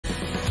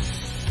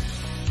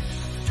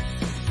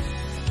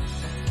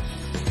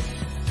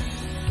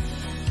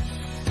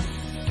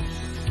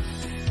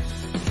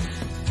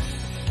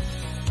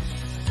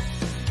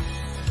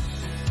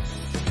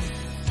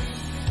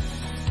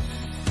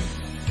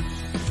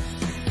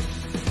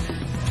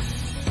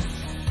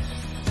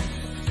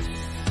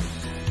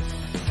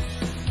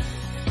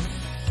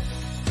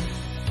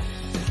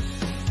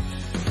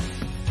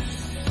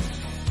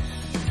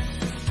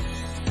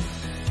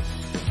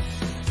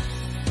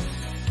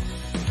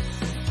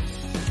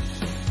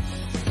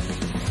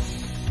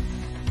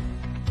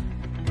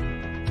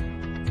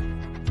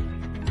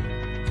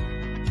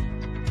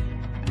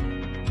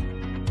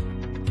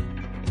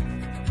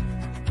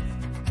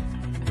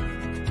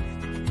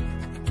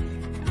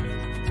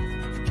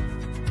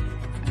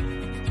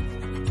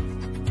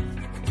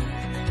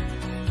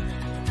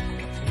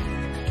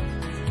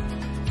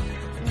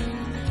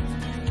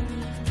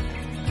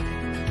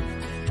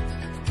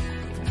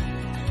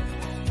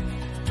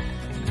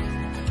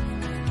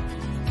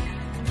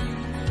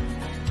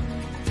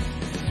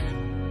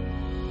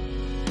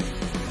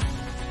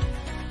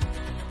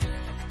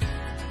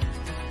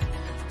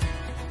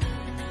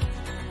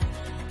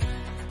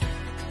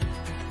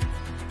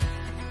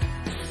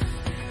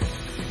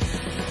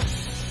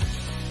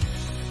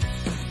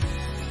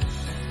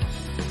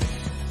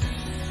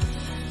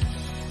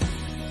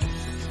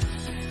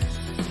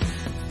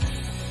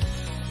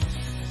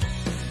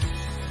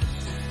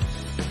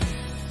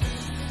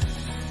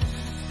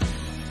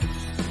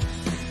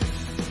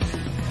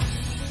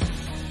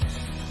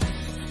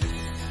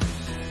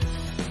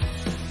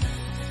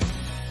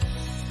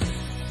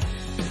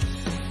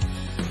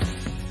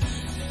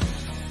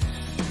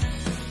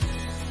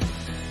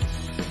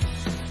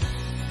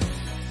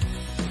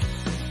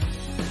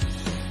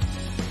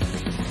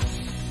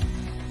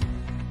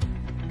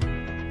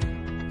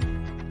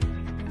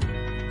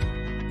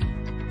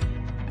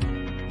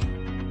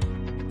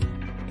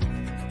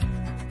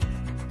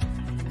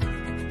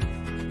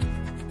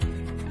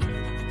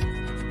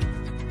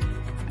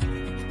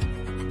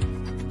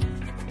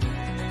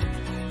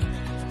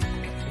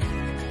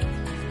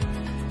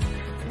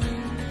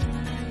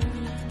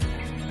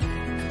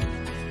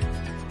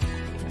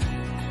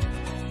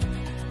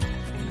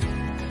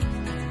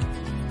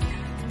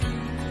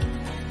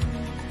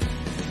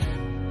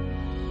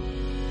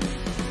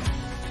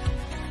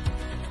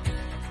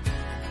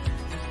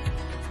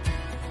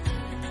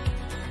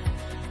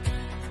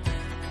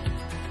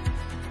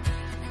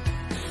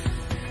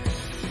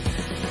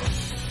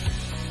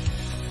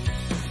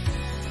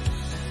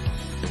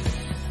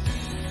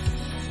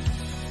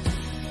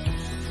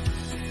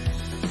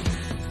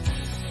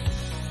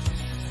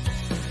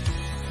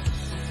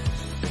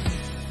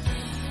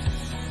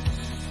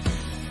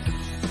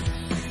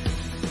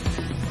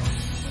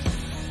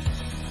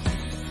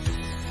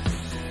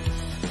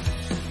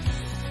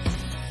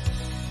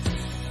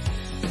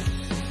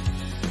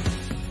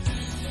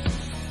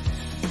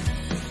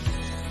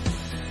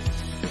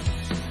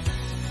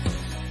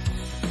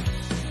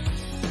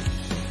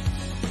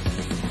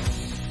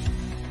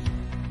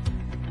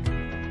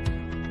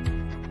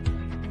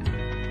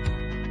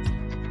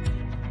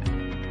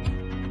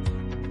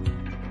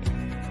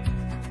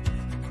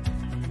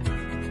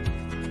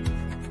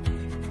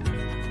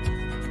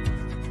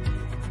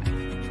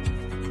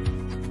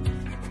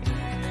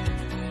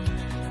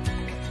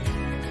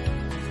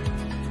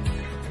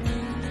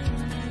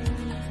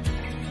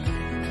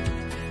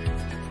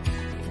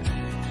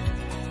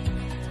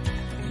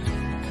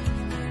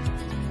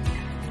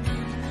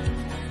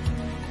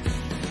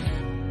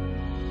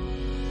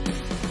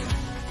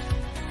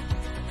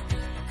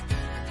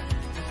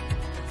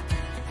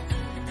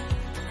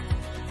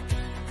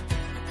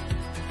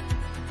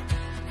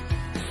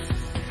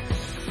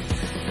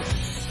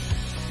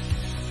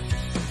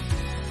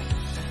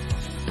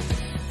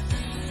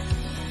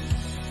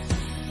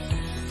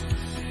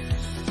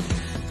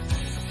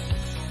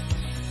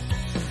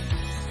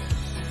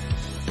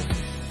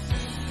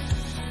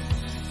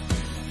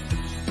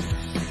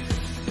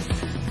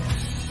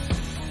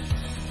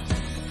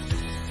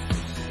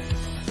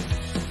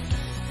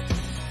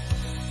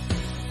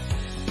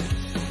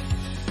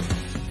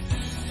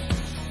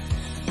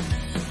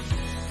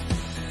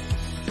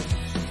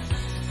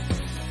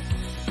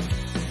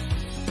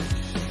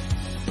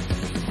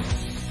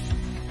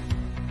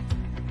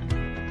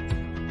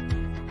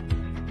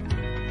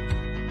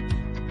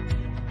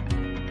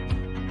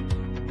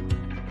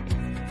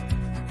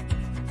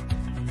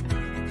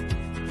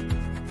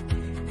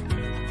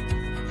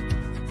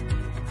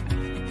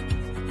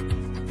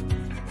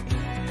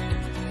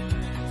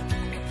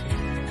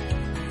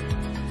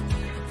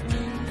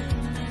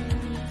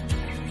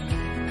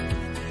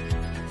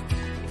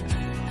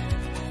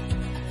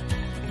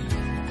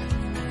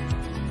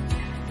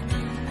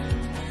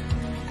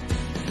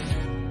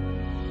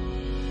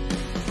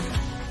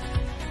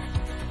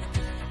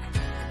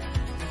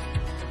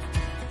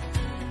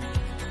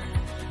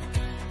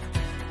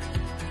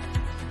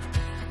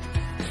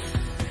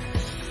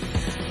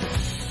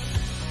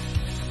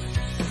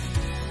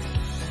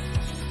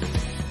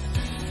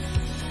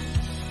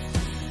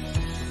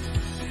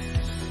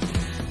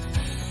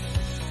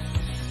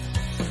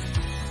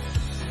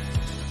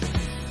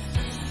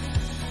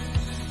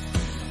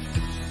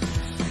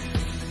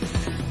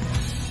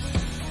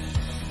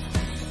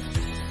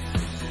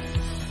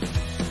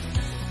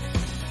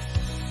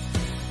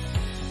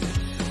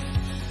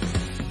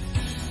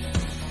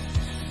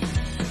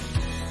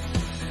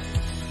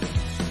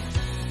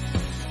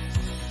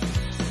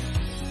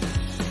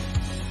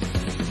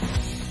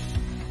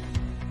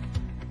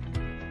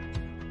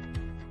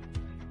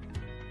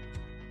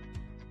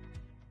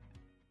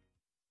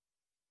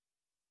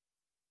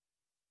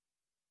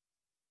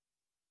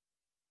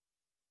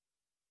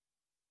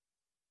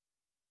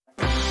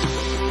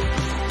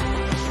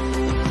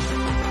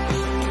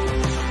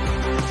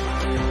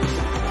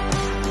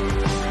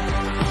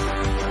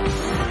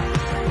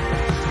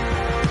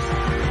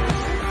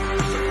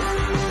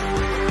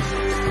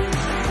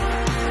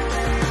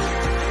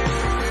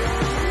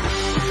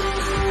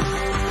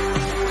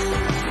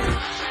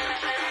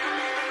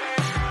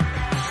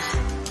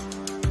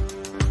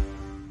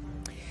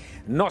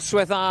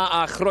Noswaith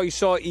a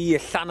chroeso I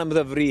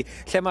Llanymddyfri,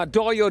 lle mae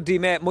doi o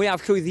dimau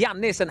mwyaf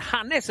llwyddiannus yn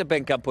hanes y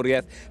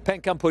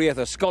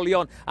pencampwriaeth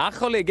ysgolion a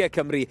cholegau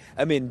Cymru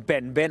yn mynd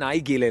ben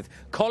a'i gilydd.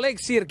 Coleg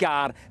Sir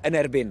Gar yn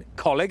erbyn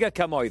Coleg y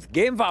Cymoedd.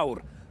 Gêm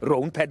fawr,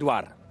 rown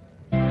 4.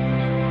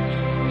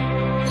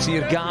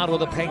 Sir Gar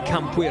oedd y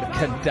pencampwyr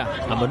cynta,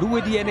 a maen nhw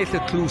wedi ennill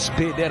y clws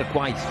 4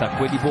 gwaith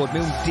ac wedi bod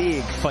mewn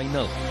 10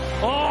 final.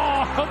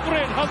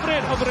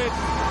 Hyfryd.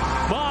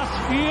 Mas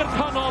i'r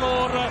canol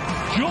o'r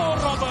Joe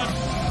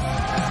Roberts.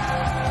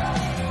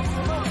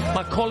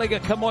 Mae Coleg y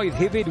Cymoedd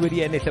hefyd wedi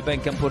ennill y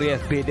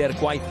bencampwriaeth 4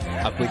 gwaith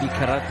ac wedi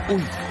cyrraedd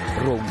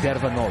 8 rownd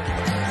derfynol.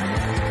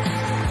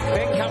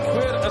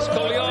 Bencampwyr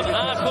ysgolion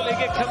a Coleg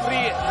y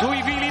Cymru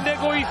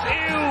 2018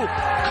 yw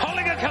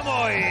Coleg y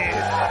Cymoedd.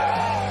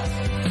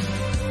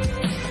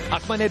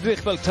 Ac mae'n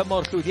edrych fel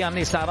tymor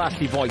llwyddiannus arall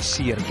I foi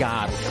Sir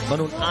Gar. Maen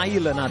nhw'n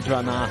ail yn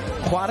adran A,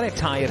 chwarae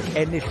tair,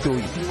 ennill 2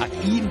 ac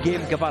 1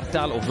 gêm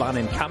gyfartal o flaen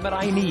ein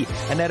camerau ni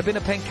yn erbyn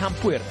y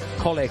pencampwyr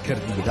Coleg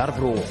Caerdydd ar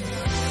Fro.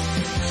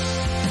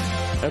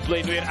 Y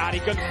blaenwyr ar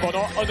ei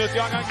gynffon o, ond ydy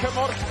angen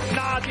cymorth?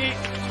 Nadi!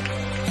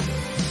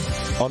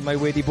 Ond mae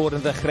wedi bod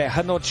yn ddechrau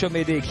hynod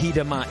siomedig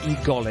hyd yma I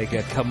Goleg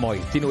y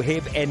Cymoedd. Dyn nhw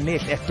heb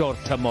ennill eto'r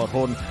tymor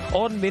hwn,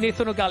 ond mi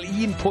wnaethon nhw gael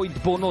 1 pwynt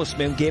bonus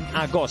mewn gêm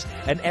agos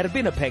yn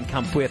erbyn y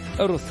pencampwyr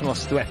yr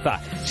wythnos diwetha,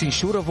 sy'n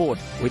siŵr o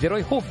fod wedi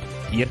rhoi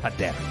hwb i'r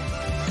hyder.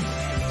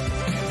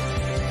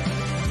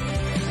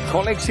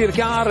 Coleg Sir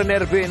Gar yn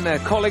erbyn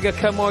Coleg y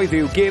Cymoedd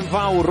yw gêm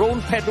fawr rown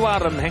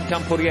 4 ym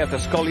mhencampwriaeth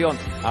ysgolion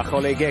a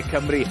cholegau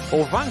Cymru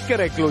o fanc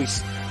yr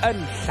eglwys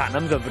yn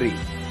Llanymddyfri.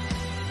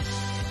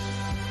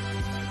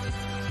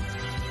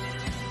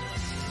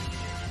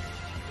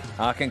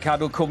 Ac yn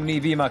cadw cwmni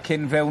fi mae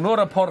cyn fewnwr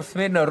y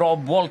porthwyn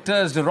Rob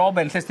Walters. Rob,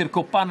 enllys ti'r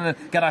cwpan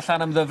gyda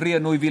Llanymddyfri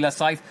yn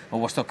 2007.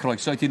 O wastod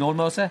croeso I ti nôl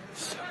mewn se?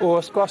 O,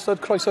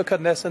 gwastod croeso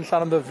cynnes yn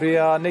Llanymddyfri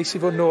a neis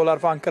I fod nôl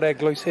ar fanc yr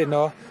eglwys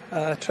heno.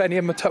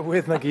 Treni am y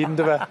tywydd na gyd,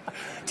 ynddo fe.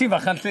 Ti'n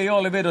fachan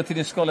lleol efo, o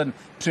ti'n ysgol yn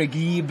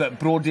Rygbi,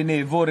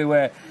 Brodinefwr yw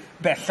e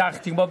bellach.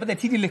 Ti'n gwybod, bydde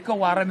ti wedi licio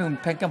wara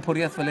mewn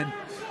pencampwriaeth fel hyn?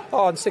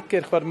 O, yn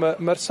sicr,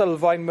 mae'r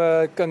sylfaen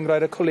mae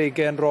gynghrair y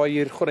colegau yn rhoi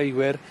i'r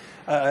chwaraewyr.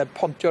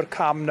 Pontio'r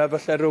cam na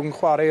felly rhwng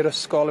chwarae'r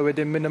ysgol a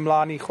wedyn mynd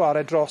ymlaen I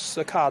chwarae dros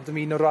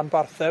academi yn o ran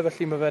barthau,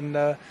 felly mae fe'n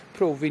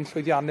profi'n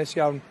llwyddiannus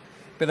iawn.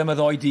 Bydd am y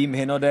ddoi dîm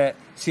hyn o de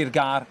Sir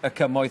Gar y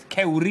Cymoedd,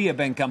 Cewri y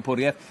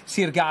bencampwriaeth,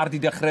 Sir Gar di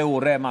dechrau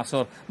orau mas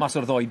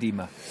o'r ddoi dîm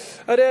yma.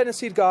 Yr yn y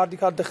Sir Gar di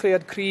cael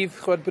dechreuad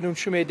cryf, chwed bod nhw'n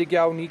siomedig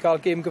iawn I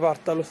gael gêm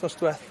gyfartal wythnos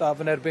diwetha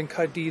yn erbyn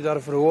Caerdydd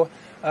ar Fro.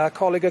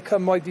 Coleg y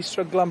Cymoedd di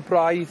strygl am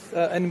braidd,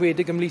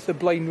 enwedig ymlith y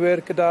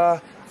blaenwyr gyda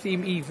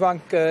thîm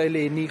ifanc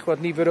eleni,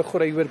 chwad nifer o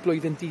chwaraewyr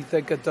blwyddyn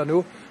 12 gyda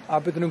nhw, a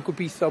bydden nhw'n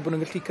gobeithio bod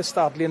nhw'n gallu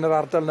cystadlu yn yr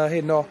ardal na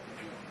heno.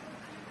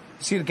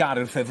 Sir Gar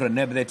yw'r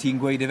ffefrynnau, bydde ti'n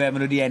gweud fe, maen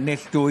nhw wedi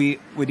ennill 2,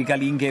 wedi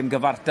cael 1 gêm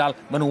gyfartal,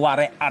 maen nhw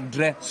ware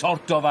adre,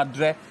 sort of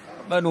adre,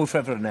 maen nhw'r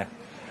ffefrynnau.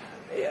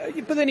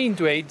 Bydden ni'n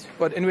dweud,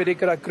 bod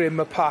enwedig gyda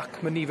grym y pac,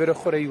 mae nifer o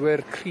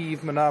chwaraewyr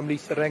cryf mae yna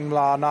ymlith y reng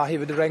mlaen, a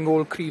hefyd y reng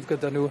ôl cryf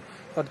gyda nhw.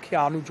 Bod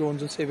Keanu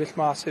Jones yn sefyll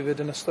mas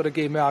hefyd yn ystod y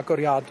gemau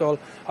agoriadol,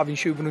 a fi'n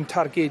siŵr bod nhw'n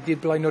targedu'r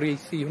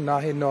blaenoriaethu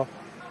hwnna heno.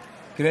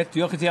 Gret,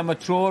 diolch I ti am y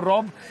tro,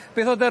 Rob.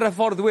 Beth oedd yr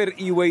hyfforddwyr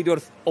I weid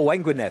wrth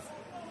Owain Gwynedd?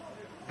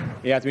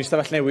 Ia, dwi'n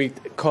stafell newid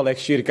Coleg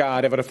Sir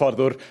Gar efo'r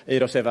hyfforddwr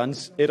Euros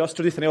Evans. Euros,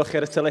 drwy ddeitha ni olchi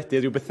ar y teledu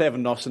rhyw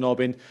bythefnos yn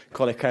obyn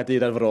Coleg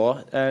Caerdydd ar Fro.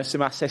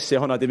 Sut mae asesu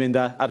hwnna di mynd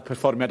ar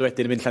perfformiad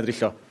wedyn yn mynd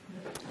Llandrillo?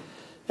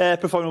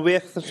 Perfformiad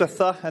wych,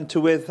 ddiwetha, yn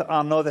tywydd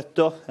anodd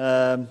eto.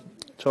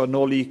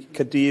 Nôl I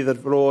Caerdydd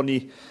ar Fro, ni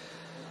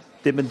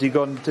ddim yn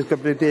digon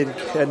disgybliedig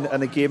yn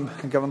y gêm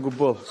yn gyfan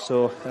gwbl.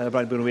 So,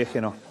 rhaid bod nhw'n wych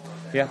heno.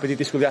 Ia, beth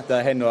I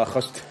disgwyliadau heno,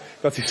 achos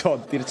fel ti'n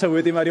sôn, di'r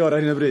tywydd I Mariora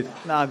hyn o bryd?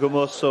 Na,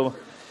 gwmwys, so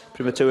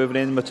pryd mae tywydd fan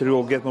hyn, mae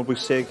tiriogaeth mor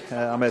bwysig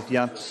a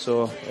meddiant,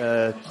 so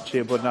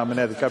trio bod yna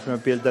meneddgar pryd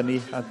mae bil da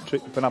ni, a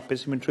pan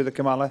apus sy'n mynd trwy'r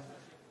cymalau.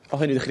 O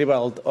hynny, ddech chi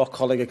weld o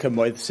Coleg y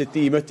Cymoedd, sut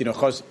dim ydyn nhw,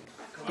 achos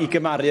I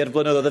gymaru'r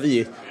blynyddoedd y fi,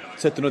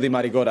 sut nhw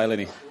ddim ar ei gorau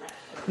eleni?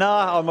 Na,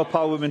 ond mae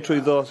pawb yn mynd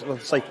trwyddo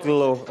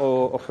seicl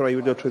o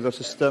chwaraewyr trwyddo'r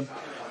system,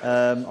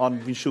 ond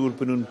fi'n siŵr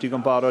bod nhw'n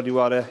digon barod I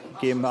ware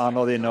gêm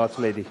anodd un o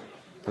atledu.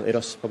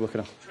 Euros, pob lwc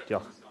yno.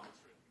 Diolch.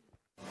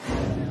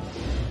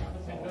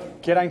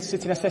 Geraint, sut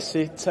ti'n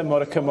asesu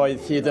tymor y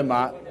Cymoedd hyd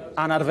yma,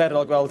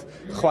 anarferol gweld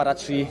chwarae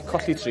 3,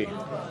 colli 3?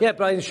 Ie,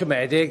 braidd yn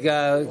siomedig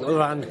o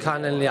ran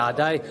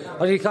canlyniadau.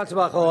 Ond ni'n cael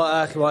bach o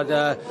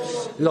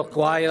look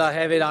gwael a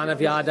hefyd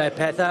anafiadau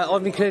pethau.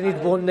 Ond fi'n credu ni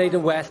wedi bod yn gwneud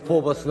yn well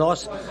pob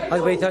wythnos. A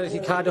gobeithio ni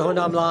wedi cadw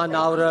hwnna ymlaen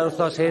nawr yr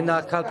wythnos hyn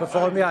a cael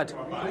perfformiad.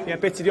 Ie,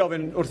 beth ti wedi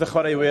ofyn wrth y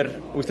chwaraewyr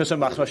wythnos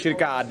yma, achos mae Sir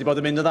Gar wedi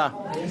bod yn mynd o dda?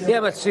 Ie,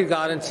 mae Sir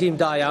Gar yn tîm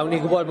da iawn.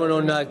 Ni'n gwybod bod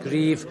nhw'n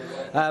gryf,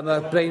 mae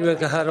blaenwyr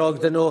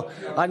gyhyrog dyn nhw.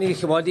 A ni,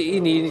 chymod, I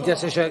ni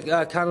jyst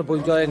eisiau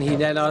canolbwyntio ein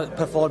hunain a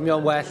perfformiad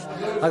perfformio'n well.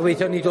 A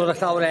gobeithio ni dod â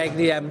llawer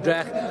egni i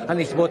emdrech, a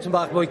ni bod yn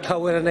bach mwy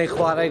cywir yn ei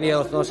chwarae ni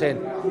wythnos hyn.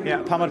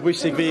 Pa mor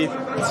bwysig fydd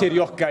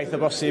tiriogaeth o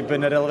bosib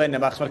yn yr elfennau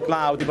yma, achos mae'r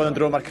glaw wedi bod yn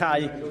drwm, mae'r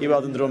cae i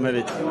weld yn drwm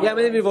hefyd. Mae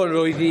ddim wedi bod yn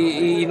rwydd i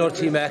un o'r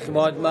tîmau,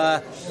 chymod.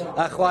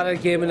 Mae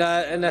chwarae'r gêm yn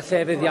y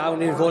llefydd iawn,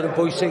 ni'n fod yn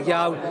bwysig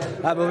iawn.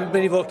 Mae'n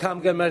mynd i fod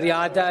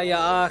camgymeriadau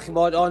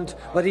chymod, ond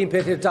mae'r un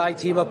peth i'r dau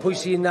tîm, a pwy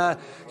sy'n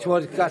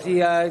gallu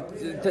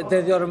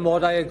deddio'r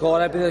ymodau y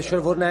gorau, bydd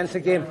eisiau fod yn enll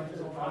y gêm.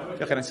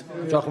 Diolch Ynys.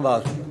 Diolch yn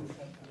fawr.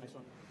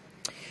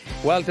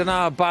 Wel, dyna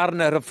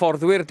barn yr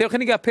hyfforddwyr. Dewch i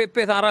ni gael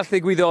beth arall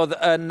ddigwyddodd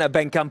yn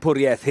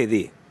bencampwriaeth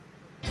heddi.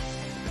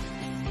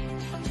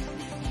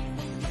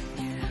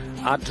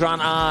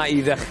 Adran A i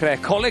ddechrau.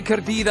 Coleg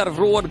Caerdydd ar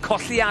Fro yn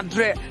colli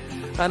adre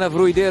yn y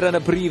frwydr yn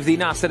y brif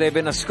ddinas yr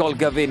erbyn ysgol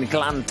gyfun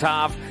Glan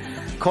Taf.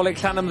 Coleg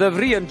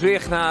Llanymddyfri yn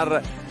drech na'r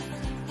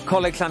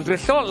Coleg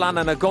Llandrillo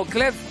lan yn y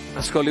gogledd.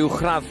 Ysgol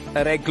uwchradd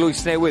yr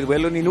Eglwys Newydd.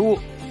 Welwn ni nhw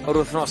o'r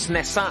wythnos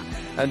nesaf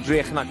yn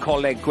drech na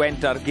Coleg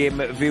Gwent ar gêm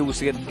fyw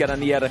sydd gyda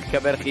ni ar eich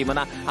cyfer chi. Mae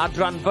yna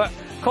adran B.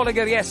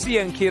 Coleg yr Iesu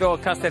yn curo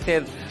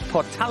Castelledd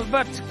Port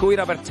Talbot.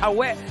 Gwyr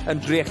Abertawe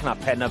yn drech na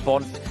Pen y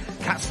Bont.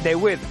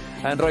 Casnewydd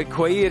yn rhoi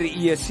cweir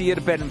i y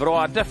Sir Benfro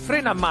a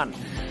Dyffryn Aman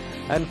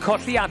yn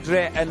colli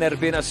adre yn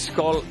erbyn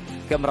ysgol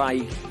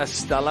Gymraeg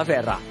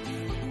Ystafela.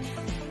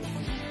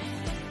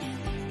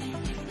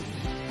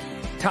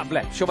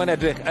 Tablet, sio mae'n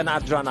edrych yn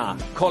adran A.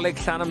 Coleg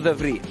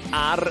Llanymddyfri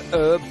ar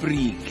y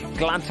brig.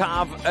 Glan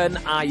Taf yn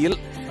ail.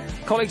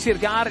 Coleg Sir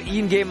Gar,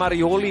 un gêm ar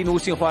ei ôl i nhw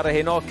sy'n chwarae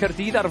heno.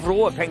 Caerdydd ar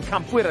Fro, y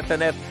pencampwyr y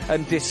llynedd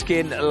yn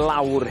disgyn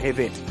lawr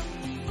hefyd.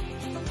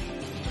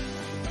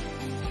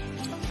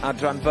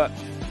 Adran B,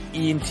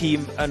 un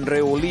tîm yn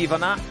reoli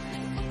fyna.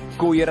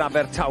 Gwyr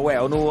Abertawe,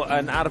 o'n nhw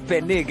yn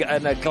arbennig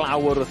yn y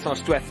glawr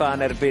wythnos diwetha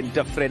yn erbyn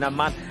Dyffryn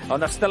Aman,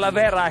 ond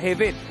Ystafela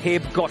hefyd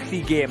heb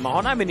golli gêm. Mae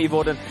hwnna'n mynd i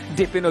fod yn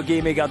dipyn o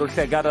gêm i gadw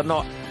llygad yno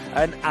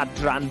yn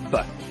adran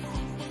B.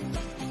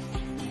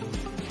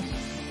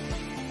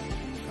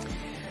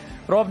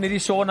 Rob, ni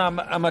wedi sôn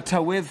am y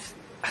tywydd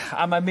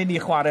a mae'n mynd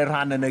i chwarae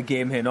rhan yn y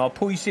gêm hyn, o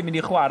pwy sy'n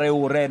mynd i chwarae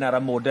oren ar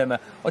y modem?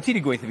 O ti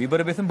wedi gweithio fi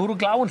bod y beth yn bwrw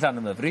glaw yn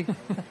Llanymddyfri?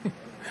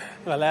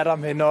 Wel,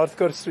 am hyn wrth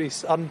gwrs,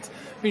 Rhys, ond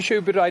fi'n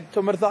siŵr bydd rhaid,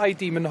 mae'r ddau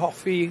dîm yn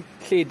hoffi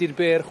lledu'r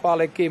ber,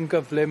 chwarae gêm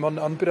gyflym, ond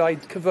bydd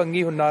rhaid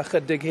cyfyngu hwnna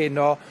chydig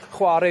heno,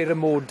 chwarae'r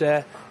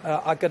ymodau,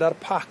 a gyda'r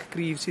pac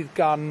grif sydd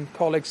gan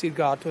Coleg Sir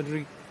Gar,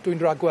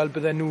 dwi'n rhagweld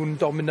bydden nhw'n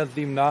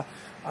dominyddu hwnna,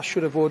 a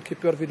siŵr o fod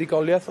cipio'r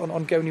fuddugoliaeth,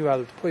 ond gewn ni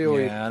weld, pwy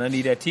o'i. Ie, yna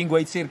ni de. Ti'n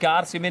gweud Sir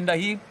Gar sy'n mynd â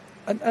hi?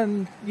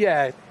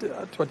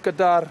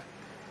 Gyda'r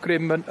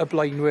grym y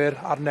blaenwyr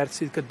a'r nerth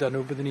sydd gyda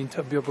nhw, byddwn ni'n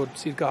tybio bod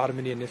Sir Gar yn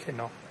mynd i ennill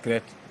heno.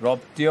 Gret.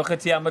 Rob, diolch i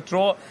ti am y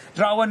tro.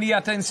 Draw ni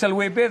at ein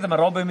sylwebydd, mae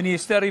Rob yn mynd i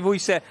ystyr i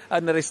fwysau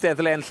yn yr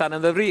eisteddle yn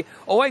Llanymddyfri.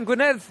 Owain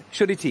Gwynedd,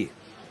 siwr i ti?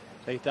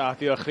 Reit da,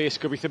 diolch Rhys,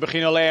 gobeithio bych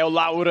chi'n o le o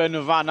lawr yn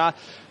fanna.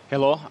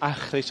 Helo, a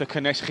chroeso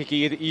cynnes chi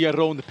gyd i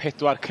rownd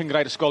 4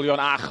 cynghrair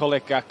ysgolion a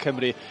cholegau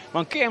Cymru.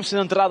 Mae'n gêm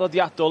sydd yn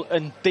draddodiadol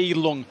yn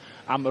deilwng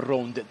am y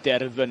rownd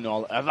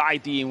derfynol. Y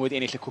ddau dîm wedi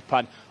ennill y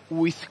cwpan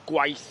 8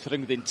 gwaith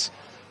rhyngddynt.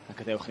 A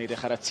gadewch ni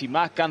ddechrau y tîm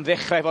yma gan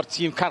ddechrau efo'r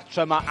tîm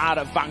cartra yma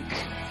ar banc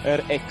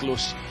yr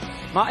eglws.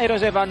 Mae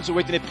Eros Evans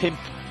wedi gwneud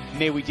 5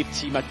 newid i'r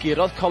tîm a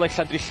gurodd Coleg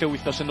Llandrillo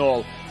wythnos yn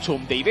ôl.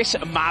 Tom Davies,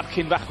 y mab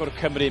cynfachwr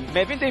Cymru.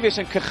 Mefin Davies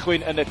yn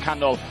cychwyn yn y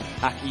canol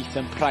ac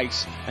Ethan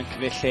Price yn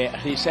cyfeill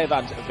lle Rhys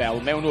Evans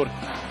fel mewnwr.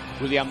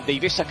 William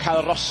Davies a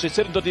Kyle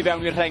Rossiter yn dod i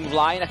fewn i'r rheng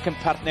flaen ac yn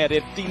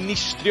partneri'r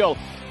dinistriol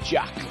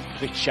Jack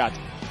Richard.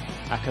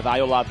 Ac y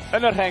ddau olaf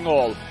yn y rheng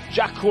ôl,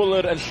 Jack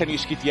Wooler yn llenwi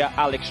sgidiau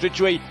Alex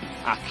Ridgway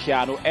a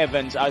Keanu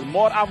Evans. A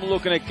mor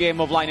amlwg yn y gêm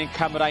o flaen ein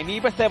camera i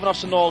ni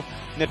bythefnos yn ôl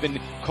yn erbyn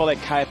Coleg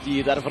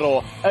Caerdydd ar Fro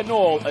yn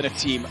ôl yn y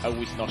tîm y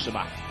wythnos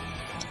yma.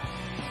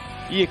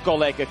 I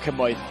Goleg y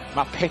Cymoedd,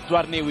 mae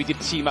 4 newid i'r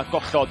tîm a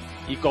gollod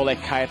i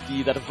Goleg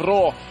Caerdydd ar Fro.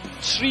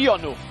 3 o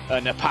nhw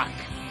yn y pac.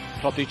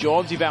 Rodri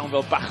Jones i fewn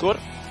fel bachwr,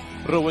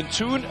 Rowan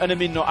Toon yn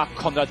ymuno â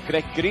Conrad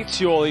Gregory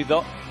tu ôl iddo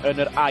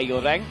yn yr ail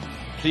reng.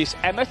 Rhys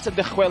Emmett yn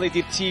dychwelyd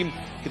i'r tîm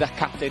gyda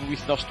capten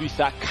wythnos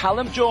dwytha.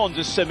 Callum Jones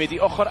yn symud i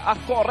ochr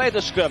agored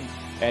y sgrym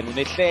er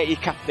mwyn ei lle i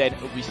capten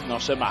y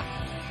wythnos yma.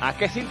 Ac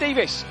Ethan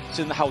Davies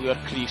sydd yn hawlio'r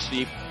Cris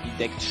Rhif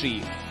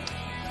 13.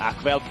 Ac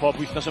fel pob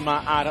wythnos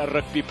yma ar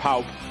Rygbi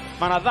Pawb,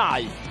 mae yna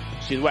 2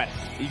 sydd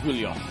werth i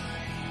gwylio.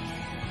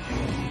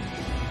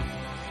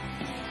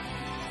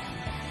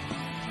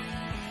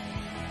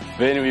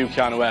 Fe nhw yw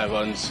Keanu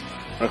Evans,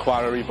 mae'n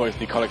chwarae i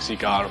boeth ni Coleg Sir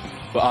Gar,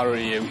 fy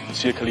arwyr yw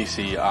Sir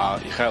Calisi a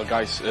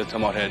uchelgais y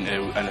tymor hyn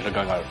yw ennill y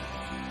gynghrair.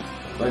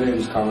 My name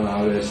is Cameron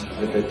Harris.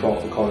 I play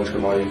prop for Coleg Sir.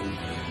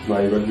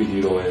 My rugby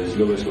hero is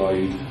Lewis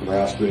Lloyd. My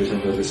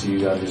aspiration for the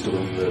season is to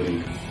win the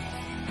league.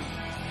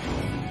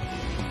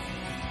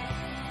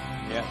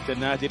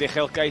 Dyna di'r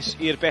uchelgais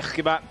i'r bechg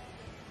yma.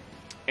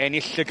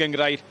 Ennill y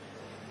gynghrair.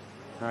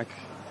 Ac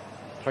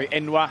rhoi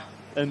enwa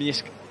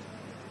ymysg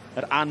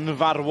yr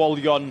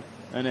anfarwolion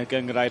yn y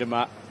gynghrair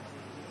yma.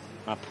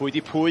 A pwy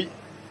di pwy?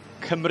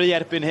 Cymru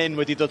erbyn hyn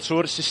wedi dod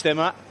trwy'r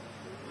system yma.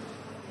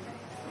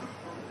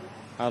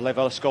 A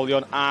lefel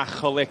ysgolion a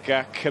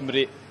cholega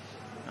Cymru.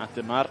 A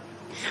dyma'r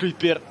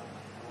llwybr.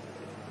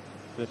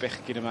 Bydd y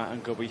bechgyn yma yn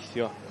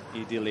gobeithio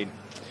I dilyn.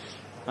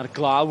 Mae'r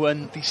glaw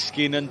yn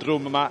disgyn yn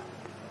drwm yma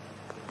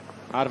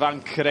ar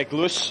fanc yr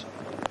eglwys.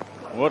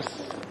 Wrth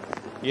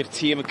i'r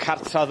tîm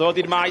cartra ddod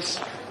i'r maes.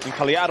 Yn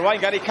cael ei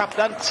arwain gan ei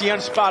capten,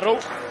 Tian Sparrow.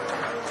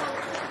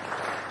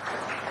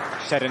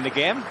 Ser yn y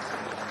gêm.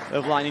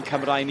 Y flaen i'n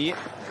camrau ni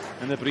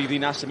yn y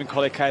brifddinas yn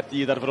Coleg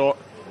Caerdydd ar Fro.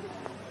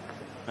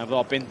 A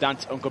fyddo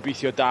bendant yn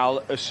gobeithio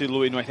dal y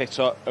sylw unwaith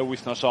eto y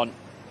wythnos hon.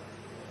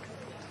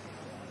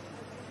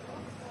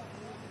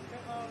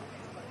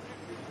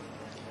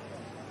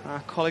 A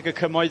Coleg y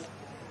Cymoedd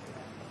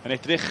yn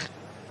edrych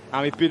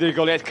am ei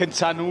buddigoliaeth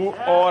cyntaf nhw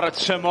o'r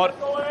tymor.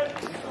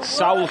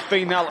 Sawl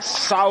ffeinal,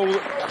 sawl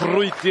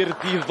brwydr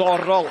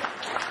diddorol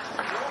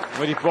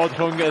wedi bod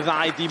rhwng y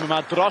ddau dîm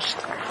yma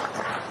drost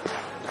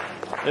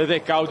y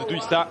ddegawd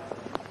dwytha.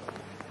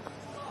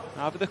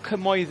 A bydd y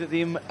Cymoedd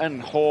ddim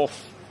yn hoff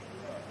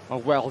o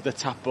weld y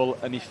tabl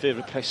yn ei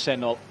ffurf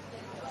presennol.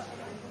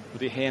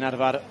 Wedi hen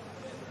arfer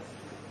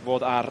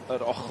fod ar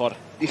yr ochr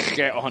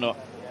uche ohono.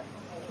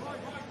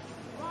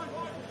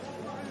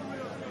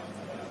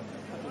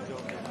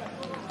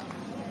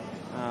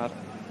 A'r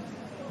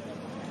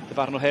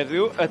dyfarnwr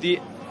heddiw ydy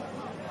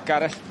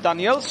Gareth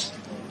Daniels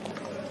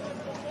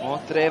o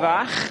Dre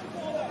Fach.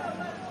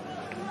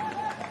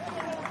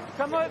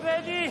 Cymoedd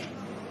ready.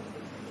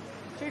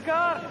 Sir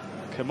Gar.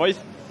 Cymoedd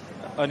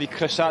yn ei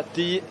crysa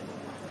du.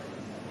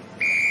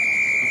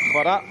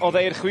 Chwarae o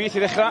ddeir chwith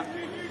I ddechrau.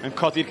 Yn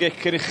codi'r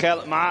gic yn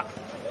uchel mae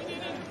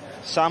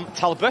Sam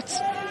Talbot.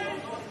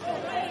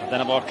 A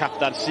dyna fo'r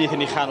capten sydd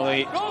yn ei chanol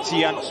I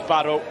Tian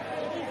Sparrow.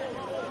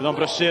 Bydd o'n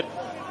brysur.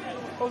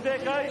 Hold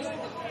it, guys.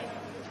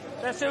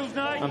 That's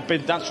nice. Yn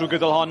bendant trwy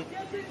gydol hon.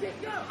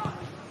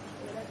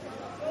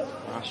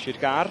 A Sir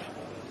Gar.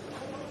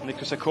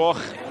 Nicos y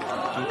coch.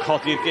 Yn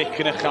codi'r gic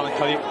yn uchel. Yn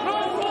cael ei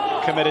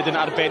cymeryd yn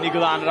arbennig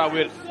o dda'n yr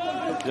awyr.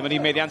 Dyma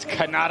ni meddiant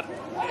cynnar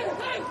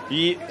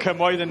I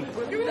Cymoedd yn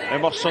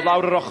ymosod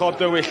lawr yr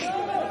ochr dywyll.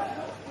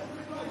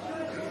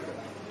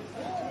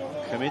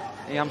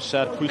 Cymryd ei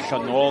amser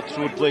pwyllo nôl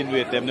trwy'r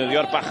blaenwyr.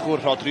 Defnyddio'r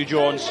bachwr Rodri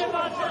Jones.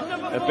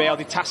 Y be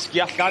oedd I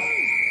tasgu allan.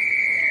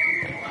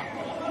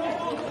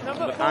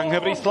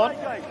 Anghyfreithlon.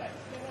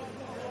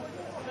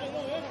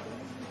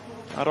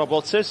 A Rob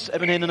Walters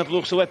erbyn hyn yn y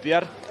blwch sylwebu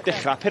ar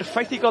dechrau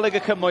perffaith I Goleg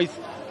y Cymoedd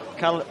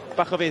cael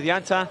bach o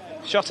feddiant a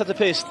shot at y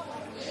pist.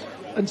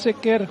 Yn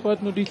sicr,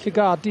 chwyd nhw wedi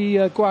llygadu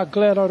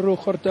gwagler ar yr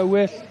ochr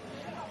dywyll.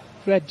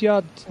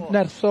 Frediad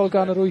nerthol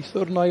gan yr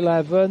wythwr Noel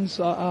Evans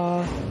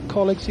a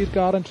Coleg Sir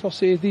Gar yn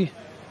troseddu.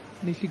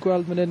 Ni chi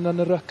gweld fan hyn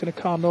yn y ryc yn y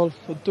canol,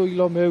 o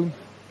dwylo mewn.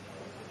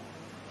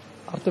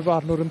 A'r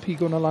dyfarnwr yn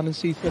pigo na lan yn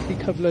syth, felly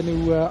cyfle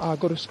nhw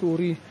agor y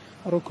sgori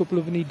ar ôl cwbl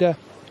o funudau.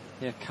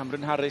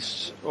 Cameron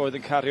Harris oedd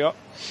yn cario.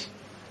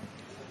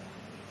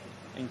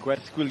 Ein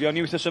gwerth gwylio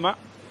ni wythnos yma.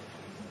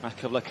 Mae'r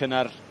cyfle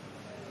cynnar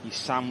I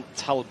Sam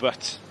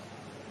Talbot.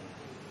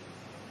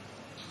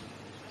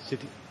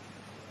 Sydd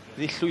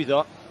wedi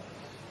llwyddo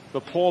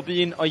bod pob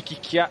un o'i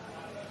gicia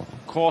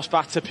cos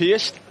bat y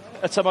pyst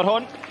y tymor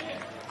hwn.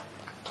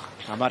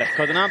 A mae'r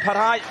record yna'n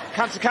parhau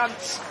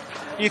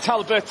 100% I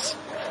Talbot.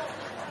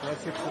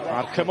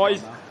 A'r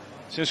Cymoedd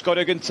sy'n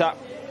sgorio gynta.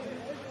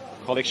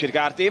 Coleg Sir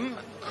Gar dim,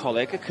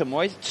 Coleg y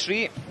Cymoedd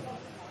 3.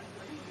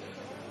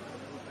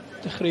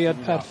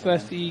 Dechreuad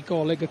perffaith I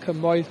Goleg y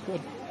Cymoedd.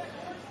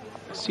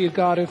 Sir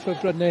Gar yw'r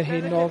ffefrynnau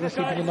heno,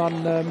 felly bydd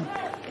hwnna'n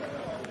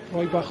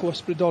rhoi bach o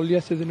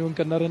ysbrydoliaeth iddyn nhw'n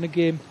gynnar yn y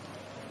gêm.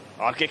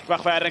 O'r gic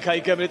bach fer yn cael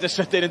ei gymryd y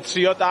sydyn yn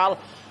trio dal.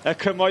 Y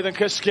Cymoedd yn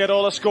cysgu ar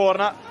ôl y sgôr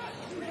na.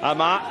 A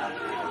ma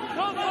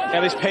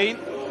Ellis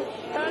Payne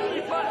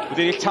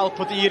wedi ei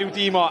Talbot I ryw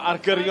dîm o ar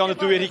gyrion y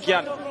dwy'r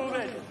hugian.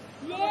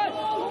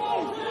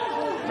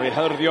 Mae'n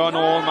hyrddio yn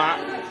ôl ma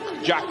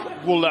Jack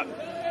Wooler.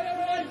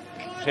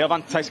 Rheo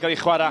fantais gael ei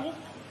chwarae.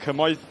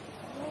 Cymoedd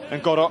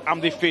yn goro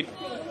amddiffyn.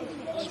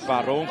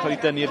 Sparrow yn cael ei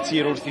dynnu'r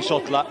tir wrth I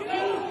sodla.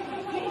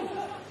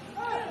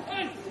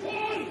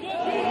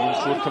 Yn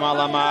llwyr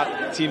cymala mae'r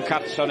tîm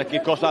cartra yn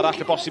egig gos arall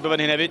y bosib o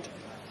fan hyn hefyd.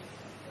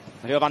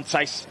 Rheo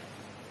fantais.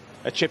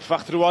 Y chip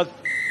fach drwodd.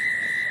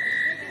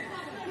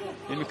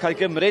 Yn cael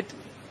ei gymryd.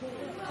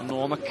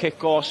 Nôl mae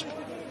cic osb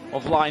o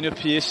flaen y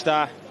pyst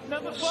a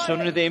swn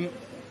nhw ddim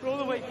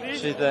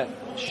sydd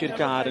Sir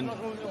Gar yn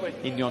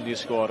union i'r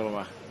sgôr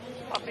yma.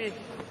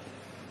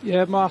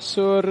 Mas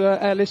o'r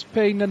Ellis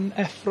Payne yn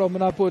effro,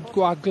 mae yna bod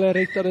gwagler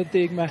reit ar y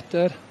 10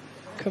 metr.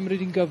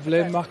 Cymryd i'n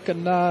gyflym ac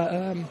yna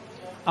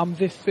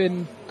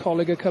amddiffyn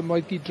Coleg y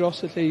Cymoedd gyd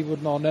dros y lle I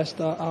fod yn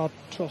onest a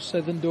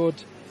trosedd yn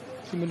dod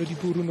lle maen nhw wedi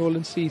bwrw nôl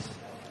yn syth.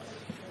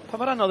 Pa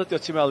mor anodd ydy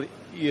o ti'n meddwl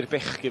i'r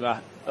bechgyn yma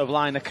y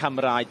flaen y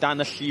camrau dan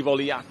y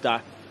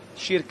llifoliadau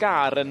Sir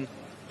Gar yn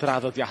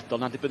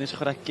draddodiadol na'n dibynnu sy'n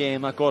chwarae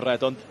gêm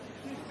agored ond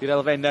di'r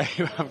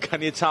elfennau am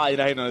caniatáu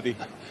na hyn ydy.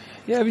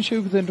 Fi'n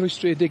siŵr bydd yn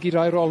rwystredig I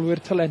rai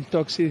rolwyr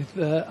talentog sydd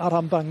ar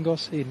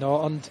amdangos heno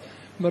ond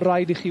mae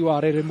rhaid I chi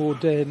wario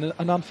remodau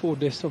yn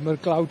anffodus o mae'r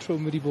glawd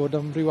trwm wedi bod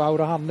am ryw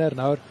awr a hanner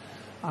nawr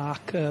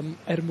ac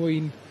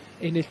mwyn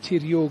ennill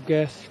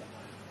tiriogaeth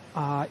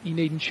a i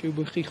wneud yn siw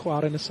bod chi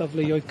chwarae yn y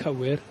safleoedd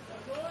cywir.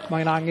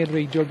 Mae'n angen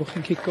reidiol bod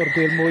chi'n cico'r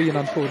bel mwy yn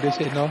anffodus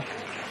heno.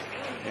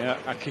 Ie,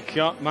 a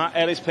cicio mae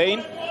Ellis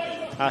Payne.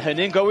 A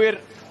hynny'n gywir.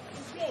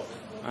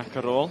 Ac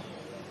ar ôl,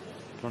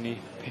 bron i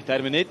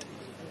 4 munud.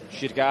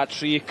 Sir Gar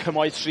 3,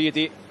 Cymoedd 3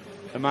 ydi.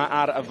 Yma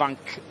ar y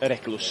fanc yr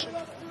eglws.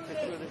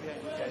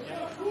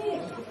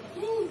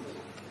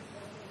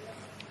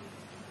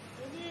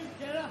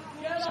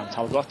 Sam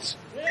Talbot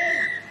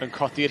yn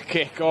codi'r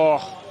cic.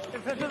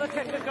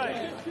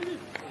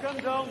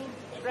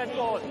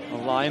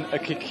 Ymlaen y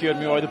ciciwr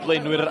mi oedd y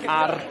blaenwyr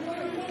ar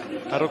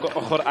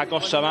ochr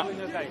agosa yma.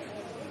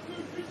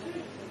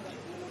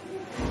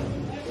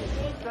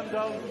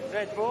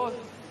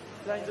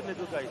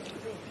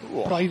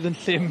 Braidd yn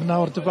llym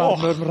nawr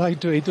dyfarnwr, mae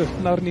rhaid dweud.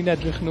 Nawr ni'n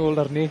edrych nôl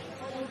arni.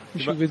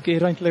 Mi'n siŵr fydd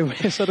Geraint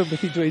Lewis ar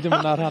rhywbeth i dweud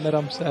yma ar hanner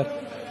amser.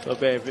 So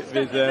be,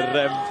 fydd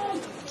yr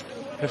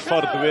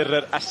hyfforddwyr,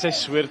 yr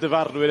aseswyr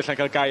dyfarnwyr allan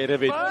cael gair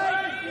hefyd.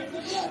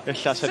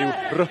 Ella sa ryw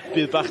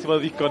rybydd bach ddim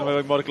oedd ddigon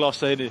mor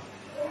glos o hynny.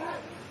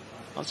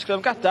 Ond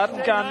sgrifennu gadar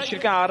gan Sir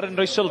Gar yn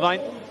rhoi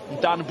sylfaen.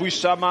 Dan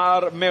bwysa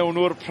mae'r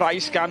mewnwr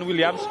Price gan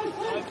Williams.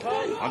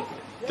 Ond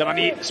dyma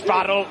ni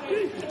Sparrow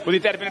wedi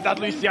derbyn y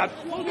dadlwythiad.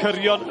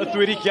 Cyrion y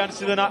dwyrigian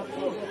sydd yna.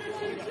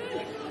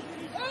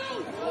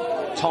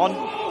 Ton,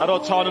 ar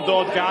ôl Ton yn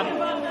dod gan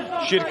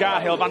Sir Gar.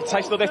 Hel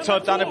fantais ddod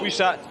eto dan y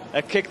bwysa.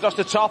 Y cic dros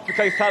y top yn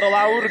cael ei tharo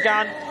lawr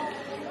gan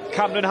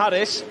Cameron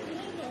Harris.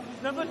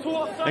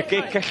 Y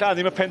gic ella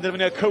ddim y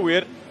penderfyniad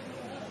cywir.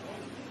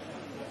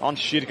 Ond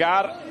Sir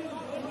Gar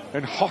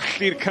yn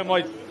holli'r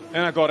Cymoedd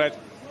yn agored.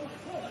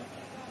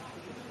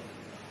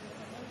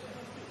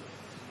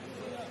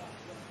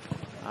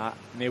 A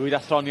newid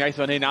athroniaeth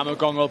fan hyn am y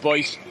gongol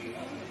boys.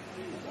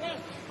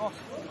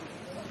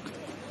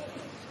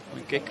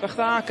 Mae'n gic fach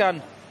dda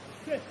gan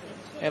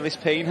Ellis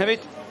Payne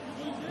hefyd.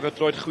 Fe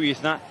droed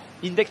chwyth na.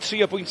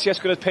 13 o bwyntiau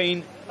sgwrdd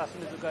Payne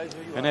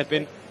yn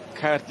erbyn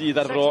Caerdydd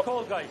ar fro.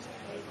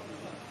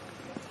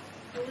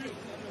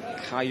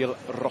 Kyle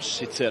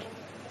Rossiter.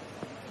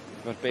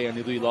 Mae'r bean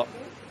i ddwylo.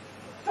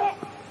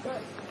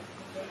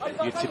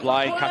 I'r tu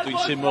blaen, cadw'n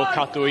syml,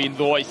 cadw'n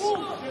ddoeth.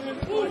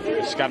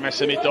 Ysgar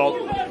mes ymudol.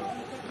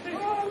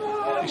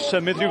 I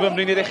symud rhyw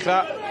fymryn i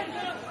ddechrau.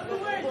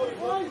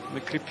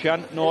 Mae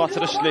Cripian nôl at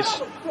yr yslys.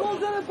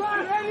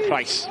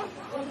 Price.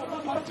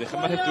 Edrych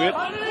yma'r hedwyr.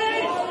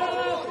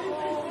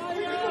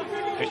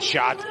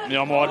 Richard, mae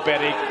o mor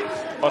berig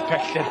o'r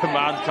pellter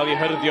yma yn cael ei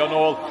hyrdio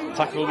nôl.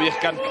 Tacl wych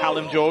gan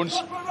Callum Jones.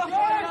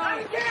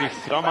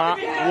 Llithro yma,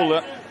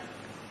 Wooler.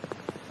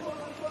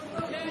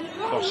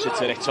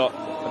 Rossiter eto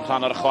yn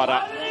rhan o'r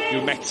chwarae.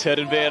 Yw metr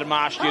yn fer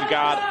mas Sir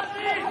Gar.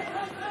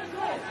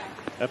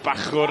 Y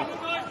bachwr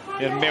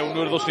i'r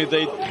mewnwr ddos ni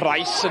ddeud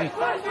Price yn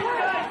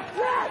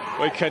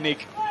o'i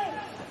cynnig.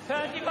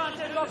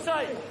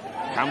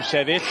 Cam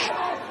sefyll.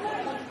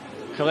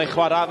 Cyfle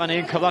chwarae fan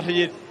hyn, cyfle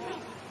rhydd.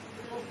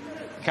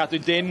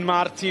 Cadw'n dyn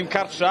mae'r tîm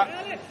cartra.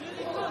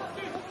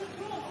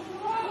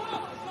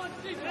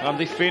 Am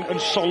ddiffyn yn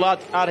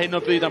solad ar hyn o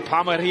bryd, am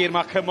pa mae'r hir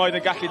mae Cymoedd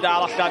yn gallu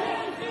dal allan.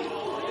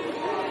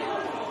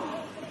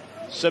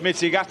 Symud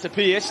sy'n at y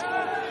Pist.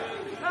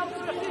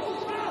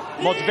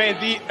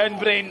 Modfeddi yn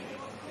bryn.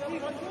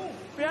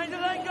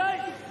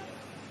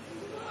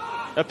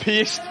 Y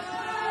Pist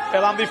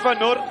fel am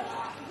ddiffynwr.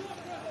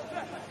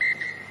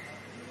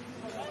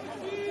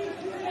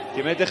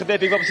 Dim edrych yn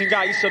debyg fel sy'n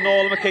gais yn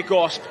ôl am y cic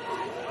gosb.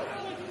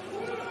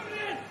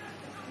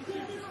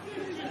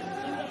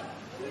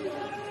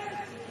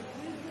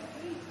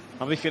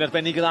 Am ddiffyn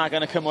arbennig dda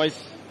gan y Cymoedd.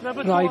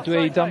 Rhaid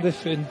dweud am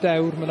ddiffyn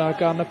dewr myna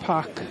gan y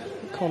pac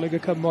Coleg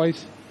y Cymoedd.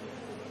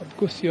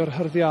 Gwythio'r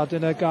hyrddiadau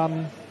yna gan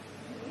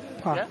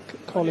pac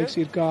Coleg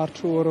Sir Gar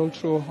tro ar ôl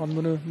tro. Ond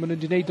maen nhw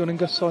wedi gwneud o'n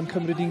gyson,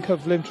 cymryd un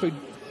cyflym trwy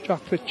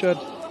Jack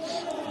Pritchard.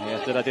 Ie,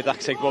 dyna di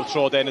ddacteg bob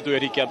tro den y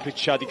 2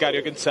 Pritchard i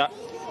gario gynta.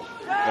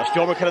 Os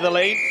diolch yn cyrraedd y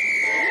lein.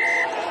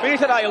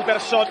 Beth yr ail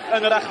berson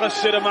yn yr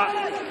achlysur yma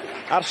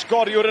a'r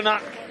sgoriwr yna.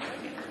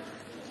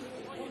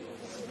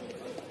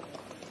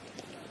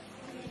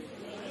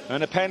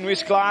 Yn y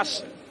penwys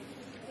glas.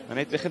 Yn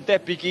edrych yn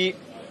debyg i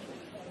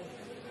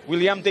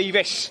William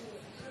Davies.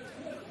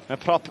 Y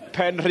prop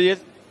pen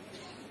rhydd.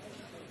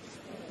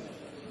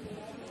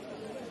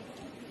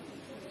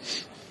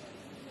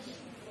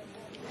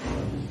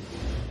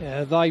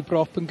 Ddau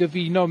brop yn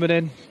gyfuno mynd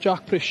hyn.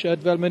 Jack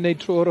Pritchard fel mae'n neud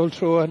tro ar ôl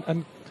tro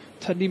yn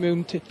tynnu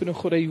mewn tipyn o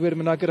chwaraewyr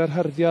mynd gyda'r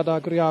hyrddiad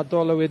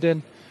agoriadol a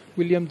wedyn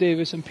William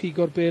Davies yn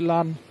pigo'r bel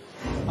lan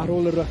ar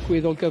ôl y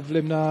rycwydd o'r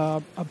gyflym na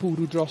a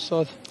bwrw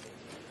drosodd.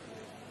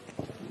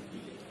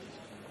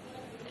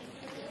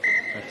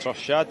 Y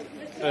trosiad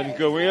yn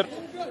gywir.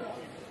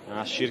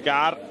 A Sir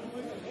Gar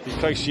i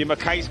croesi am y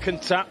cais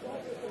cynta.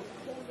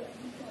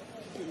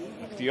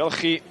 Ac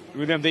diolch i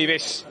William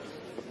Davies.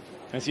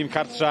 Y tîm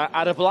cartra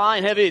ar y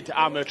blaen hefyd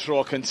am y tro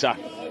cynta.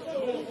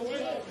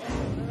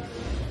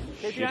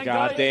 Sir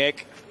Gar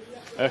 10,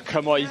 y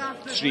Cymoedd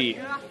 3.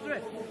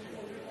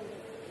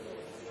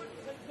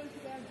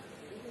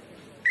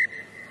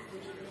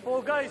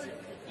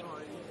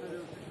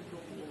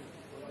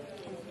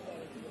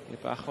 Ie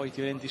bach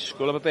oedi yn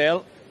disgwyl am y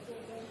bel.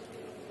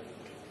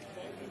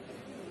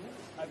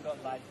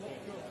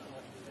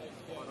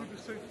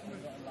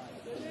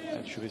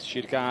 Siwyd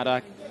Sir Gar a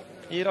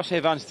Euros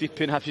Evans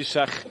dipyn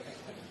hapusach.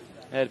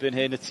 Erbyn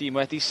hyn y tîm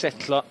wedi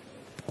setlo.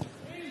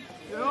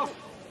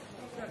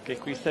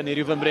 Gweithio ni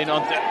rhyw fymryn,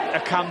 ond y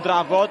cam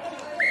drafod,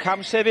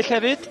 cam sefyll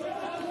hefyd.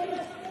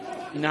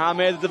 Na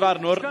medd y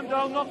dyfarnwr,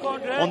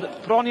 ond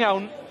bron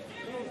iawn,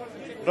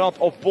 Rob,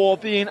 o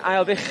bob un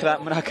ail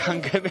ddechrau, mae yna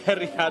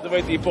camgymeriad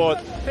wedi bod.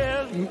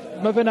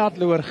 Mae fe'n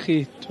adlewyrchu,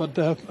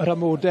 yr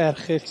amodau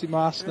erchill sy'n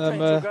mas na,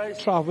 mae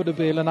trafod y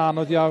bel yn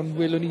anodd iawn.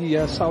 Welwn ni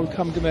sawl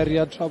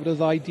camgymeriad trafod y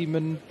ddau dim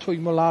yn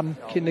twymo lan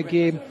cyn y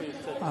gêm.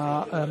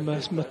 A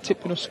mae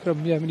tipyn o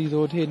sgrymiau yn mynd i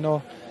ddod heno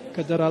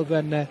gyda'r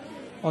alfennau.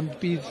 Ond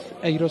bydd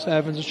Euros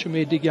Evans yn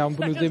siomedig iawn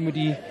bod nhw ddim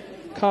wedi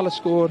cael y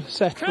sgôr,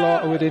 setlo,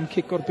 a wedyn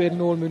cic o'r bel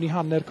nôl mewn i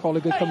hanner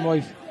Coleg y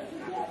Cymoedd.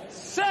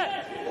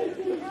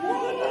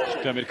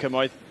 Sgrymu'r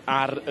Cymoedd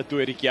ar y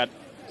dwyrigiad.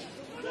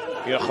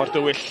 I'r ochr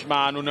dywyll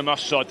maen nhw'n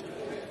ymosod.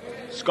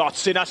 Scott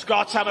sy'n a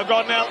Scott am y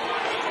gornel.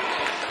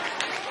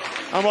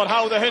 A mor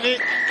hawdd o hynny,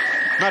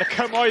 mae'r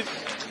Cymoedd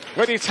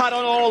wedi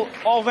taro nôl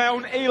o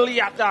fewn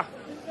eiliadau.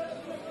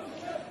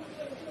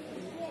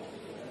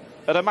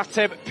 Yr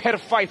ymateb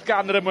perffaith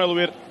gan yr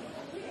ymwelwyr.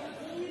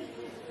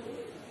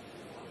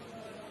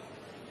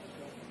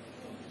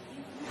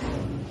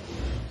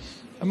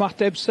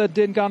 Ymateb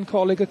sydyn gan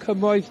Coleg y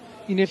Cymoedd.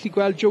 Ni'n gallu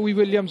gweld Joey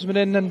Williams fan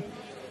hyn yn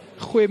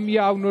chwym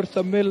iawn wrth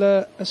ymyl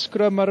y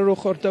sgrym ar yr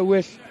ochr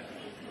dywyll.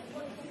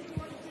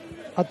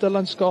 A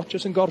Dylan Scott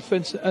jyst yn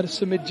gorffen yr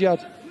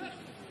symudiad.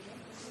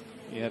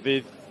 Ie,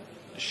 fydd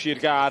Sir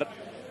Gar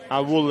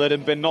a Wooler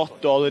yn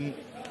benodol yn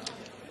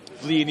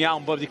flin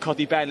iawn bod wedi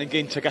codi ben yn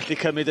gynt a gallu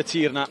cymryd y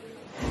tir na.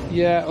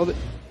 Ie,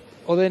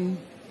 oedd e'n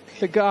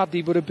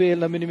llygadu bod y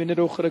bel yn mynd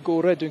i'r ochr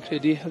agored, dwi'n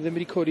credu. A ddim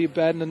wedi codi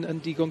ben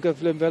yn digon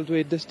gyflym fel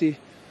dwedais di.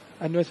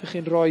 Unwaith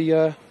chi'n rhoi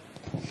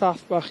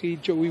llath bach i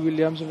Joey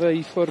Williams yn fe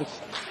i ffwrdd.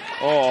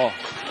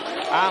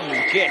 Am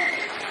gic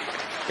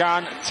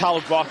gan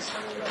Talbot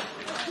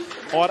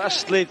o'r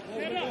yslyd.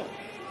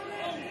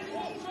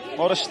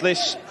 O'r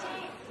yslys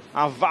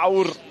a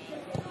fawr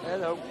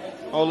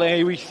o le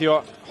i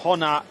weithio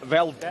honna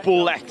fel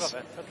bwlet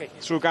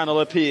trwy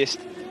ganol y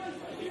pist.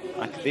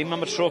 Ac ddim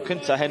am y tro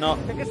cyntaf heno.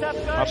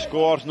 Mae'r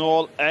sgôr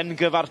nôl yn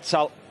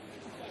gyfartal.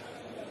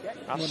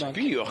 A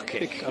sbiwch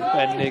cic.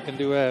 Arbennig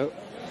yn diwedd.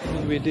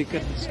 Yn wedig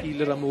yn sgil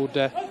yr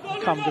amodau.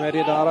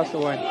 Camgymeriad arall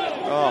o wain.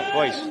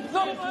 Boys.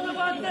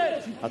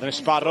 A dyna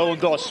Sparrow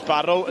yn dod.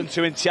 Sparrow yn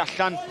tywyn tu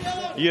allan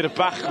i'r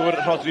bachwr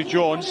Rodri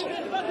Jones.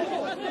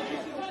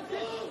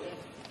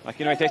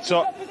 Ac unwaith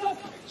eto,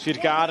 Sir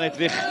Gar yn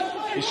edrych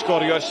i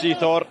sgorio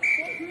sydd o'r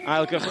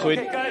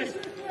ailgychwyn.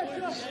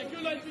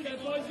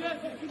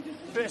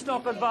 First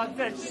knock on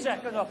advantage,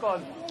 second knock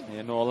on.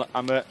 Ie, nôl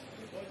am y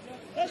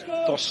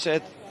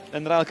dosed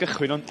yn yr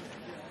ailgychwyn, ond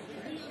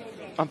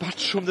mae'n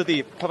patrwm dydi,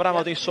 pa mor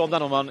aml di'n sôn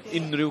dan nhw mewn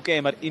unrhyw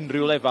gêm ar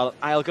unrhyw lefel,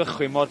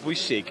 ailgychwyn mor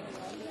bwysig.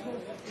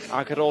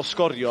 Ac ar ôl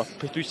sgorio,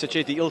 peth dwi'n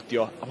sylwedi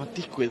ildio, a mae'n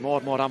digwydd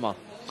mor aml.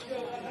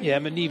 Ie,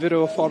 mae nifer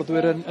o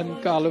fforddwyr yn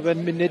galw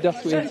fe'n munud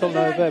allweddol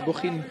na fe, bod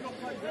chi'n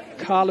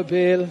cael y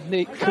bel,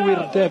 neu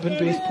cywirdeb yn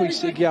beth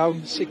pwysig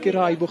iawn,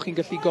 sicrhau bod chi'n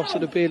gallu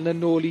gosod y bel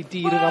yn ôl i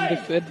dir yr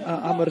amddiffyn,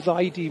 a mae'r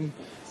ddau dîm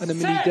yn y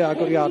munudau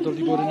agoriadol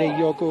wedi bod yn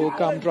euog o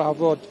gam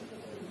drafod.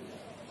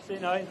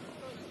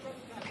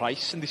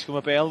 Price yn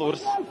disgwyl y bel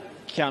wrth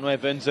Ciano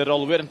Evans, yr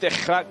olwyr yn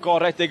dechrau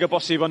goredig y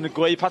bosib ond yn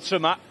gweu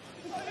patryma.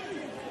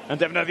 Yn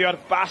defnyddio'r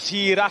bas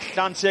hir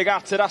allan tuag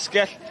at yr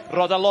asgell.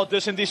 Roda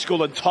Lodus yn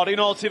disgwyl yn torri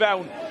nôl tu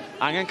fewn.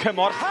 Angen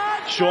cymorth.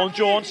 Sean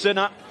Jones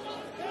yna.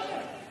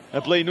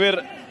 Y blaenwyr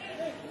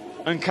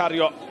yn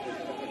cario.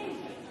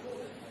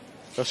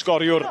 Y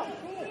sgoriwr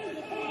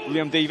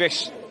William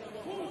Davies.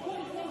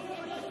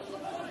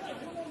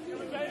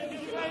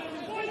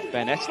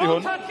 Bennett di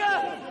hwn.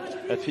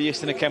 Y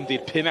pist yn y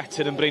cefndir. 5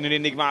 metr yn brein yn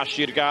unig mas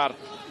Sir Gar.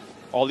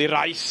 Oli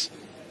Rice.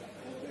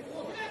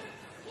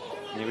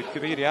 Newid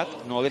cyfeiriad.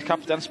 Nôl i'r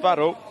capten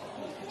Sparrow.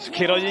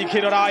 Curo un,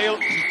 curo'r ail.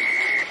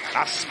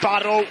 A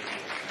Sparrow.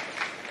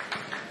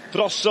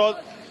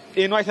 Drosodd.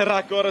 Unwaith y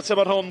rhagor y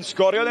tymor hwn.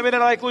 Sgorio ddim yn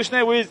yr eglwys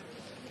newydd.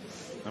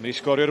 A mynd i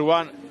sgorio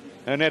rwan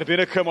yn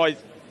erbyn y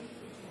Cymoedd.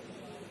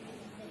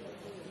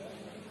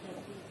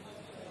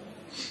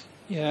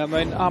 Ie,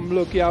 mae'n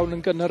amlwg iawn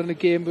yn gynnar yn y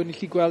gêm bod ni'n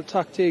gallu gweld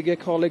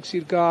tactegau Coleg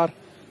Sir Gar.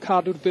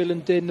 Cadw'r bil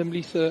yn dyn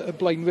ymlith y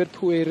blaenwyr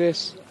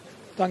pwerus.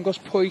 Dangos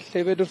pwyll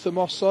hefyd wrth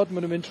ymosod.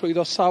 Maen nhw'n mynd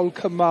trwyddo sawl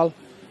cymal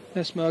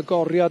nes mae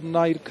agoriad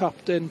yna i'r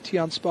capten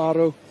Tian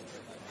Sparrow.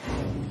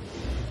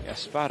 Ie,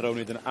 Sparrow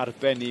nid yn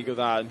arbennig o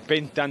dda. Yn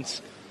bendant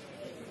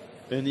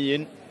yn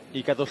un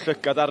i gadw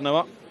llygad arno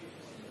fo.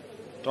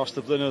 Dros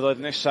y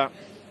blynyddoedd nesaf.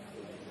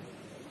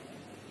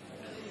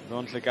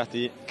 Ro'n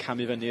llygadu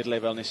camu fyny'r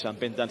lefel nesaf.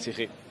 Yn bendant i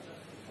chi.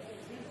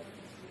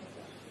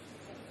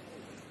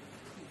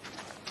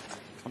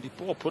 Ond i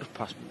bob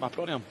pwrpas, mae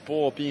bron iawn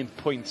bob un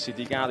pwynt sydd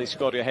wedi gael ei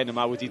sgorio hyn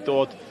yma wedi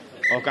dod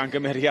o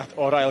gangymeriad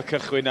o'r ail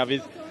cychwyn a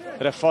fydd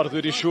yr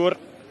hyfforddwyr i siŵr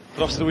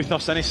dros y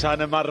wythnosau nesaf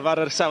yn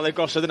ymarfer yr safle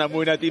gosod yna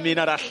mwy na dim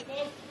un arall.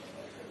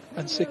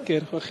 Yn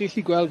sicr, chi'n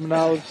gallu gweld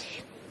myna oedd,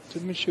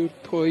 dwi'n yn siŵr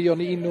pwy,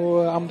 ond un o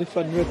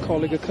amddiffynwyr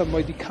Coleg y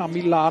Cymoedd i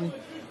camu lan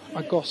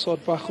a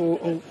gosod bach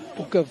o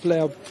gyfle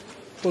o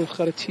bwlch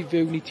ar y tu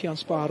fewn i Tian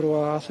Sbaro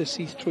a ath y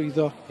syth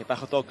trwyddo.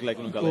 Bach o dogleg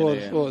nhw'n gael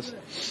ei. Oedd.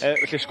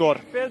 Felly sgôr.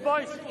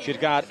 Sir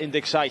Gar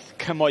 17,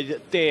 Cymoedd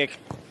 10.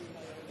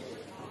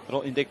 Ar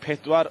ôl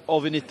 14 o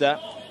funudau.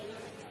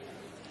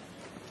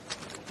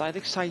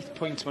 27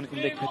 pwynt mewn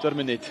 14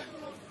 munud.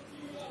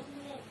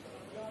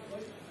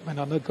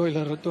 Mae'n anhygoel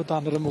ar o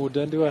dan yr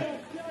ymwydau, yn diwe.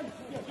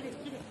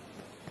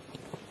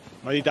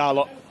 Mae hi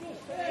dal o.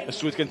 Y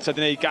swydd gyntaf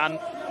di wneud gan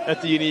y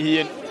dyn ei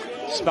hun.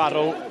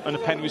 Sparrow yn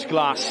y penwys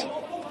glas.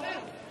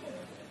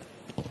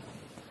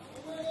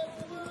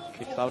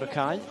 Cic lawr y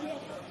cae.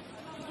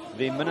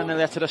 Ddim yn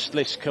anelu at yr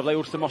ystlys. Cyfle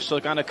wrth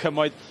ymosod gan y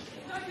Cymoedd.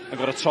 Yn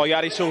gorau troi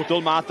ar ei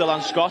sowdl. Mae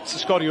Dylan Scott, y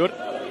sgoriwr.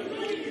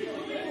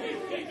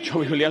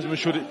 Joey Williams yn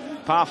siŵr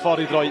pa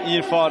ffordd i droi.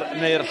 Un ffordd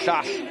neu'r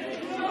llall.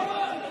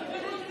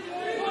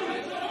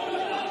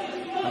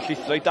 Yn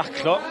llithro i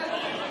daclo.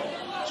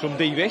 Twm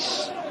Davies.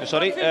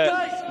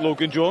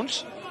 Logan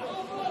Jones.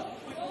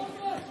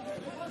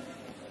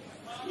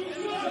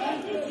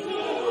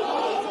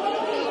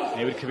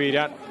 Newid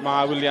cyfeiriad.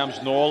 Mae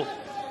Williams nôl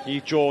i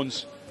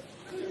Jones.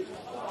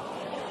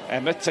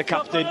 Emmett, y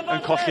captain,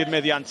 yn colli'r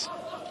meddiant.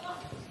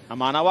 A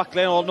mae yna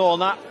waglen nôl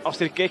na,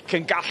 os di'r gic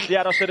yn gallu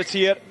aros ar y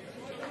tir.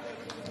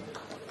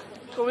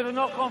 Go with a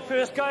knock on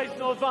first, guys.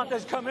 No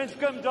advantage coming.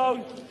 Scum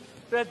down.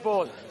 Red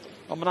ball.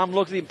 Ond mae'n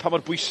amlwg ddim pa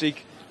mor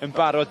bwysig yn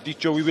barod di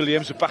Joey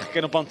Williams, y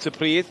bachgen o bont y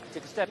pryd.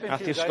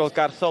 Ath i ysgol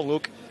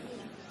Gartholwg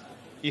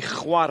i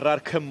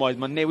chwarae'r Cymoedd.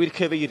 Mae'n newid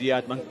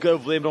cyfeiriad, mae'n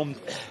gyflym rhwng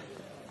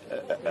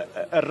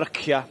y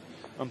rycia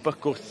yn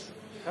bygwth.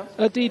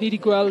 Ydy, ni wedi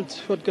gweld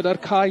fod gyda'r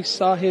cais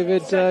a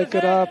hefyd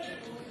gyda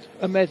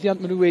y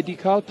meddiant maen nhw wedi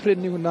cael.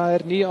 Pryn yw hwnna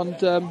ni,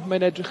 ond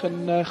mae'n edrych yn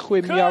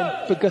chwym iawn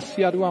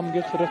bygythiad o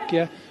amgylch y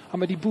ryciau. A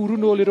mae wedi bwrw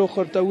nôl i'r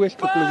ochr dywyll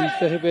cwbl o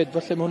weithiau hefyd.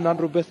 Falle mae hwnna'n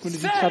rhywbeth maen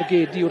nhw wedi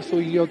targedu wrth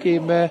wylio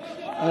gemau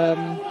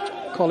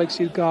Coleg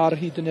Sir Gar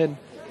hyd yn hyn.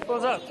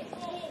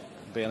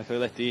 Be yn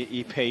cael ledu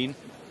i Payne.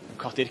 Yn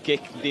codi'r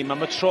gic ddim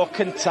am y tro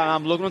cyntaf.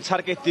 Amlwg nhw'n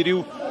targedu rhyw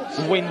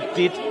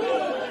wendid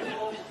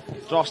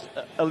dros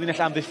y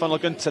linell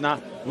amddiffynol gyntaf na.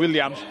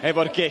 Williams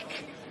efo'r gic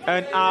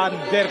yn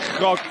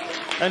anferchog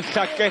yn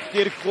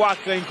llagedu'r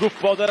gwadau'n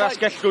gwybod yr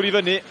asgellwr i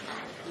fyny.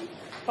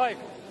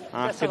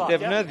 Ac yn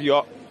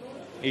defnyddio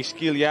ei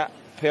sgiliau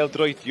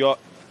pêl-droedio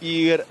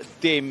i'r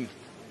dim.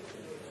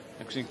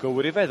 Ac sy'n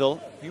gywir i feddwl,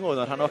 mi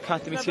oedd yn rhan o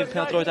Academi Tîr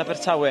Pêl-droed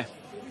Abertawe.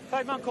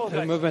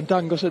 Mae fe'n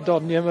dangos y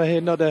doniau yma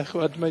hyn o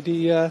dechwad. Mae wedi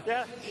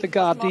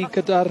llygadu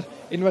gyda'r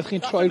unwaith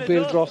chi'n troi'r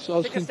bêl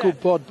drosodd, chi'n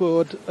gwybod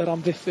bod yr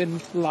amddiffyn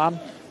lan,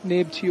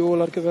 neb tu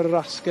ôl ar gyfer yr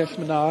asgell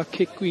myna,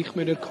 cic gwych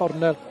mewn i'r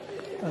cornel.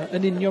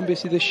 Yn union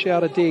beth sydd eisiau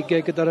ar y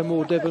degau gyda'r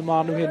ymodau fel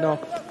maen nhw heno.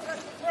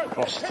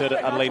 Roster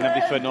ar lein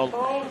amddiffynol.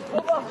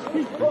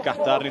 Yn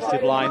gadar wrth i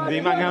blaen.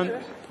 Ddim angen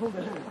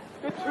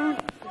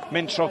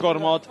mentro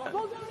gormod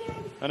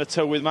yn y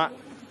tywydd yma.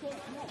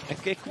 Y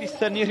gic wedi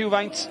thynnu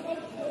rhywfaint.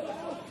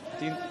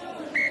 Di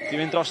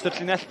fynd dros y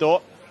llinell do.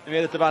 Yn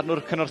fydd y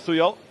dyfarnwr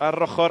cynorthwyol ar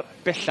yr ochr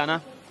bella na.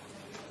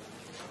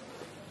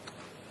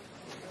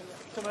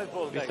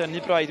 Fi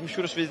thynnu braidd. Dwi'n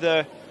siŵr os fydd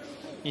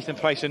Ethan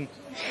Price yn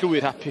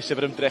llwyr hapus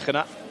efo'r ymdrech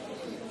yna.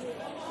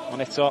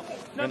 Ond eto,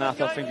 fe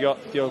nath o ffeindio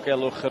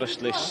diogelwch yr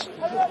ystlys.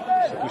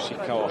 Sy'n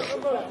bwysica oll.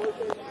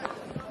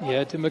 Ie,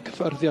 dim y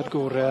cyffyrddiad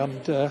gorau,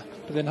 ond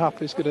byddai'n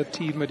hapus gyda'r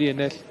tîm wedi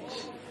ennill.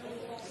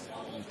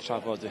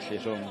 Trafod felly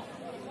rhwng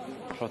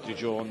Rodri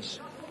Jones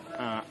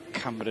a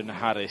Cameron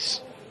Harris.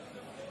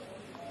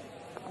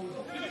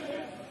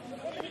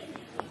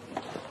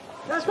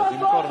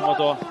 Ddim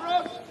gormod o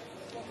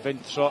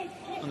fentro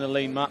yn y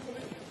lein ma.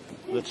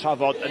 Y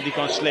trafod yn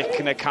digon slick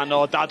yn y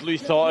canol.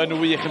 Dadlwytho yn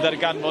wych yn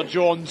darganfod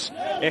Jones.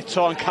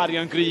 Eto yn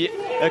cario'n gri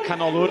y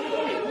canolwr.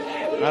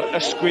 A'r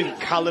ysgwydd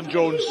Callum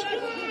Jones.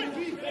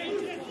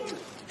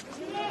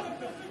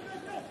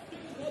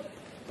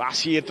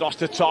 Bas hir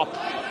dros y top.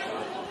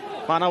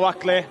 Mae yna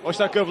wagle. Oes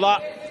na gyfla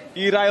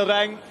i'r ail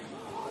reng.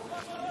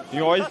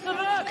 I oedd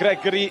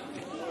Gregory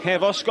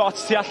hefo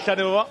Scott tu allan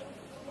efo.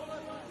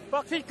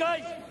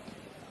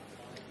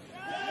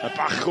 Y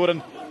bachwr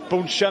yn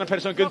bwnsio yn y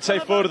person gyntaf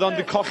i ffwrdd ond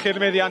yn colli'r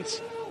meddiant.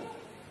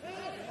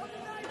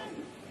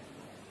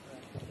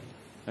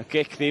 Y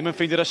gic ddim yn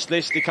ffeindio'r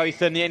ystlys, di cael ei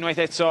thynnu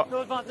unwaith eto.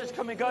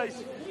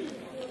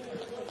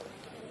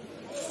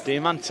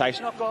 Dim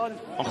antais,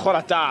 ond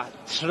chwarae da,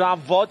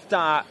 trafod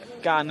da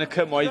gan y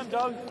Cymoedd.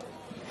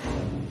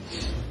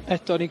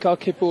 Eto ni'n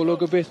cael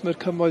cipolwg o beth mae'r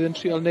Cymoedd yn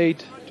trial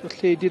wneud.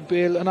 Lledi'r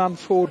bêl yn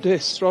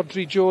anffodus,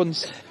 Rodri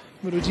Jones.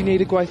 Mae wedi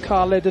wneud y gwaith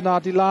caled yn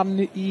adu lan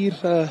i'r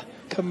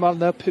cymal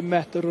na 5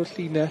 metr o'r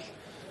llinell.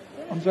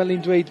 Ond fel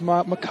ni'n dweud,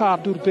 mae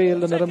cadw'r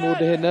bêl yn yr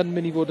ymodau hyn yn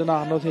mynd i fod yn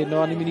anodd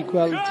heno, a ni'n mynd i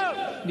gweld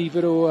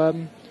nifer o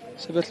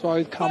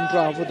sefyllfaoedd cam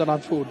drafod yn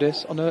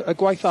anffodus, ond y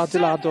gwaith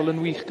adeiladol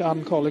yn wych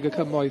gan Coleg y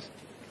Cymoedd.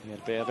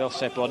 I'r bêl fel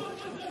sebon.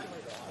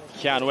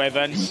 Ciano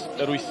Evans,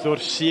 yr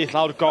wythwr syth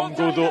lawr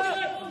gongwddw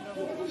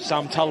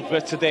Sam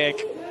Talbot y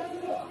 10.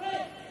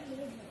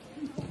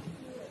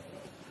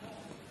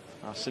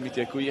 A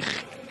symudiad gwych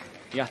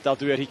i adael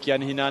dwy'r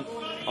hugian hunan,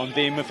 ond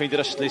ddim yn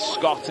ffeindir ystlys.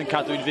 Scott yn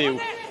cadw'n fyw.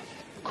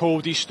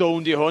 Cody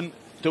Stone di hwn.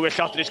 Dwy'r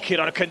llodrys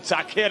Ciron y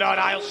cyntaf.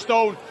 Ciron ail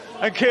Stone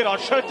yn Ciron.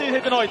 Trydydd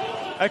hyd yn oed.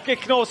 Y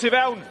gic nos i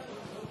fewn.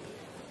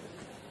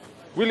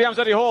 Williams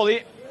ar ei hôl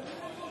i.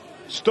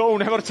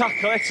 Stone efo'r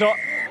tackle eto.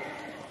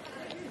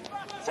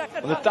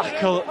 Ond y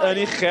tackle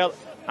yn uchel.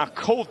 A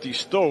Cody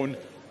Stone,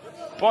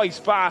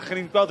 boes bach yn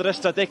ein gweld yr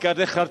ystadegau'r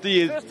ddechrau'r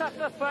dydd,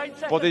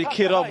 bod wedi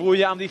curo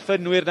fwy am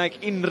ddiffynwyr nag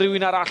unrhyw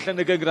un arall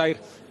yn y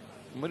gynghrair.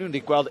 Mae nhw'n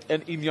wedi gweld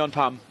yn union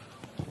pam.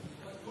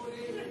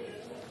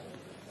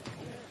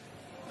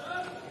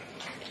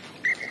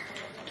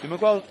 Dwi'n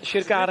mynd gweld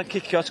Sir Gar yn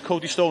cicio at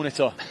Cody Stone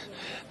eto.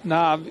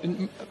 Na,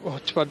 o'n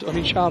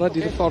i'n siarad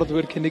i'r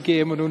fforddwyr cyn y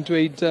gêm, o'n nhw'n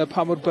dweud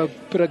pa mor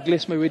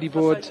bryglis mae wedi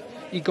bod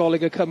i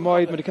Coleg y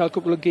Cymoedd. Mae wedi cael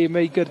cwbl o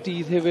gemau i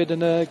Gaerdydd hefyd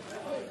yn y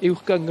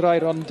uwch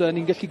gynghrair, ond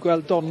ni'n gallu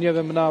gweld doniau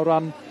fe yna o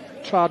ran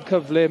trad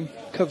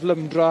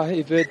cyflymdra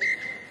hefyd.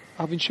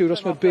 A fi'n siŵr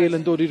os mae'r bel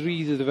yn dod i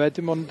rydd iddo fe,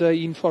 dim ond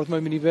un ffordd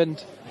mae'n mynd i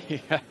fynd.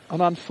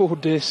 Ond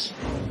anffodus.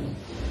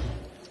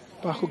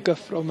 Bach o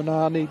gyffro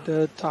yna, wneud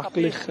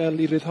tacl uchel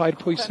i ryddhau'r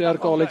pwysau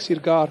ar Goleg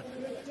Sir Gar.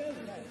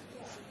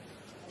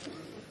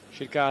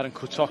 Sir Gar yn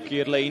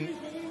cwtogi'r lein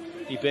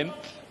i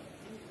 5.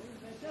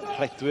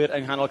 Rhedwyr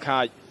yng nghanol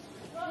cae.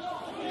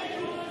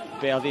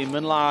 Bel ddim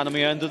yn lan, ond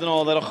mi yn dod yn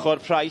ôl ar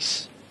ochr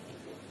Price.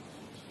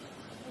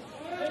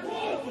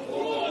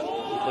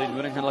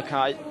 Blaenwyr yng nghanol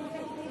cae.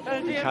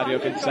 Yn cario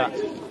gynta.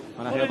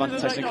 Mae yna rhywun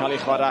fantais yn cael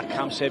ei chwarae.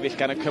 Cam sefyll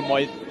gan y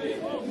Cymoedd.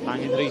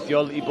 Angen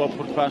reiddiol i bob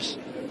pwrpas.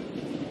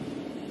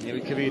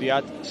 Newid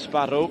cyfeiriad.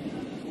 Sparrow.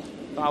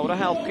 Fawr o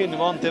help gyn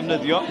fo'n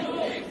defnyddio.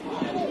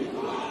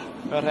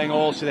 Yr heng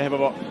ôl sydd efo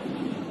fo.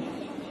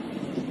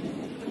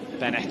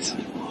 Bennett.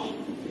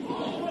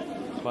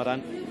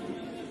 Chwarae'n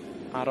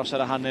aros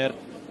ar y hanner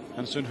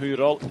yn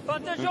synhwyrol.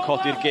 Yn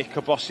codi'r gic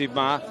o bosib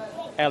ma.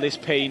 Ellis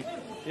Payne.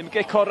 Ddim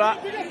gic ora.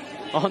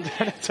 Ond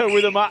yn y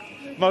tywydd yma,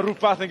 mae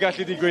rhywbeth yn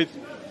gallu digwydd.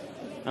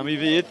 A mi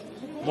fydd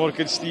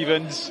Morgan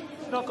Stevens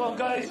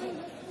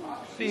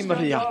ddim yn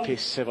rhy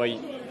hapus efo'i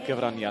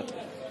gyfraniad.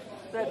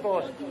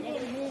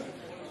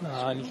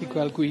 Na, ni'n gallu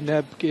gweld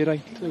gwyneb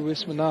Geraint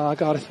Lewis myna a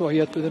Gareth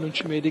Wyatt bydden nhw'n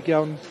siomedig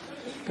iawn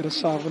gyda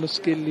safon o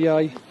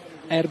sgiliau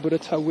bod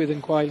y tywydd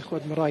yn gwael.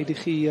 Chwad, mae rhaid i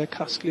chi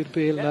casglu'r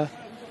bel yna.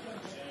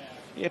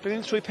 Ie, bydd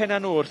yn trwy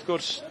penna nhw wrth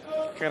gwrs.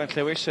 Geraint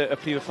Lewis, y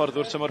prif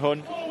fforddwr tymor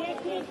hwn.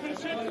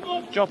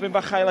 Jobyn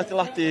bach ail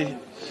adeiladu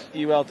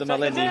i weld yma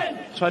Lenny.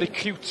 So ar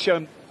recriwtio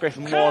yn beth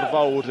mor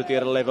fawr ydy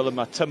ar y lefel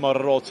yma, tymor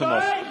ar ôl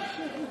tymor.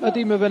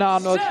 Ydy, mae fe'n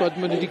anodd bod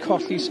maen wedi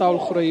colli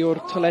sawl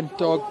chwaraewr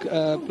talentog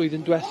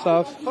blwyddyn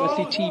diwethaf.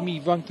 Felly tîm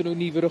ifanc dyn nhw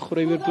nifer o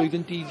chwaraewyr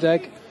blwyddyn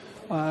 12.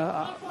 A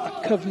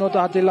cyfnod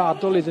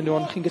adeiladol iddyn nhw,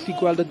 ond chi'n gallu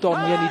gweld y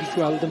doniau ni wedi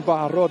gweld yn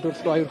barod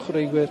wrth rai o'r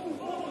chwaraewyr.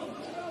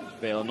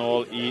 Fel yn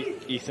ôl i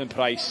Ethan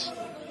Price.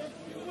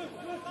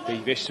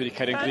 Davies wedi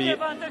cael ei gri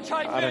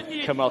ar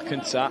y cymal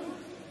cynta.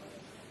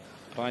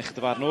 Braich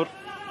dyfarnwr.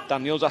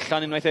 Daniels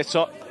allan unwaith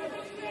eto.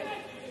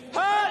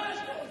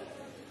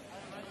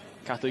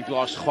 Cadw i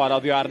glos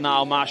chwarae ar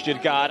naw mas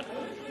Sir Gar.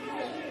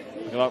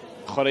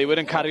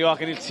 Chwaraewyr yn cario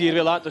ac yn i'r tir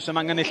fel la. Does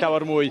am angen ei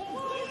llawer mwy.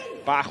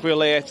 Bach fwy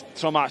o le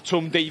tro ma.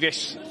 Twm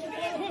Davies.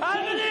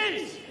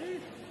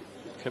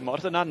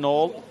 Cymorth yna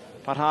nôl.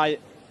 Parhau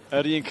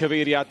yr un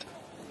cyfeiriad.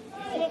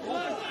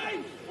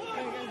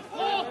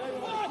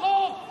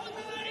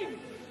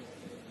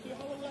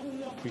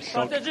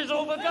 Pwyllog.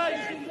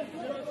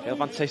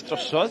 Elfantais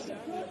drosodd.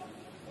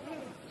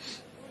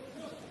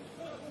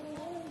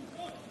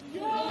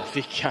 Y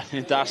fficiad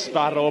yn da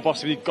Sparrow o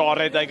bosib i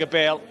gored ag y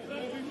bel.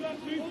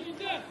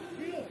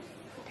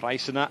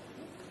 Price yna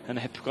yn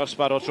hepgor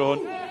Sparrow tro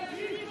hwn.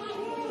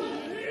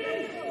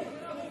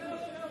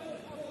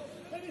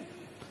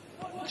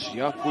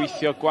 Trio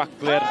gweithio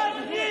gwagler.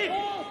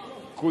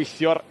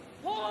 Gweithio'r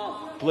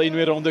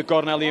blaenwyr rownd y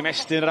gornel i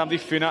ymestyn yr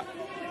amddiffyn yna.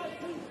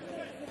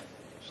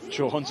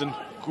 Jones yn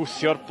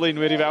gwthio'r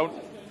blaenwyr i fewn.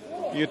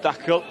 I'r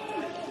dacl.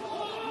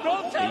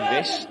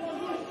 Davies.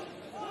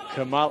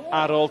 Cymal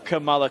ar ôl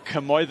cymal. Y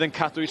Cymoedd yn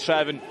cadw i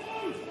trefn.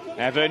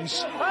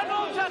 Evans.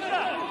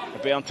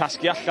 Y bel yn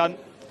tasgu allan.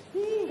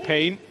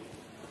 Payne.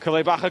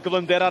 Cyfle bach o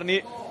gyflymder arni.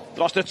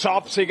 Dros y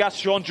top sy'n gat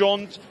Sean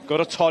Jones.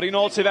 Gwrdd o torri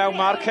nôl tu fewn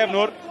Mark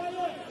Cefnwr.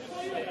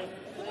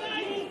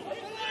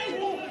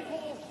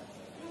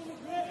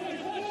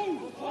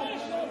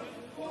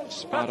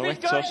 Sparrow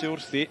eto sy'n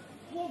wrthi.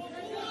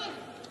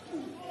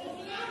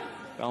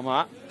 Fel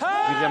ma,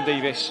 William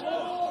Davies.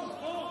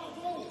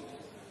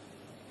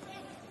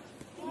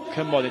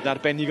 Cymoedd yn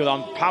arbennig o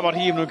ddan. Pa mor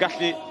hir nhw'n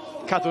gallu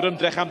cadw'r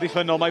ymdrech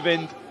amddiffynol mae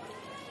fynd.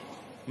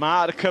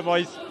 Mae'r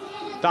Cymoedd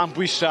dan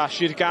bwysa.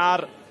 Sir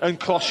Gar yn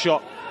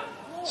closio.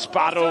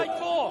 Sparrow.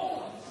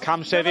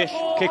 Cam sefyll.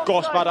 Cic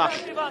gosb arall.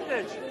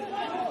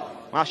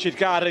 Mae Sir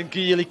Gar yn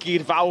gul i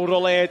gyd fawr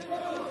o led.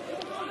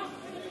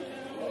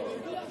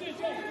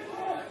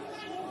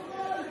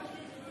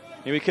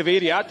 Newid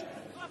cyfeiriad.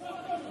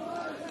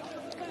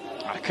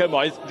 A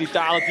Cymoedd wedi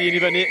dal y dyn i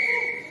fyny.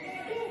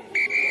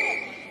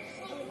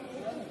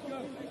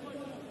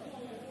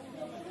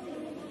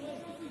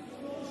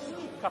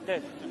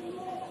 Captain,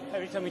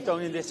 every time we're down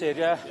in this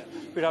area,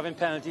 we're having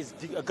penalties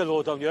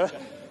galore down here.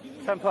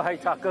 Some for high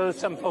tackles,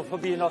 some for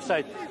being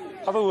offside.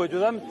 Have a word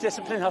with them.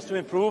 Discipline has to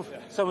improve.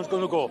 Someone's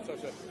going to go.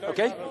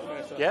 Okay?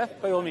 Yeah,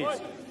 by all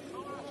means.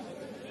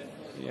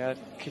 Ie,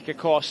 cic y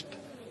cosp.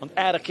 Ond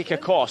y cic y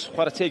cosp,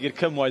 chwarae teg i'r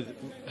Cymoedd,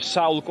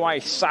 sawl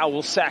gwaith,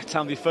 sawl set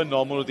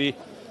amddiffynol, maen nhw wedi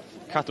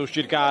cadw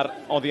Sir Gar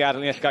oddi ar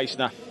y linell gais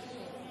na.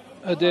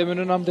 Ydy, maen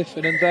nhw'n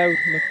amddiffyn yn ddewr.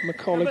 Mae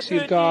Coleg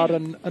Sir Gar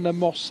yn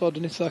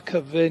ymosod yn eitha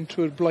cyfyn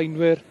trwy'r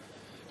blaenwyr.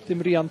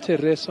 Dim rian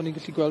tirus, ond ni'n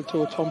gallu gweld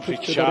to Tom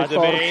Pritchard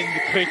ar ei ffordd.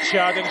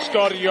 Pritchard yn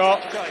sgorio.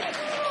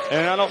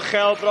 Yn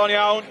anochel bron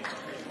iawn.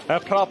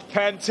 Y prop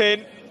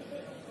pentyn.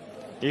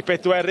 I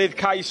bedwerydd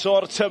cais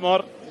o'r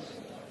tymor.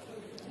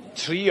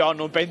 Trio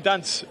nhw'n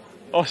bendant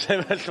o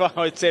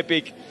sefyllfaoedd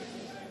tebyg.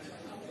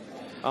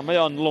 A mae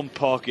o'n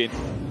lwmp o gyn.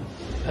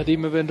 Ydy,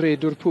 mae fe'n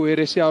redwr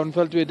pwerus iawn.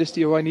 Fel dwedais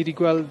di, ni wedi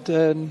gweld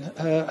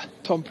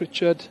Tom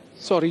Pritchard,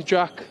 sorry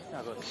Jack,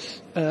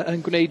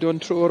 yn gwneud o'n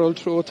tro ar ôl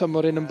tro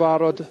tymor un yn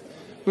barod.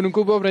 Maen nhw'n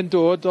gwybod bod e'n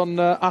dod, ond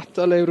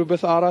atal e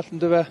rhywbeth arall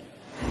yn dyfe.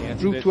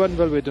 Route 1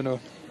 fel wedyn nhw.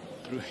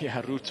 Ie,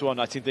 Route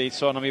 1, a ti'n deud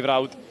sôn am ei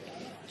frawd.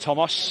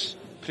 Thomas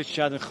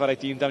Pritchard yn chwarae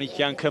dîm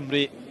Dafnigian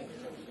Cymru.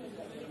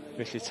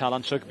 Felly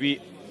talant rygbi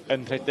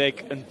yn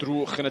rhedeg yn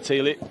drwch yn y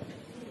teulu.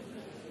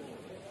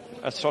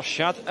 Y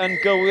trosiad yn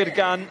gywir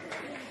gan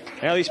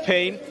Ellis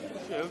Payne.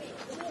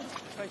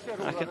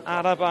 Ac yn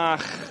ara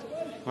bach,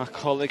 mae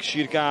Coleg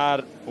Sir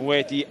Gar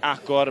wedi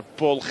agor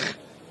bwlch.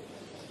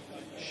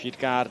 Sir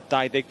Gar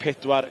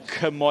 24,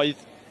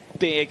 Cymoedd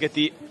 10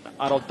 ydi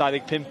ar ôl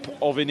 25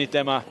 o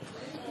funudau yma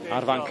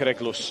ar fanc yr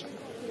eglws.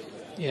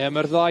 Ie,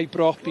 mae'r ddau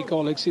brop i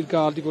Goleg Sir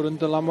Gar wedi bod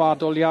yn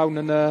dylanwadol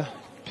iawn yn y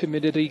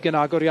 50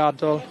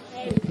 agoriadol.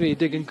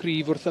 Redig yn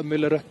gryf wrth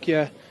ymyl y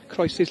ryciau,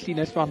 croesi'r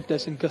llinell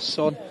fantes yn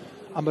gyson,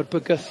 a mae'r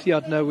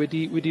bygythiad yna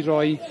wedi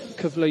rhoi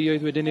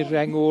cyfleoedd wedyn i'r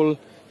rengol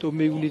dod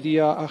mewn iddi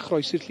a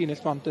chroesi'r llinell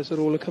fantes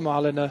ar ôl y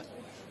cymal yna.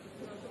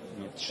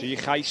 3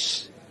 chais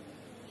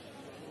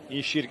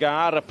i Sir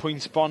Gar, y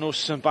pwynt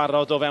bonws yn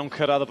barod o fewn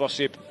cyrraedd o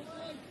bosib.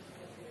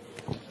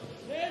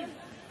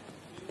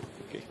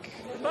 Gic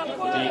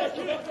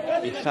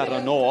i tharo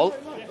nôl.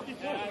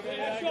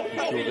 Yn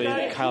siŵr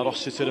ei Kyle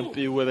Rossiter yn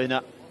byw efo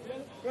hynna.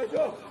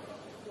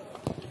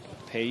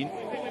 Payne,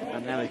 a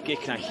newid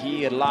gic na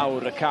hir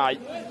lawr y cae.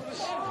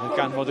 Yn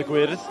ganfod y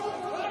gwyrdd.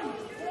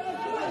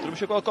 Dwi'n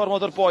eisiau gweld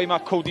gormod o'r boi yma,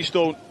 Cody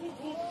Stone.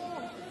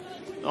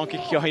 O'n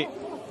gicio hi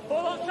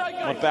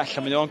mor bell,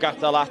 a mynd o'n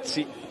gadael at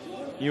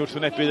i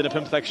wrthwynebydd yn y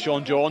 15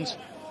 Sean Jones.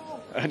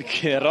 Yn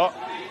curo.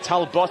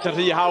 Talbot yn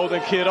rhy hawdd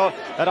yn curo.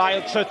 Yr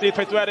ail trydydd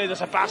pedwerydd,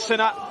 ys y bas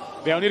yna.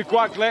 Fewn i'r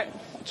gwagle.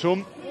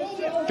 Twm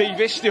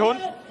Davies di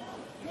hwn.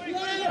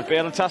 Y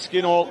bel yn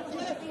tasgu yn ôl.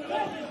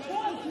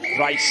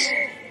 Rice.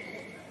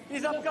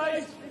 He's up,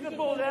 guys. Leave the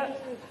ball there.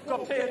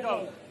 Got play it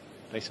down.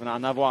 Rice mae'n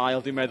anaf wael,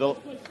 dwi'n meddwl.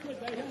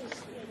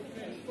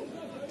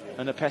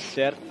 Yn y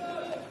pellter.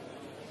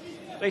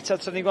 Reit, a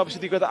ni'n gweld beth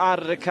sydd wedi gweld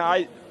ar y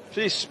cae.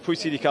 Rhys, pwy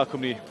sydd wedi cael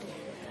cwmni?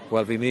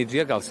 Wel, fi'n mynd i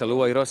drio gael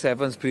sylw Eiros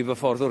Evans, prif y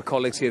fforddwr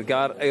Coleg Sir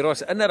Gar.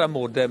 Eiros, yn yr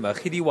amodau yma,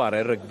 chi di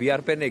ware rygbi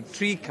arbennig,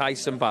 3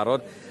 cais yn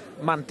barod,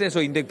 mantes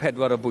o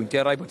 14 o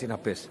bwyntiau, rai bod ti'n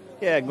hapus?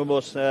 Ie, yn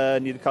gwybod,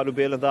 ni wedi cadw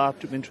bel yn dda,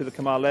 mynd trwy y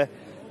cymalau.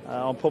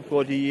 Ond pob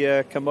bod i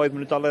Cymoedd,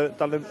 maen nhw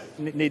dal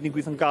wneud ni'n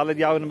gweithio'n galed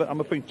iawn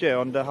am y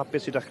pwyntiau, ond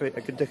hapus i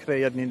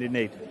dechreuad ni'n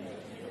wneud.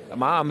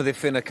 Mae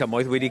amddiffyn y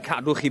Cymoedd wedi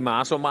cadw chi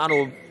mas, ond maen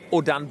nhw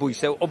o dan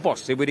bwysau, o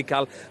bosib wedi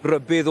cael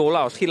rybydd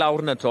ola. Os chi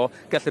lawr yna to,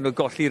 gallen nhw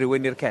golli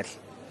rhywun i'r cell.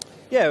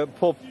 Ie,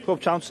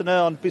 pob chance yna,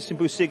 ond beth sy'n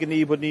bwysig yn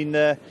ni bod ni'n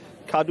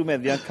cadw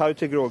meddiant, cadw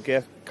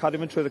tegrogaeth, cadw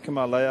mynd trwy'r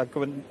cymalau a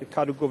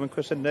cadw gofyn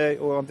cwestiynau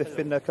o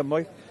amddiffyn y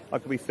Cymoedd a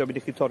gobeithio bydd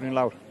i chi torri'n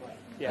lawr.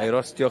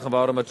 Eiros, diolch yn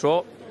fawr am y tro.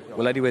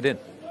 Weledi wedyn.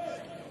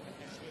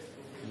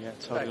 Ie,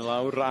 torri'n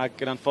lawr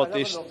ag yn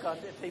anffodus.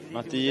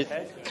 Mae dydd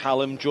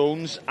Callum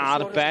Jones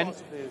ar ben.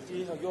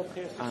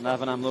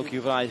 Anaf yn amlwg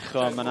i'w fraich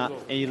o, mae yna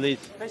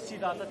eilydd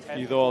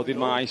i ddod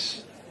i'r maes.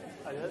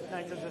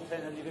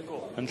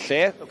 Yn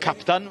lle,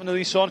 captan, yn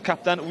ydyn sôn,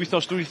 captan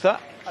wythnos dwytha.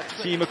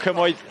 Tîm y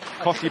Cymoedd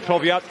colli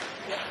profiad.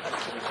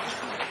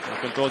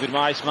 Ac yn dod i'r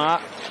maes ma.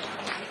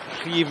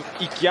 Rhif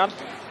 20.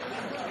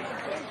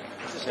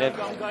 Sef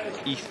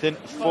Ethan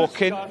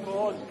Fawcyn.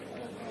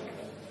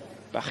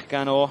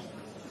 Bachgan o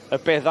y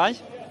beddau.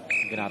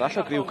 Yn arall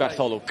o griw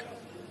gartholwg.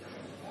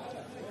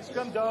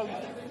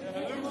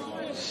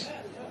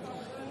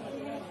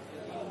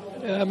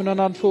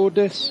 Mae'n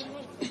anffodus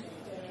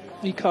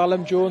i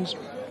Callum Jones.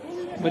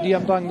 Wedi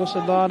ymddangos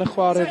yn dda yn y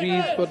chwarae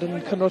rydd, bod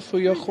yn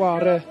cynorthwyo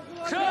chwarae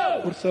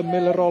wrth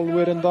ymyl yr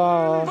olwyr yn dda,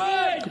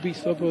 a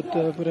gobeithio bod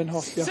e'n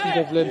holliach yn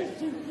gyflym.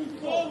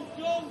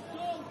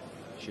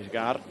 Sir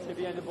Gar.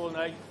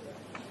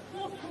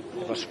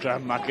 Efo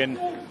sgrym ac yn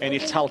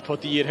ennill talpo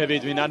dir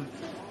hefyd. Fy'n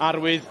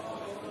arwydd.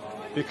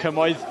 Bydd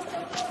Cymoedd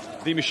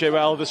ddim eisiau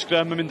weld y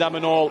sgrym yn mynd am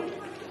yn ôl.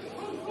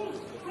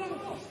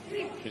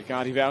 Sir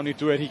Gar i fewn i'r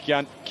dwy'r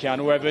hugian.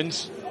 Keanu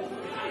Evans.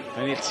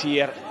 Ennill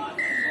tir.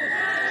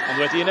 Ond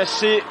wedi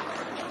ynysu,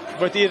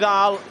 wedi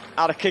ddal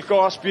ar y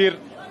cic-osb i'r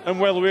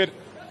ymwelwyr.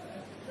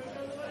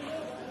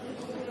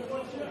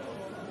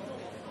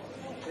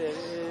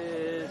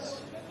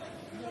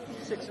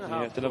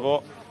 Dyna fo.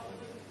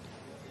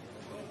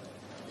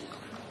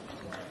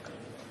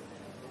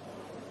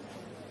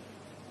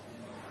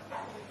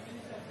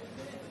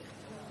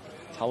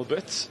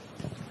 Talbot.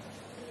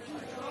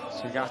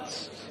 Sy'n gat.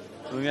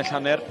 Rwy'n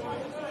hanner.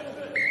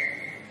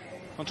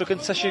 Ond tro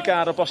gyntaf Sir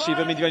Gar o bosib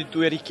yn mynd i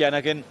fewn i 2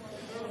 ac yn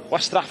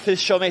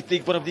wastraffus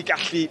siomedig bod nhw wedi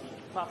gallu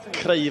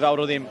creu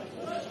fawr o ddim.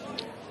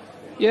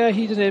 Ie,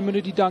 hyd yn hyn, maen nhw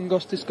wedi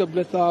dangos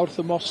disgyblaeth dda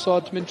wrth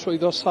ymosod, mynd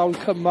trwyddo sawl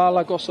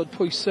cymal a gosod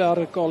pwysau ar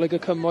y Goleg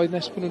y Cymoedd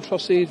nes bod nhw'n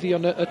troseddu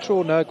yn y tro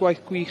yna,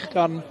 gwaith gwych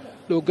gan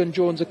Logan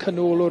Jones y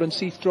canolwr yn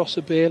syth dros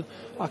y bel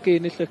ac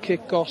ennill y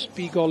cic gosb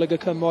i Goleg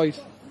y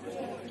Cymoedd.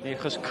 Neu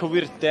achos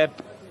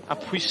cywirdeb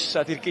a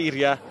pwysau di'r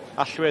geiriau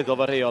allweddol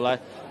fo reolau.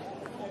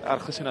 Ar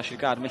achos hynna Sir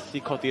Gar methu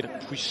codi'r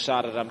pwysau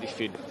ar yr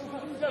amddiffyn.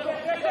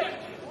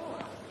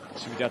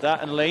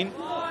 Symudiadau yn lein.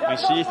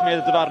 Mae'n syth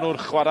meddwl dyfarnwr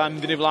chwarae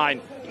mynd yn ei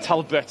flaen.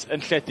 Talbot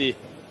yn lledu.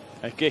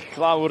 Y gic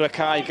lawr y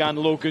cae gan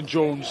Logan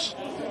Jones.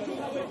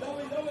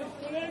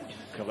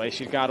 Cyfle i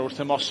Sir Gar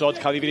wrth ymosod.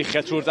 Cael ei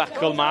firichau trwy'r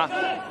dacl ma.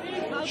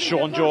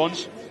 Sean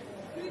Jones.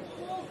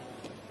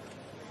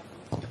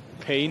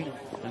 Payne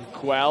yn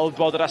gweld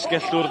bod yr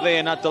asgellwr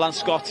ddena Dylan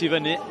Scott i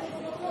fyny.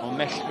 Ond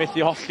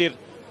methu holli'r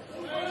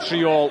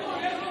triol.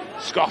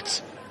 Scott.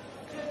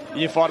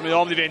 Un ffordd mynd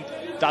ofn i fynd.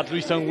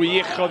 Dadlwyth yn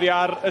wych oddi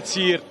ar y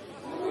tir.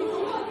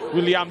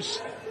 Williams.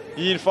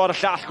 Un ffordd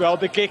llall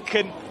gweld y gic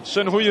yn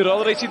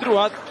synhwyrol reit i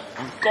drwad.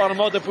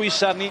 Gormod y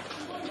bwysau ni.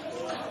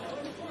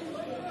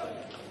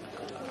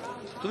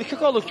 Dwi'n licio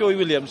golwg Joey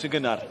Williams yn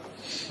gynnar.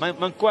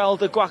 Mae'n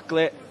gweld y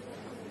gwagle.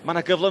 Mae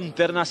yna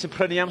gyflymder yna sy'n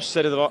prynu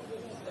amser iddo fo.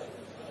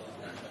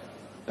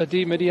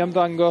 Ydy, mae wedi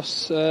ymddangos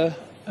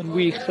yn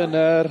wych yn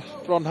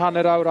bron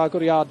hanner awr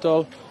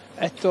agoriadol.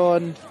 Eto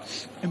yn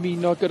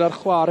ymuno gyda'r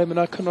chwarae, mae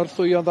yna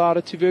cynorthwyon dda ar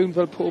y tu fewn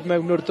fel pob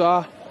mewnwr da.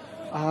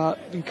 A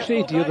fi'n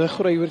credu oedd y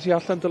chwaraewyr tu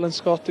allan Dylan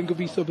Scott yn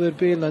gobeithio byddai'r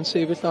bel yn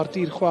sefyll ar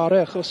dir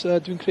chwarae, achos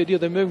dwi'n credu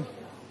oedd e mewn.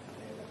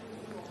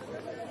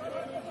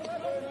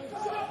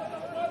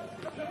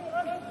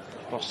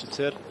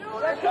 Rossiter.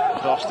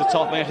 Dros y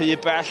top mae'n rhy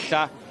bell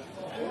a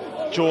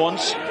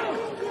Jones.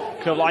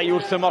 Cyflau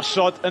wrth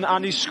ymosod yn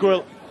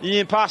annisgwyl.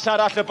 Un pas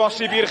arall y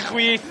bosib i'r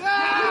chwith.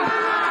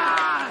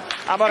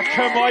 A mae'r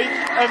Cymoedd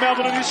yn meddwl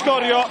bod nhw wedi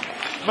sgorio.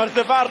 Mae'r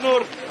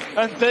dyfarnwr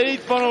yn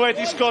deud bod nhw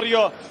wedi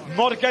sgorio.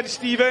 Morgan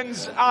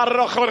Stevens ar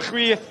yr ochr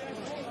chwith.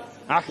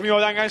 Ac mi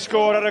oedd angen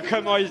sgôr ar y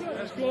Cymoedd.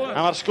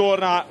 A mae'r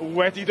sgôr na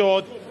wedi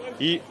dod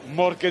i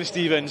Morgan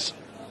Stevens.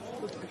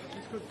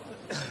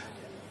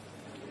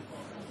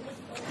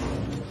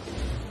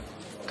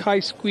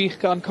 Cais gwych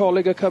gan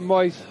Coleg y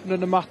Cymoedd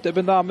yn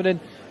ymateb yn dda man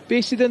hyn. Be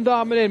sydd yn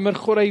dda man hyn, mae'r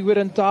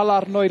chwaraewyr yn dal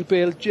arno i'r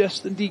bel,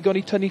 just yn digon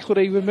i tynnu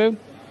chwaraewyr mewn.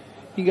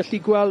 Ni'n gallu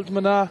gweld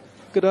myna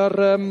gyda'r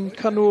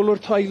canolwr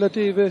Tyler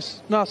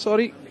Davis.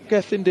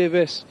 Gethin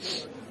Davis.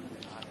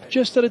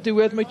 Just ar y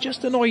diwedd, mae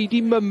just yn oedi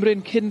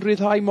mymryn cyn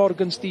ryddhau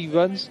Morgan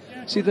Stevens,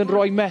 sydd yn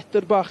rhoi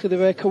metr bach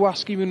iddo fe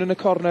cywasgu mewn yn y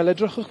cornel.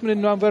 Edrychwch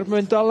mynd unwaith fer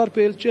mae'n dal ar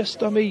bel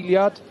just am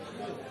eiliad.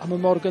 A mae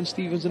Morgan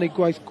Stevens yn ei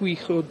gwaith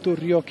gwych o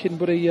dwrio cyn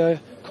bod ei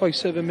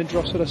coesau fe'n mynd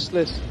dros yr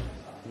yslis.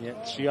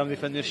 Trio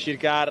amddiffynnu'r Sir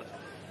Gar.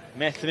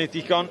 Methu neu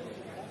digon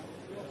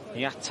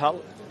i atal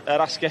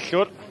yr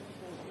asgellwr.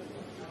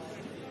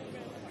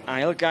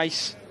 Ail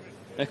gais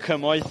y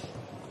Cymoedd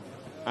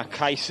a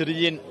cais yr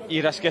un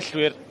i'r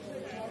asgellwyr.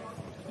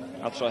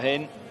 A tro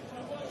hyn,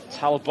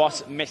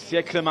 Talbot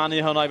methiau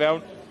crymanu hwnna i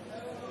fewn.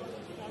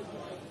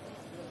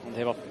 Ond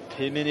efo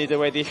 5 munud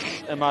y weddill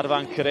yma'r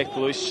fanc yr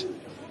eglwys.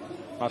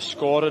 Mae'r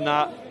sgôr yna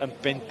yn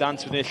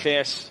bendant wneud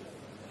lles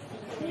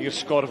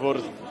i'r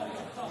sgorfwrdd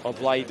o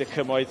blaid y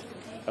Cymoedd.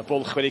 Y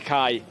bwlch wedi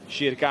cael,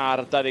 Sir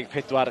Gar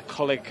 24,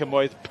 Coleg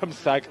Cymoedd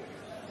 15.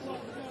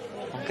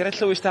 Ond Geraint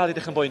Lewis dal i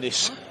ddech yn boenus.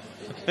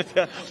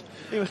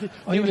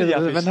 O'n i'n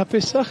meddwl fe'n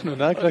hapusach nhw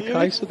na, gyda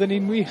cais oedd yn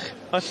un wych.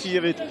 A ti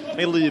hefyd,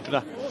 ei lyb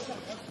na.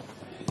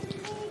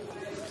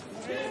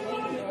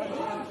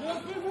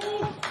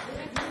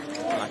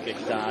 A gic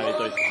da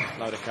hefyd oedd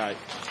lawr y cae.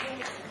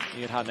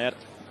 I'r hanner.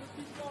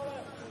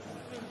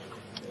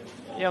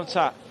 Iawn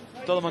ta,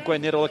 doedd yma'n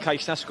gwennu'r ôl y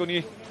cais na, sgwn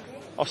ni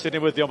os yw'n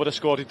newyddion bod y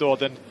sgôr wedi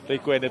dod yn rhoi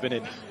gweneb yn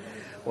hyn.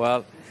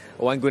 Wel,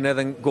 Owain Gwynedd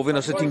yn gofyn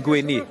os ydy'n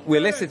gwenu.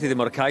 Weles ydy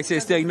ddim o'r cais,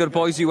 ysdi un o'r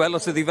boys i weld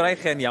os ydy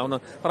fraich yn iawn.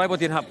 Mae rai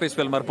bod i'n hapus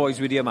fel mae'r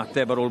boys wedi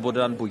ymateb ar ôl bod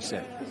yn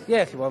bwysau.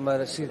 Ie,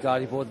 mae'r Sir Gar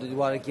wedi bod wedi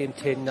wario gêm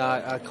tyn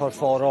a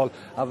corfforol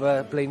a fe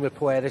blaenwyr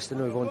pwerus dyn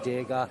nhw i fod yn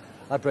deg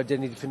a Bryden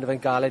ni wedi ffindo fe'n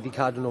galed i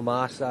cadw nhw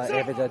mas a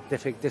hefyd y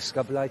diffyg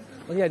disgyblaeth.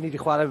 Ond ie, ni wedi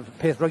chwarae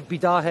peth rygbi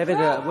da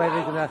hefyd,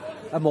 wedyn yna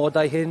y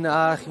modau hyn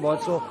a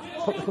chymod, so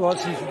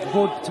sy'n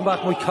bod tym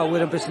bach mwy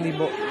cywir yn beth sy'n ni'n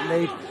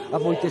gwneud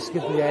a mwy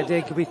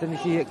disgybliedig, gobeithio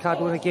ni chi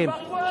cadw yn y gêm.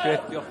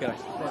 Gret, diolch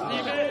Geraint.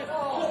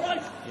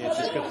 Ie,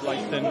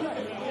 disgyblaeth yn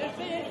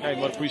gael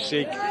mor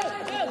bwysig.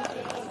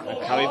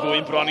 Yn cael ei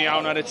ddwy'n bron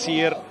iawn ar y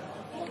tir.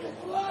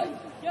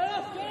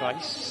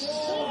 Price.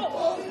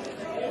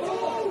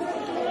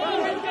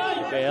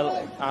 Bel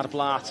a'r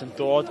blat yn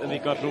dod yn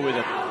ddigon rhwydd.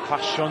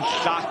 Pasion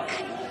llac.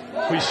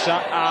 Pwysa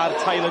ar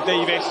Tyler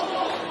Davis.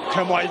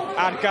 Cymoedd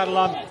ar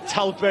Garlan.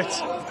 Talbot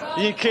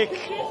Un cic,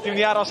 dim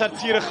ni aros ar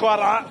tir y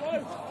chwarae.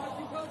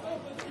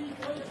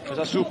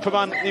 Fysa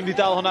Superman ddim wedi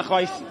dal hwnna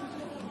chwaith.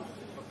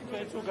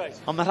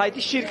 Ond mae rhaid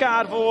i Sir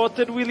Gar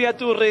fod yn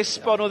wyliadwrus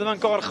bod nhw ddim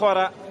yn gor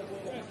chwarae.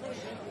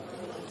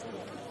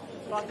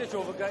 Advantage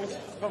over, guys,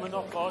 from a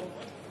knock-on.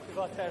 Give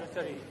our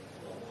territory.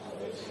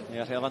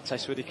 Ie, Rheol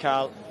Fantais wedi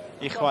cael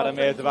I chwarae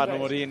med y farn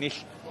o'r ennill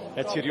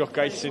y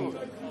tiriogaeth sy'n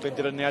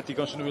benderfyniad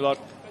digon snwylor.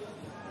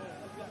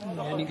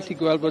 Ni'n gallu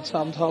gweld bod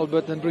Sam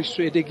Talbot yn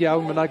rwystredig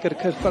iawn yna gyda'r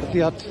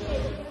cyffyrddiad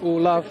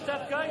olaf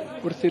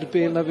wrth i'r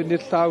bel na fynd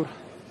i'r llawr.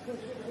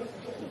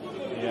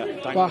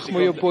 Bach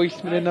mwy o bwyll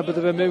mynd yna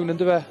bydde fe mewn,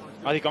 ynddo fe?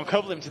 A ddigon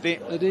cyflym, tydi?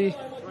 Ydy.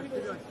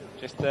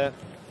 Just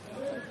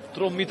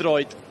drwm I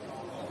droed.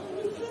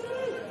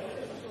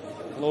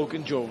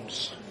 Logan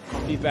Jones,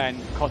 codi ben,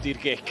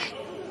 codi'r gic.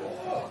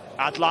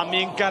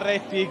 Adlamu'n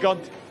garedig,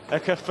 ond y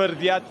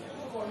cyffyrddiad.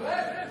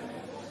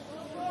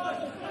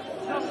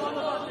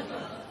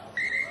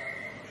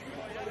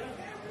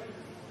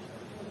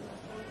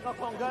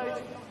 Knock on,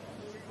 guys.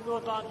 No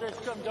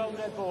advantage, come down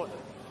red ball.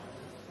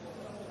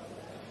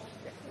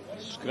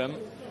 Scrum,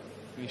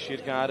 I Sir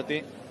Gar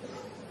ydi.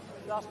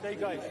 Last day,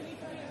 guys.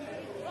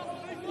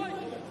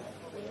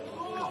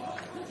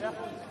 Yeah.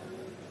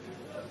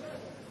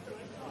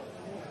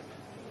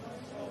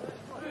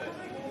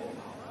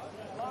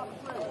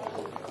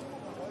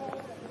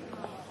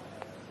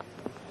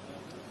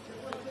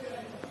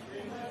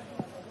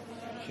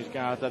 Sir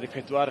Gar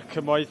 24,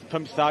 Cymoedd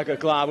 15, y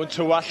glaw yn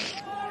tywall.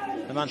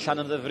 Yma'n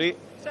llan yn ddyfru.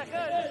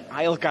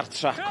 Ail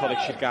gartra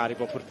Coleg Sir Gar I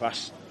bob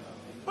pwrpas.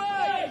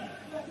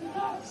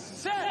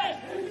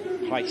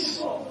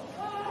 Price.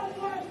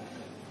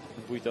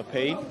 Yn bwydo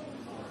Payne.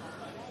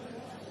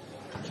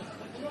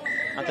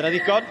 A dyna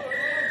ddigon.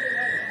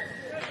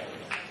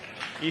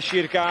 I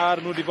Sir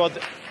Gar, nhw wedi bod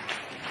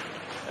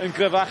yn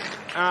gryfach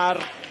ar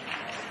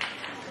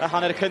y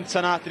hanner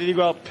cynta na. Dyn ni wedi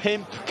gweld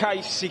 5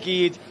 cais I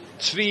gyd,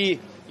 3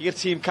 i'r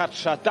tîm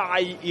cartra,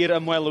 2 i'r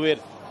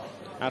ymwelwyr.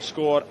 A'r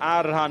sgôr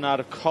ar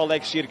hanner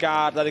Coleg Sir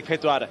Gar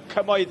 24,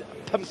 Cymoedd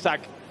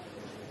 15.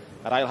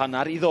 Yr ail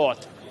hanner I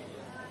ddod.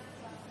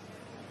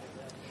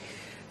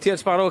 Tian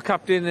Sparrow,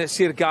 captain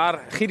Sir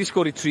Gar, chi wedi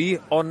sgori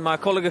 3, ond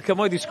mae Coleg y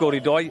Cymoedd wedi sgori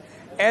 2.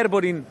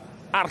 Bod hi'n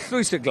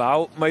arllwys y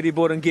glaw, mae wedi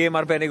bod yn gêm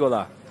arbennig o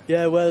dda.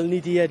 Ie, wel,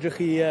 ni wedi edrych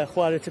I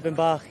chwarae tipyn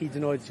bach hyd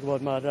yn oed.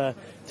 Mae'r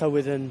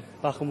tywydd yn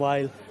bach yn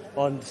wael,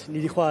 ond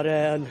ni wedi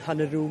chwarae yn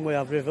hanner rŵm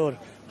mwyafrif o'r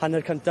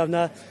hanner cyntaf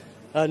na.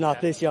 Na,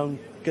 ples iawn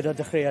gyda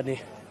dechreuad ni.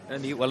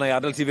 Wel, na I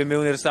adael ti fynd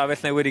mewn i'r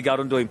stafell neu wedi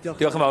garw'n dwym.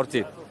 Diolch yn fawr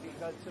ti.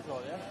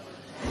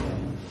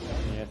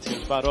 Ie, Tian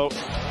Sparrow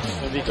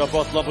yn ddigon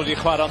bodlon bod i'n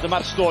chwarae, ond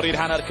dyma'r stori'r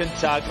hanner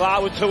cyntaf.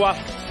 Glaw yn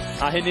tywall,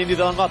 a hynny'n i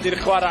ddylanwadi'r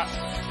chwarae.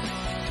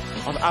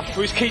 Ond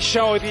arllwys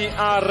ceisio oedd I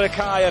ar y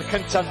cae a'r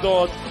cyntaf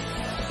dod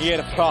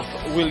i'r prof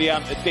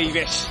William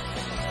Davies.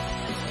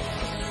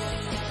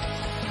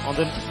 Ond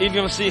yn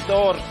union syth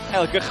o'r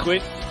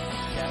elgychwyn,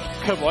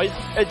 Cymoedd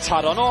yn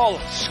taro nôl.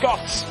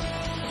 Scott,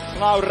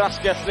 lawr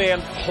rasgell lle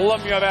yn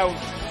plymio fewn.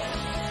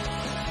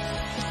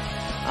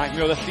 Ac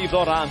mi oedd y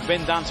lliddora yn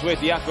bendant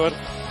wedi agor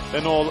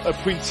yn ôl y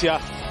pwyntia.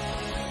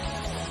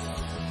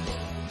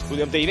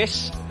 William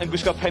Davies yn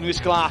gwisgo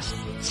penwys glas.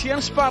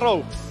 Tian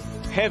Sparrow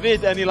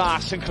hefyd yn ei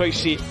las yn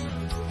croesi.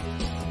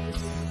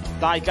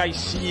 2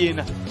 gais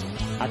 1.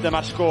 A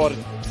dyma'r sgôr.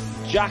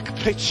 Jack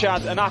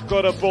Pritchard yn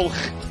agor y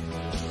bwlch.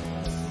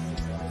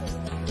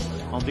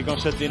 Ond digon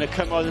sydyn y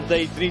Cymoedd yn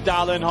deud, dyn ni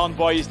dal yn hon,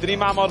 boys. Dyn ni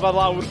mamor fad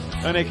lawr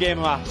yn y gêm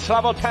yma.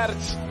 Trafod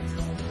pert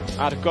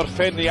a'r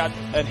gorffeniad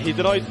yn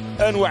hyd yn oed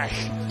yn well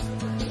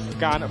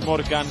gan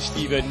Morgan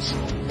Stevens.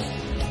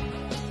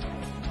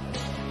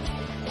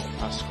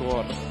 A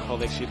sgôr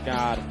Coleg Sir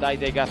Gar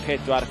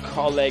 24,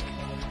 Coleg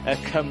y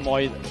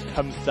Cymoedd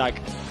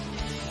 15.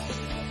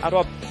 A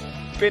Rob,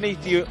 be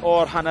neidi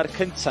o'r hanner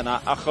cynta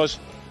na, achos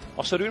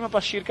os o rhywun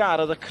mae Sir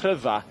Gar oedd y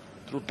cryfa,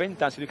 drwy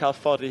bendant sydd wedi cael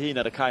ffordd I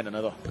hun ar y caen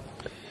yna ddo.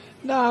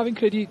 Na, fi'n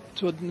credu,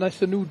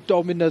 wnaethon nhw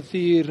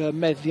dominyddu'r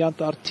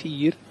meddiant ar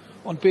tir,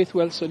 ond beth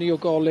welson ni o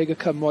Goleg y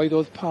Cymoedd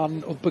oedd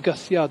pan o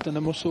bygythiad yn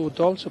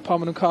ymosodol, so pan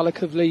maen nhw'n cael y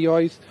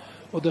cyfleoedd,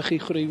 oedd chi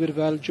chwaraewyr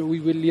fel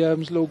Joey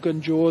Williams,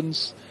 Logan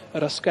Jones,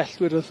 yr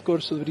asgellwyr wrth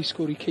gwrs oedd wedi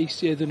sgori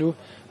ceisiau iddyn nhw,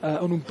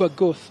 o'n nhw'n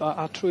bygwth,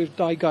 a trwy'r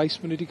 2 gais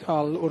maen nhw wedi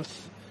cael wrth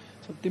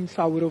dim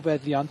llawer o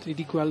feddiant, ni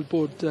wedi gweld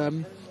bod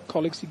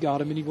Coleg Sir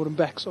Gar yn mynd I fod yn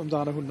becso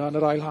amdano hwnna yn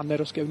yr ail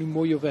hanner os gewn ni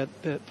mwy o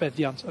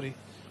feddiant.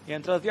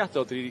 Yn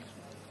draddiadol, dyn ni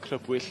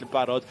crybwyll yn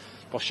barod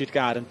bod Sir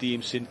Gar yn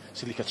dîm sy'n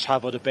licio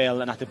trafod y bel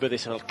yn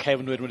adebyddus ar ôl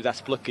cefnwyr wedi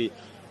datblygu.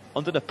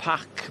 Ond yn y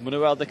pac, maen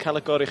nhw weld y cael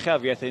y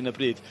goruchafiaeth ein y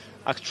bryd,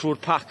 ac trwy'r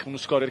pac maen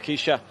nhw'n sgorio'r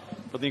ceisia.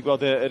 Bod ni'n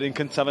gweld yr un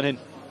cyntaf yn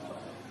hyn.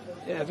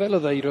 Ie, fel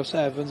oedd Eiros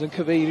Evans yn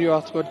cyfeirio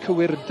at bod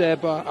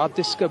cywirdeb a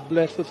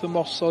disgybleth wrth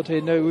ymosod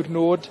hyn yw'r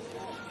nod.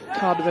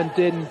 Cadw fe'n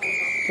dyn,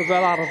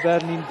 fel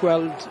arfer ni'n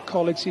gweld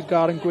Coleg Sir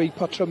Gar yn gweud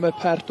patrymau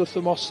pert wrth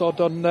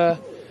ymosod, ond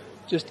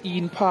just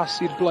un pas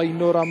i'r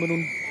blaenwr a maen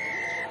nhw'n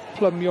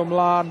plymio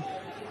mlaen.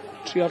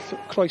 trial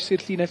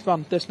croesi'r llinell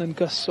fantes yn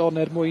gyson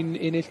mwyn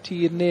ennill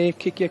tir neu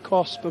ciciau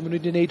cosp, a maen nhw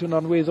wedi gwneud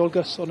hwnna'n weddol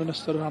gyson yn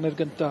ystod yr hanner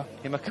gyntaf.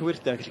 Mae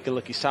cywirder yn gallu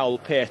golygu sawl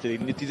peth,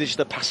 nid ydych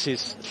y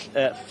pasys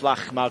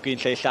fflach ma o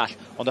gyn lle llall,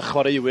 ond y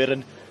chwaraewyr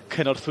yn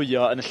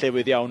cynorthwyo yn y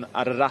llewydd iawn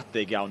ar yr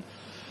adeg iawn.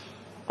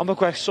 Ond mae'n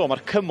gwell so,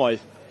 mae'r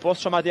Cymoedd, bod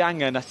tro mae di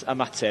angen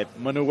ymateb,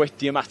 maen nhw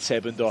wedi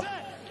ymateb yn do.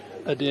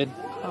 Ydyn.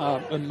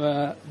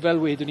 Fel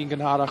wedyn ni'n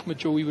gynharach, mae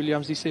Joey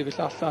Williams di sefyll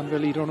allan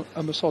fel un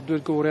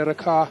ymysodwyr gorau ar y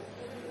ca.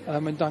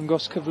 Mae'n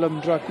dangos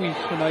cyflymdra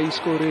gwych hwnna i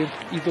sgorir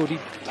i ddod i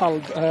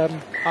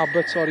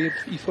Abbott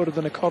i ffwrdd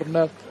yn y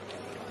cornel.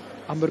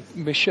 A mae'r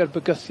misie'r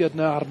bygythiad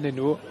yna arnyn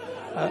nhw.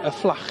 Y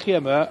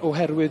fflachiau yma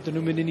oherwydd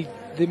nhw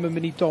ddim yn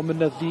mynd i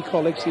dominyddu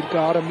Coleg Sir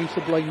Gar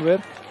ymlith y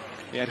blaenwyr.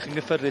 Ie, rydych chi'n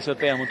gyffyrddus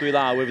o'r bel, mae'n 2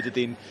 law hefyd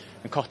ydyn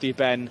yn codi i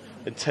ben,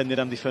 yn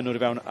tynnu'r amddiffynwr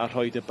i fewn a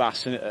rhoi y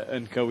bas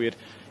yn gywir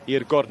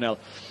i'r gornel.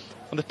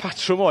 Ond y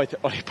patrwm oedd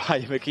o'r i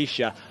bai yma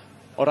geisia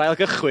o'r ail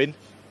gychwyn,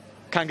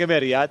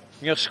 cangymeriad,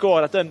 mi o'r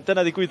sgôr, a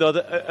dyna ddigwyddodd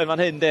yn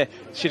fan hyn, de.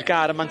 Sir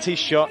Gar yn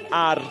manteisio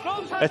ar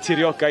y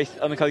tiriogaeth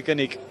ond yn cael ei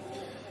gynnig.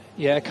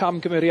 Ie,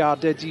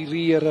 camgymeriadau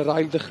diri ar yr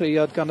ail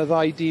ddechreuad gan y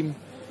ddau dîm.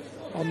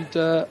 Ond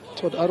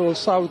ar ôl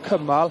sawl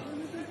cymal,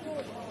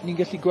 ni'n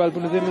gallu gweld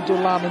bod nhw ddim yn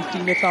dod lan yn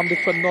llinell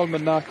amddiffynol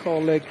myna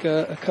Coleg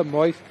y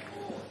Cymoedd.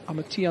 A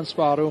mae Tian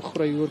Sparrow yn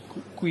chwaraewr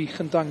gwych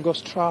yn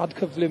dangos trad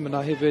cyflym yna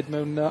hefyd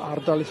mewn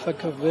ardal eitha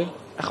cyflym.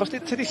 Achos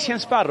tydi Tian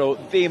Sparrow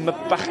ddim y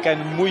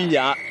bachgen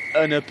mwyaf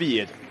yn y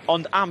byd,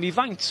 ond am i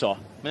faint o,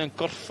 mae'n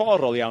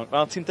gorfforol iawn.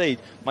 Fel ti'n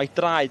deud, mae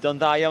draed o'n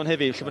dda iawn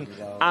hefyd, lle mae'n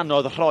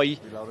anodd rhoi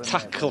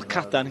tacl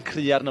cadan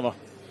cry arno fo.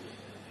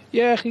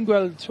 Ie, chi'n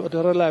gweld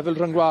ar y lefel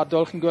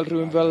rhyngwladol, chi'n gweld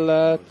rhywun fel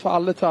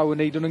Falataw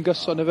yn neud yn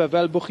gyson efo,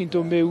 fel bod chi'n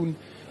dod mewn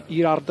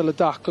i'r ardal y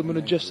dacl,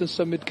 maen nhw jyst yn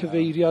symud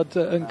cyfeiriad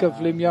yn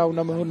gyflym iawn,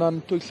 a mae hwnna'n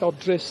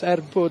dwyllodrus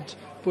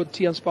bod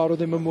Tian Sparrow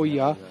ddim yn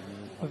mwyaf,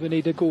 a fe'n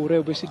neud y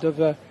gorau o beth sydd â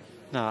fe.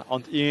 Na,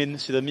 ond un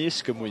sydd y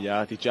misg y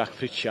mwyaf di Jack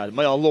Pritchard.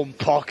 Mae o'n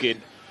lwmp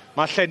hogyn.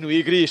 Mae llenwi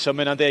i gris o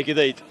mynd 10 i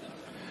ddeud.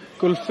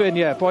 Gwlffyn,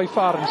 ie, boi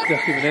ffarms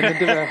ydych chi fan hyn, yn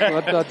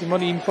dyfa. Dim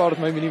ond un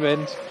ffordd mae'n mynd i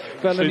fynd.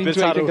 Fel o'n i'n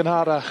dweud yn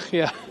gynharach,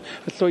 ie.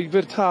 Y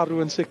llwybr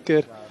tarw yn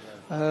sicr.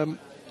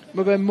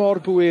 Mae fe mor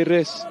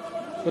bwerus.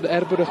 Bod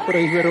bod y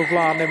chwaraewyr o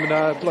flaen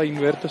yma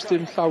blaenwyr, does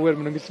dim llawer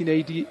maen nhw'n gallu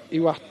gwneud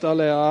i'w atal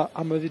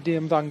a mae wedi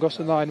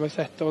ymddangos yn dda unwaith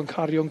eto yn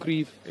cario'n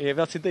gryf. Ie,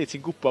 fel ti'n deud,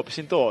 ti'n gwybod beth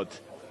sy'n dod.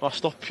 Mae'n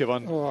stopio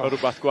fo'n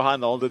rhywbeth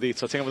gwahanol, dydy.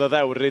 So, ti'n gwybod y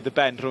ddewr rhaid y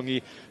ben rhwng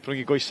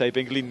i goesau i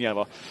benglinia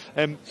fo.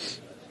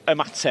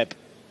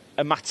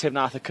 Ymateb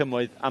nath y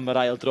Cymoedd am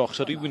yr ail droch.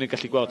 So rhywun yn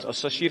gallu gweld,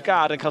 os o Sir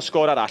Gar yn cael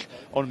sgôr arall,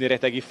 ond ni'n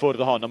redeg i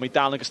ffwrdd o hon, ond mae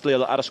dal yn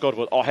gystadleuol ar y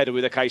sgorfod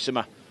oherwydd y cais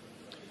yma.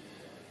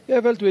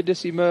 Ie, fel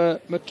dwedais i,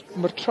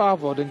 mae'r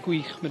trafod yn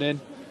gwych mynd hyn.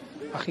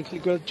 A chi'n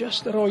cael gweld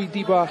just yr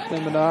oedi bach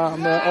na myna.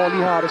 Mae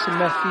Ollie Harris yn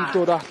methu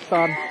dod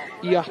allan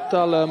i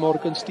atal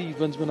Morgan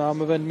Stevens myna.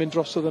 Mae fe'n mynd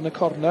drosodd yn y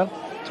cornel.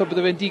 So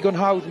bydde fe'n digon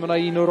hawdd myna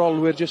un o'r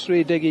olwyr just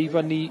redeg ei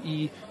fyny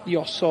i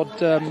osod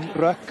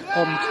ryc.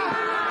 Ond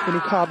maen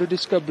nhw'n cadw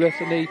disgyblaeth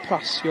yn ei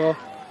pasio.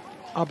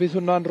 A bydd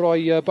hwnna'n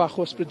rhoi bach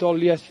o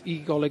ysbrydoliaeth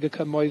i Goleg y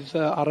Cymoedd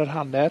ar yr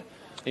hanner.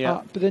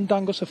 Yeah. A bydde'n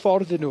dangos y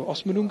ffordd nhw.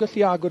 Os maen nhw'n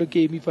gallu agor y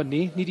gêm i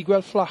fyny, ni wedi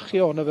gweld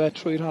fflachio ono fe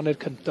trwy'r hanner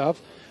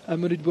cyntaf.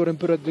 Maen nhw wedi bod yn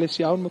beryglus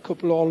iawn, mae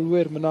cwpl o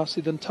olwyr myna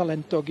sydd yn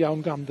talentog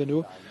iawn ganddyn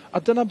nhw.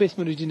 A dyna beth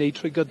maen nhw wedi gwneud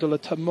trwy gydol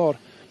y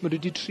tymor. Maen nhw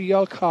wedi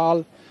trial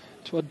cael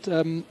beth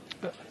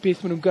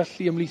maen nhw'n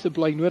gallu ymlith y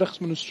blaenwyr,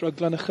 achos maen nhw'n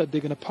stryglan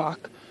ychydig yn y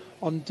pac.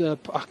 Ond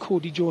a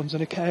Cody Jones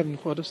yn y cefn,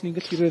 os ni'n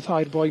gallu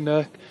rhyddhau'r boi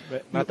yna.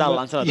 Mae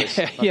dalent yna,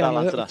 dweud.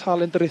 Ie,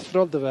 talent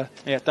rithral dy fe.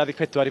 Ie,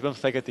 24 i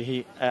 15 ydy hi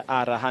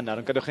ar y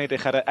hanner. Ond gadwch ni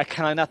edrych ar y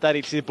canlyniadau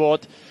eraill sydd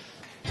bod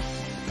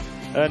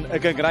yn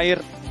y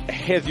gynghrair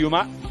heddiw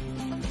yma.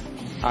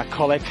 A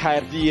Coleg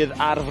Caerdydd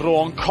ar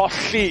Fro'n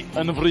colli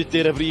yn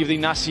frwydr y brif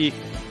ddinas i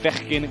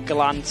fechgyn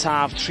Glan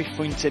Taf, 3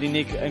 pwyntiau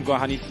unig yn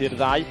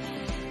gwahaniaethu'r ddau.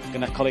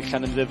 Gyda Coleg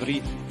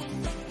Llanymddyfri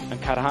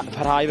yn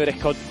parhau fe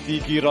record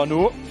digiro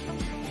nhw.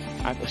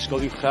 Ac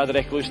ysgol uwchradd yr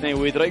Eglwys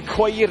Newydd roi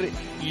coir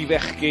i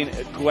fechgyn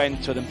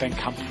Gwent oedd yn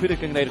bencampwyr y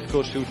gynghrair wrth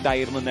gwrs rhyw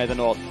 2 mlynedd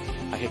yn ôl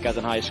ac ei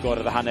gadarnhau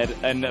sgôr ar y hanner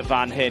yn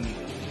fan hyn.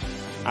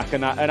 Ac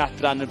yna yn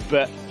adran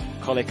B,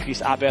 Coleg Chris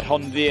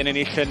Aberhonddu yn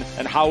ennill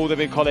yn hawdd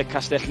efo'n Coleg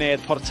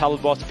Castellnedd, Port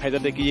Talbot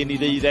 41 i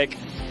 12.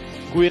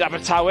 Gwir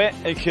Abertawe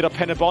yn curo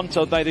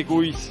Pen-y-bont o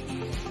 28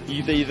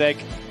 i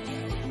 12.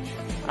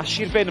 A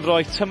Sir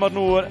Benfro tymor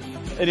nhw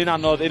yn un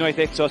anodd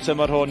unwaith eto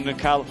tymor hwn yn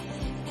cael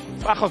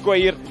bach o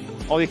gweir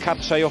oedd i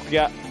cartra i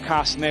ogia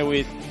Cas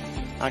Newydd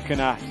ac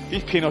yna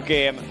dipyn o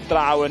gêm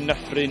draw yn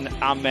Nyffryn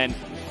Amen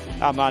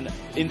a ma'n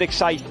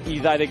 17 i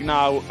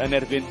 29 yn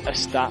erbyn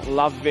Ysta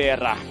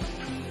Lafera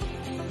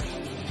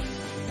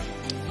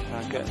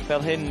ac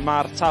fel hyn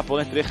mae'r tabl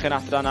yn edrych yn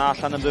adran a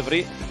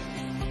Llanymddyfri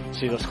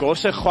sydd wrth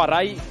gwrs yn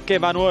chwarae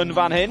gema nhw yn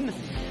fan hyn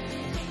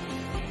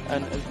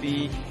yn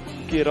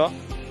ddigiro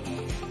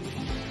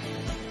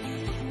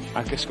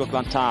ac ysgol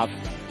Glan Taf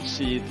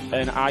sydd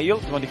yn ail,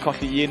 dwi'n wedi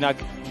colli un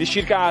ag Di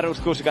Sir Gar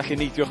wrth gwrs yn gallu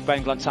neidio'ch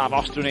ben Glan Taf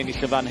os drwy'n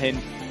ennill y fan hyn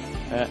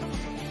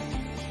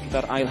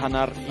gyda'r ail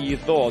hanner i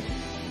ddod.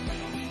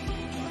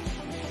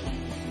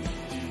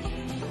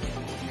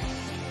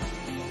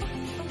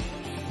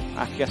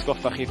 Ac i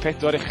atgoffa chi,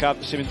 4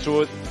 uchaf sy'n mynd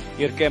trwy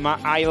i'r gema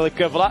ail y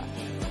gyfla.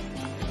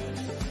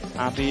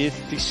 A bydd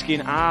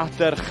disgyn a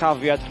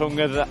dyrchafiad rhwng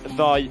y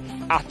ddoi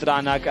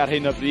adran ag ar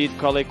hyn o bryd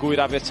Coleg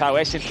Gwyr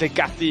Abertawe sy'n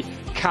llygadu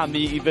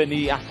camu i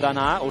fyny adran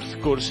A, wrth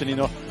gwrs yn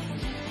un o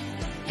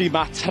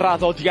dima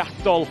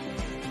traddodiadol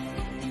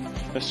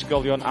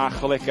ysgolion a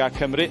cholega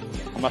Cymru.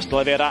 Mae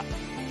Stolefera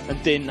yn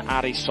dyn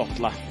ar ei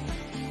sodla.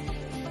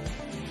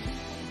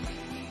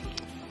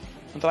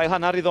 Ond rai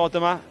hanner i ddod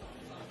yma,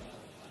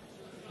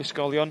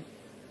 ysgolion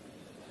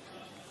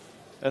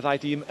y ddau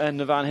dîm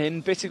yn y fan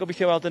hyn. Beth ti'n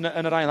gobeithio weld yn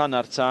yr ail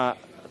hanner?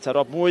 Ta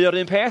Rob mwy o'r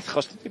un peth?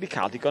 Chos dwi wedi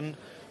cael digon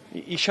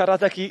i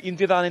siarad ac i'n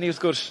diddanu ni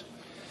wrth gwrs.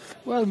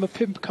 Wel, mae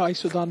 5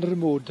 cais o dan yr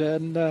ymwodau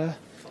yn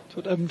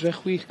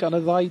ymdrech wych gan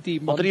y ddau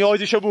dîm. Ond ni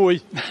oed eisiau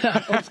mwy.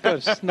 Wrth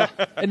gwrs, na.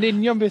 Yn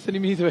union beth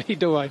yn i'n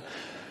ddweud o wain.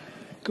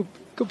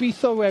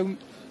 Gobeithio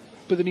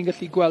byddwn ni'n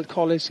gallu gweld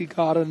Coleg Sir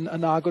Gar yn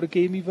agor y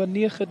gêm i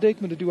fyny ychydig.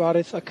 Maen nhw wedi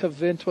wareth a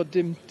cyfyn,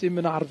 dim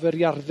yn arfer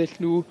i arddull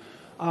nhw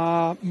a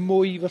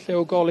mwy falle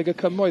o Goleg y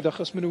Cymoedd,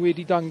 achos maen nhw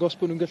wedi dangos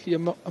bod nhw'n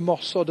gallu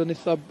ymosod yn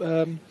eitha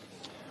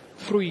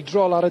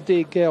ffrwydrol ar y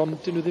degau, ond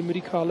dyn nhw ddim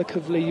wedi cael y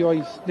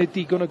cyfleoedd, neu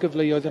digon o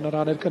gyfleoedd yn yr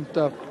hanner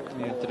cyntaf.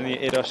 Dyna ni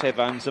Eros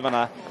Evans yn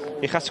fanna.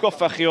 I'ch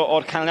atgoffa chi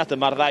o'r canlyniadau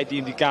mae'r ddau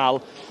dîm wedi cael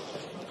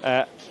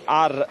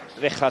ar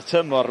ddechrau'r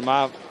tymor.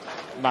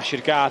 Mae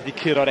Sir Gar wedi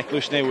curo'r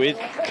Eglwys Newydd,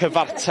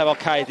 cyfarta fel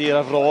Caerdydd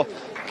ar Fro,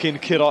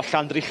 cyn curo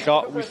Llandrillo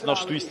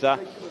wythnos dwytha.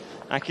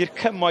 Ac i'r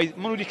Cymoedd,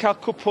 maen nhw wedi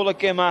cael cwpl o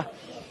gema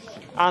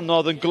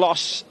anodd yn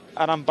glos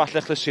ar amball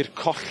achlysur,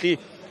 colli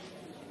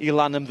i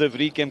lan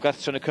ymddyfru, gem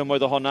gartre'n y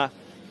Cymoedd o honna,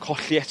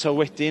 colli eto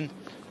wedyn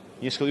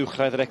i ysgol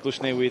uwchradd yr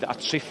Eglwys Newydd, a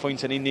 3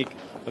 phwynt yn unig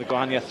o'r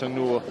gwahaniaeth rhwng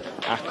nhw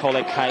a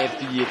Coleg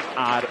Caerdydd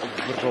ar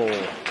Fro.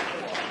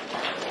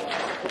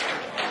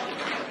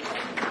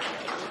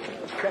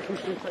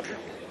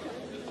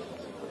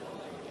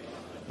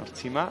 O'r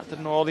tîma,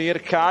 dyn nôl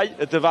i'r cae,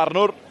 y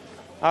dyfarnwr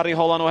ar ei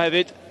holan o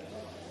hefyd.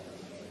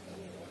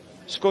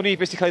 Sgwn i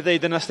beth sy'n cael ei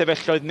ddeud yn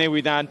ystafelloedd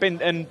newid a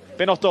yn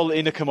benodol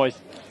un y Cymoedd.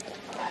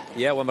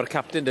 Yeah, well, mae'r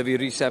captain da fi,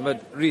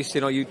 Rhys,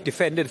 you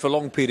defended for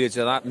long periods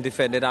of that and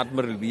defended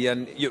admirably,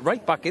 and you're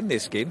right back in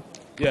this game.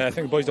 Yeah, I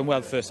think the boys done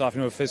well the first half.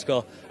 You know,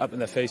 physical up in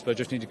their face, but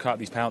just need to cut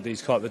these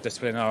penalties, cut the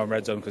discipline in our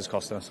red zone because it's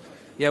costing us.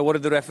 Yeah, what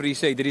did the referee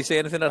say? Did he say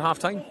anything at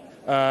half-time?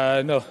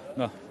 No,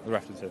 the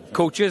referee didn't.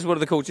 Coaches, what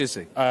did the coaches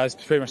say? It's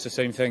pretty much the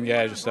same thing,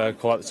 yeah, just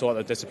sort out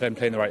the discipline,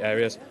 play in the right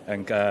areas,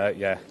 and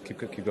yeah, keep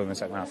going in the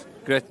second half.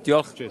 Great,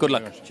 diolch. Cheers, good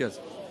luck. Cheers.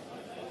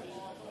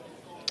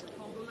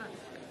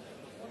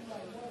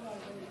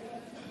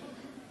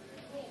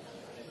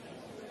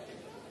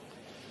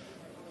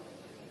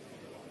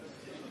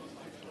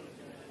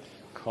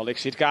 Coleg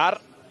Sir Gar.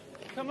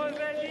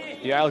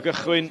 I ail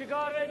gychwyn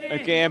y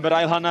gêm yr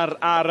ail hanner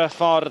ar y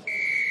ffordd.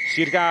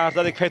 Sir Gar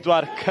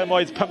 24,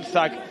 Cymoedd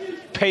 15,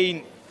 Pein.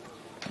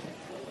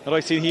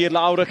 Roedd sy'n hir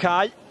lawr y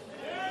cae.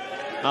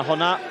 A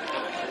honna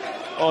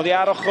oedd i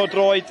ar ochr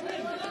droed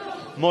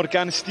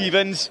Morgan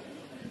Stevens.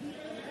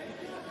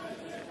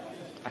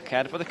 Ac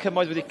bod y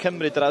Cymoedd wedi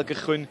cymryd yr ail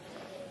gychwyn,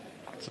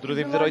 so drwy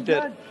ddim wedi roed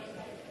yr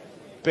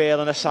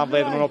bel yn y safle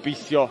iddyn nhw'n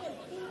obeithio.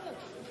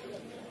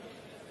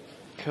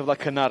 Cyfle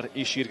cynnar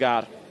i Sir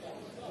Gar.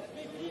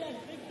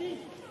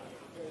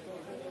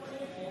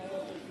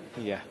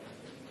 Ie.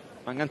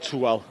 Angen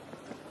Twal.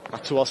 A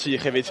Twal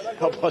sych hefyd.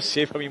 O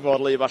bosib am i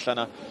mor leib allan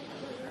yna.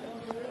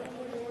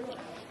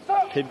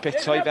 5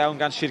 eto i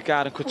fewn gan Sir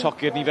Gar yn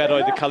cwtogi'r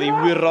niferoedd yn cael ei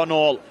wiro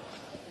nôl.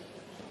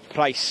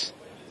 Price,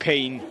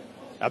 Payne.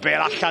 A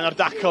bel allan o'r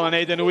dacl yn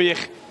neud yn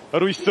wych.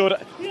 Yr wythwr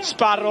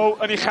Sparrow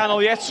yn ei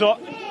chanol i eto.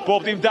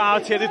 Bob dim da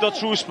ti edrych o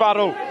trwy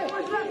Sparrow.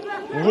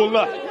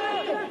 Wooler.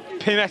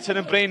 5 metr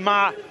yn brain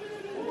ma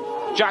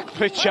Jack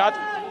Pritchard.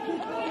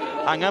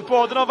 Angen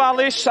bod yn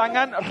ofalus,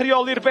 angen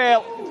rheoli'r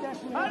bel.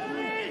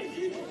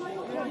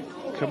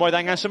 Cymoedd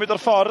angen symud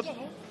o'r ffordd.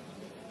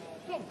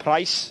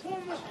 Price,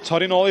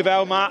 torri nôl i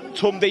fewn ma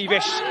Tom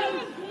Davies.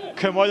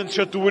 Cymoedd yn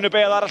trio dwy'n y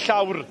bel ar y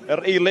llawr,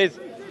 yr eilydd.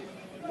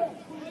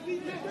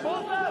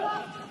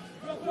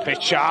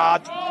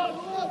 Pritchard.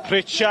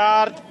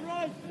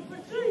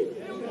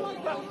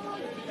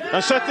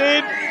 Yn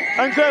sydyn,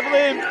 yn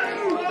gyflym,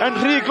 yn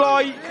rhy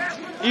gloi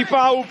i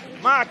bawb.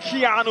 Mae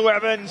Keanu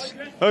Evans,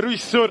 yr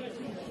wythwr.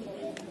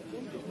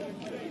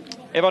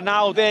 Efo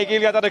 90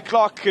 eiliad ar y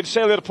cloc yn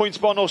seilio'r pwynt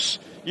bonus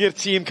i'r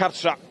tîm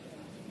cartra.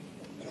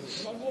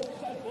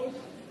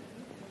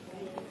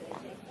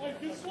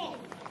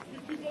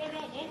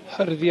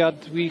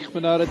 Hyrddiad wych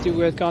mynd ar y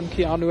diwedd gan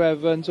Keanu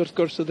Evans. Wrth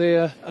gwrs oedd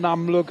yn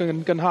amlwg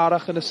yn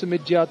gynharach yn y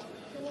symudiad.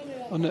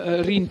 Ond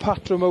yr un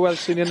patrwm o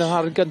welson ni yn y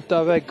hanner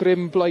gyntaf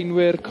grym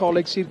blaenwyr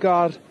Coleg Sir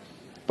Gar.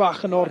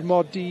 Bach yn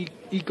ormod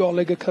i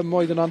Goleg y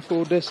Cymoedd yn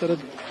anffodus ar y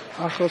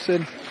achos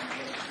hyn.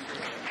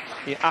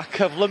 A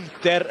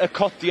cyflymder y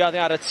codiad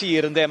ar y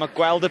tir yn mae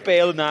gweld y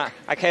bel yna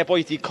ac heb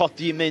oedi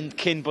codi mynd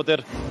cyn bod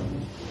yr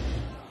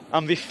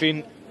amddiffyn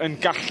yn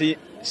gallu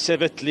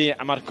sefydlu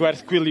a mae'r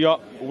gwerth gwylio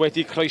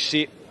wedi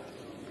croesi.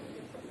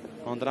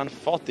 Ond yn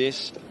anffodus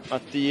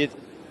mae dydd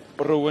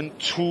Rowan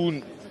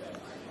Toon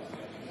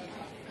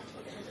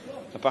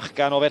Y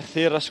bachgan o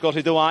Ferthyr, ysgol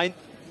Rhydwain.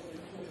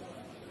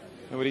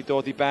 Mae wedi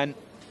dod i ben.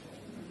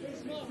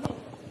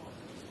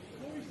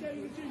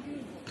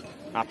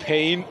 A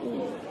Payne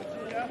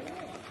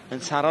yn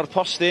taro'r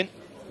postyn.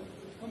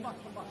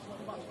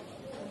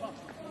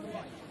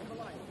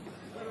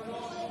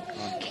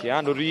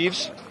 Cian o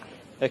Reeves.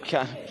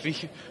 Cian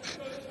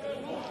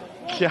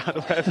o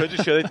Efod,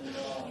 dwi'n siarad.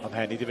 Am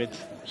hen i di fynd.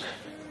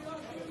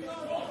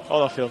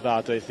 Oedd o ffilm dda,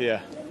 dweud, ie.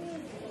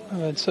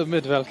 Mae'n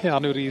symud fel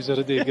Keanu Reeves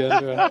ar y degau.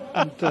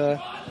 Ond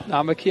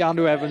mae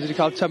Keanu Evans wedi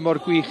cael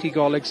tymor gwych i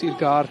Goleg Sir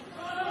Gar.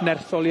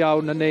 Nerthol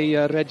iawn yn ei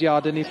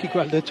rediadau ni. Chi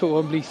gweld y to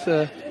ymlith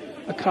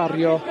y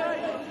cario.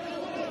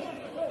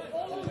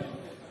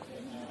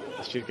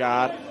 Sir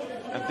Gar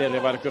yn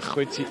delio fo'r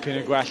gychwyn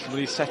tipyn yn gwell.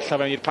 Mae'n ei setla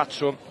fewn i'r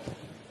patrwm.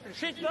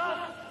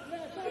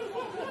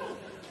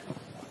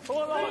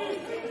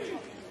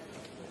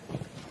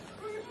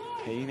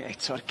 Payne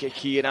eto'r gic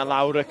hir a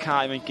lawr y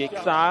cae. Mae'n gic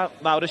dda,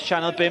 lawr y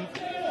sianel 5.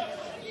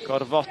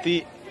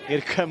 Gorfodi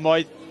i'r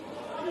Cymoedd.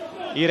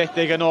 I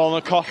redeg yn ôl yn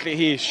y colli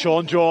hi.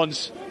 Sean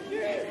Jones.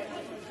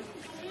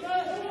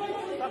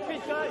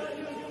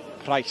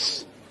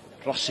 Price.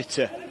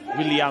 Rossiter.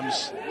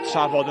 Williams.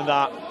 Trafod yn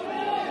dda.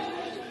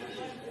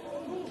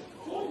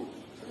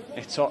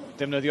 Eto,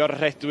 defnyddio'r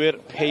redwyr.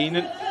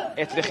 Payne yn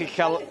edrych i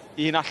cael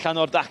un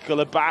allan o'r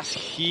dacl. Y bas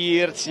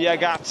hir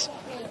tuag at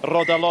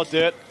Roda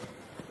Lodyr.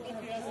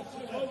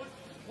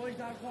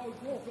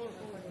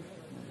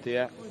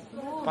 Dia,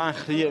 bach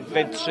rhy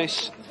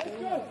fentrus.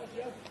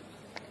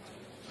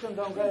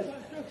 Mae'n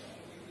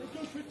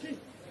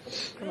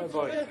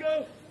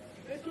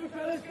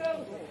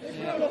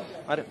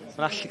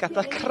allu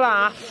gadael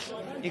craff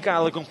i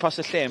gael y gwmpas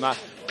y lle yma.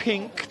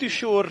 Pink, dwi'n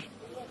siŵr,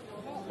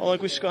 oedd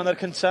yn gwisgo yn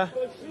yr cyntaf.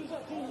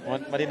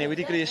 Mae'n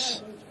newid i grys.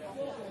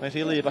 Mae'n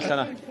rhy lib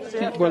allan yna.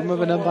 Wel, mae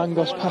fe'n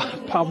ymddangos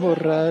pa mor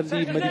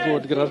lib mae wedi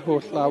bod gyda'r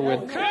holl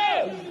lawyn.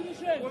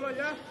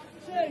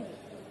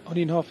 O'n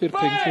i'n hoffi'r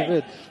Pink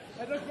hefyd.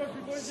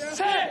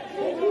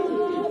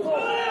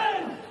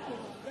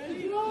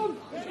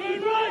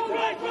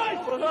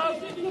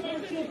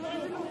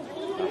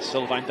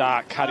 Sylfaen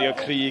da, cario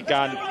cri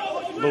gan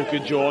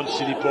Logan Jones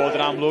sydd wedi bod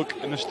yn amlwg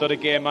yn ystod y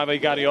gêm mae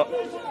fe'i gario.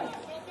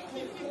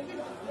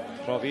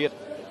 Profi'r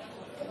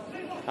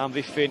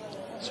amddiffyn.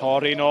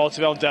 Torri nôl tu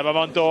fewn, dyma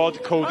fo'n dod.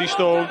 Cody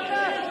Stone.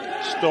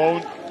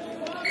 Stone.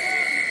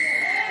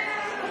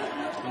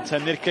 Yn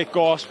tynnu'r cic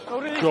gos.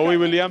 Chloe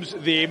Williams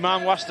ddim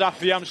am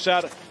wastraffu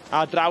amser a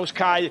draws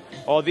cae.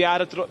 Oddi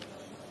ar y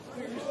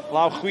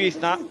law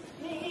chwith na.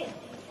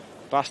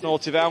 Bas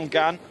nôl tu fewn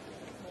gan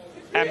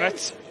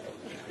Emmett.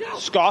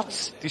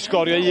 Scott di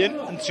sgorio un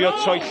yn trio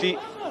troelli.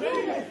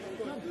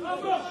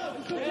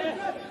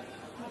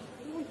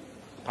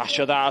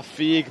 Basio dda,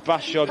 ffug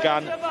basio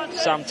gan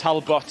Sam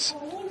Talbot.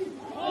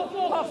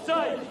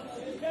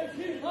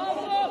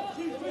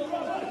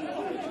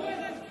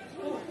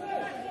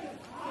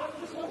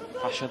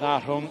 Basio dda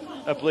rhwng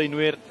y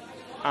blaenwyr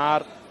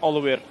a'r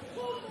olwyr.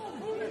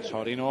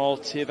 Torri nôl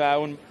tu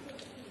fewn.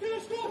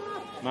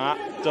 Mae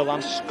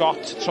Dylan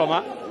Scott tro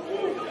yma.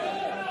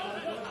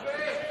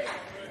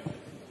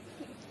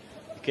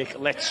 Gic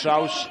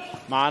Letraws.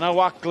 Mae yna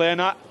wagle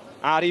yna.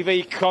 Ar i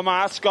feico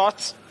ma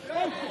Scott.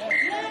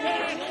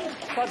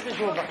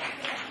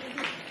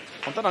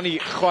 Ond dyna ni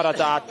chwarae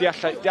da,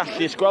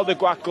 deallus, gweld y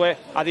gwagle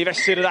a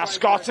ddifesur y dda.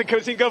 Scott yn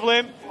cymryd sy'n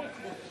gyflym.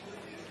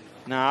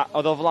 Na,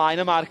 oedd o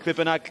flaen y marc be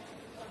bynnag.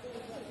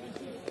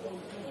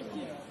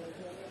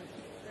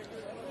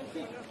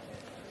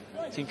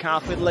 Ti'n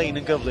cael chwyd lein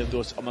yn gyflym,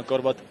 dws, ond mae'n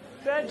gorfod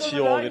tu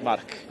ôl i'r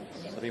marc.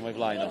 So ddim o'i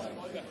flaen o.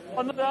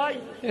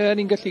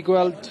 Ni'n gallu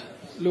gweld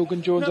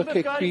Logan Jones a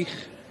cic gwych.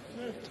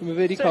 Mae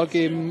fe wedi cael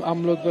gêm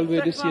amlwg fel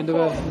wedys i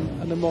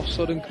yn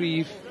ymosod yn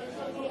gryf.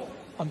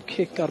 Ond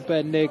cic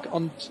arbennig,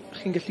 ond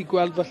chi'n gallu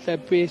gweld falle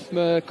beth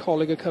mae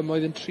Coleg y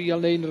Cymoedd yn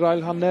trial neu'n yr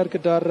ail hanner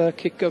gyda'r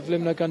cic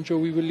gyflym na gan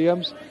Joey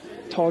Williams.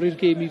 Torri'r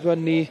gêm i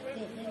fyny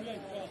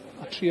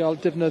a trial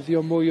defnyddio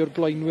mwy o'r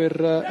blaenwyr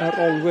yr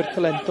olwyr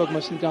calentog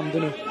mae sy'n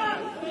ganddyn nhw.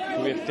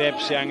 Cywir deb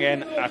sy'n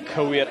angen a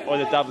cywir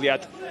oedd y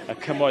dafliad y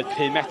Cymoedd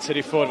 5 metr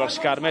i ffwrdd o'r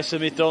sgarmes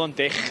ymudol yn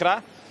dechrau.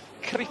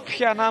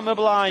 Cripian am y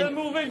blaen.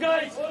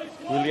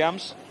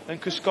 Williams yn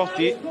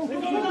cysgodi.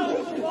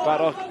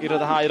 Barog i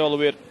ryddhau'r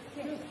olwyr.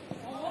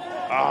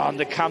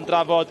 Ond y cam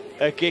drafod,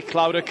 y gic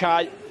lawr y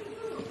cae.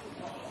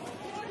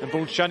 Yn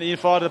bwnsian un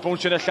ffordd, y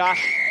bwnsian y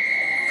llall.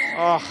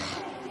 Och,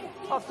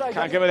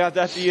 can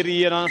gymeriadau di'r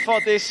un o'n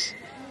ffodus.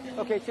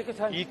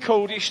 I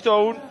Cody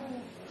Stone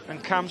yn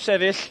cam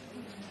sefyll.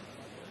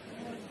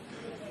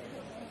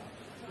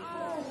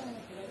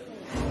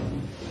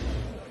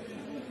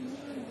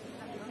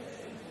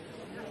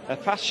 Y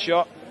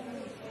pasio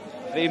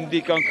ddim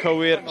digon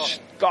cywir.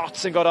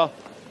 Scott yn gorau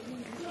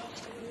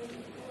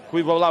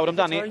hwybo lawr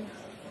amdani.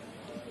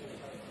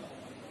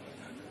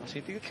 Os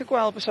i wedi cael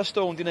gweld bys a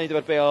Stone di wneud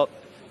efo'r bel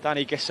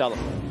Dani Gesel.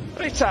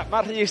 Rita,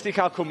 mae Rhys di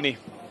cael cwmni.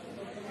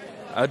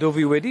 Ydw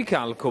fi wedi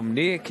cael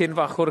cwmni cyn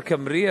fachwr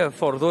Cymru, y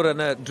fforddwr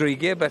yn y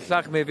dreigau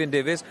bellach Mefin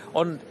Davies,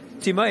 ond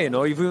ti ma hyn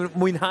o i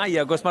mwynhau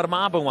agos mae'r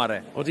mab yn ware?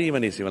 O di,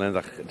 mae'n nes i fan hyn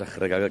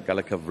dechrau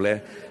gael y cyfle.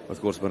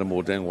 Wrth gwrs mae'r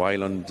amodau yn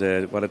wael, ond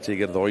war y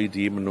teg i'r ddoi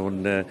dîm maen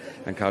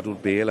nhw'n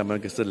cadw'r bel a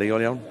mae'n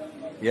gystadleuol iawn.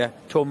 Ie,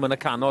 Twm yn y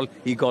canol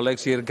i Goleg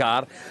Sir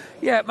Gar.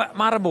 Ie,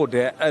 mae'r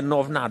amodau yn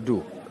ofnadw.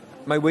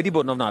 Mae wedi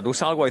bod yn ofnadw,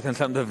 sawl gwaith yn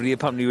Llanddyfri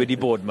pam ni wedi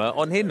bod yma,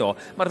 ond heno,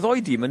 mae'r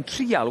ddoi dîm yn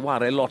trial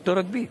ware lot o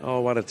rygbi. O,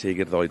 war y teg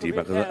i'r ddoi dîm,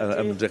 ac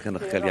ymdrech yn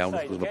uchel iawn,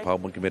 wrth gwrs mae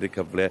pawb yn cymryd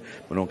cyfle,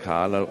 maen nhw'n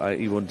cael, a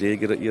i fod yn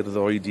deg i'r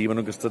ddoi dîm, maen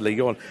nhw'n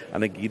gystadleuol, a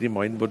na gyd i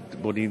moyn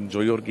bod ni'n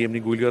joio'r gêm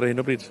ni'n gwylio ar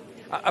hyn o bryd.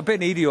 A be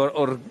neud i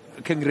o'r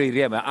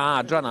cyngreiriau yma,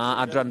 adran A,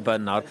 adran B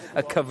nawr,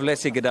 y cyfle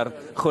sydd gyda'r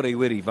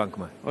chwaraewyr ifanc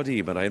yma? O di,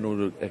 mae rhaid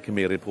nhw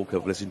cymeryd pob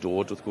cyfle sy'n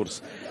dod, wrth gwrs.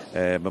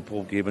 Mae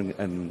pob gêm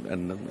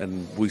yn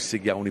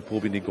bwysig iawn i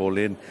pob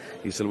unigolyn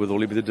i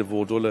sylweddoli bydd y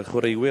dyfodol y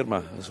chwaraewyr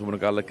yma. So maen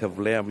nhw'n cael y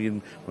cyfle a maen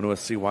nhw'n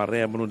ysu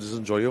ware a maen nhw'n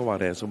disynjoio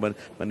ware. So mae'n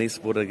neis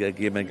bod y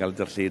gêm yn cael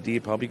darlledu,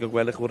 pawb i gael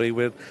gweld y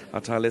chwaraewyr a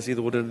talus i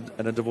ddod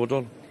yn y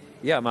dyfodol.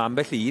 Ia, mae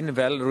ambell un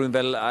rhywun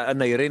fel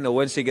Aneirin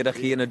Owen sydd gyda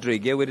chi yn y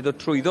dreigiau wedi dod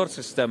trwyddo'r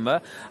system yma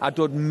a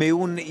dod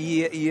mewn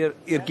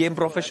i'r gêm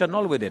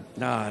broffesiynol wedyn.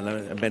 Na,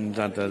 yn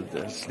bendant,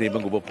 sneb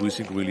yn gwybod pwy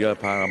sy'n gwylio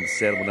pa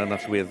amser, mae hwnna'n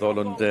allweddol,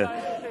 ond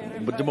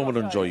dim ond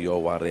nhw'n joio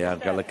ware a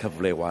gael y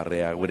cyfle ware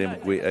a wedyn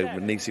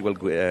neis i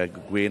gweld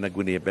gwen a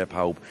gwynebau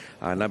pawb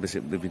a na beth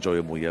fi'n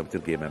joio mwyaf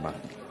ydy'r gêm yma.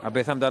 A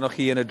beth amdano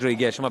chi yn y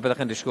dreigiau, eisiau mae beth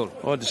chi'n disgwyl?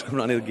 O, disgwyl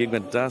mlaen i'r gêm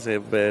gyntaf,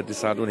 sef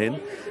disadwn hyn.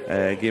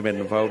 Gêm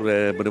enfawr,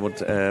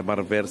 bod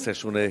marfer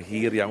sesiwn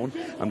hir iawn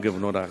am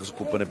gyfnod achos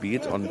cwpan y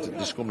byd, ond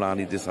disgwyl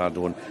mlaen i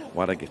disadwn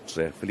war a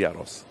gytre, ffili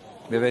aros.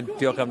 Mefin,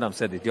 diolch am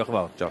amser di, diolch yn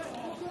fawr. Diolch.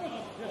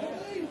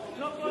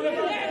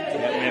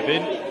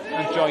 Mefin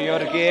yn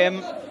joio'r gêm.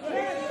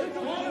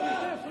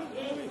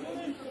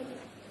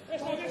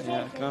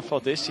 Gyda'n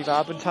ffodus, i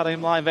fab yn taro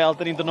ymlaen fel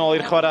dyn ni'n dod nôl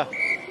i'r chwarae.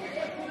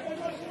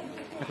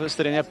 Ac yn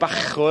ystyried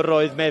bachwr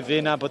roedd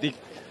Mefin a bod i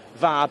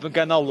fab yn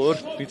ganolwr.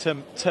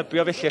 Dwi'n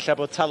tybio felly lle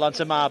bod talant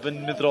y mab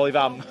yn mynd rôl i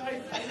fam.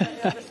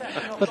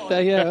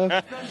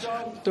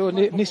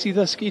 Nes i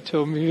ddysgu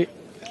Twm,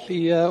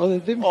 oedd e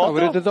ddim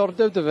llawer o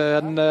diddordeb dy fe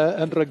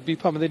yn rygbi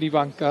pan oedd e'n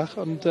ifancach,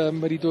 ond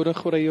mae wedi dod yn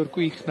chwaraewr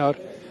gwych nawr.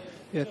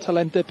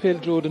 Talentau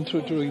pêl-drod yn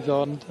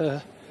drwyddo, ond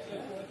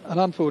yn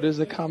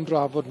anffodus y cam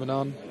drafod fyna,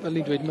 ond fel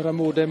ni'n dweud, mae'r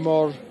amodau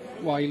mor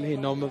wael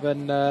heno, mae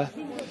fe'n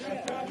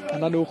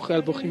yn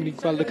anochel bod chi'n mynd i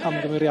gweld y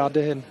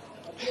camgymeriadau hyn.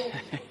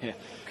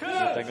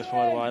 Dangos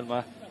mor wael,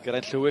 mae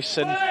Geraint Lewis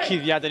yn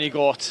cuddiad yn ei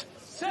got.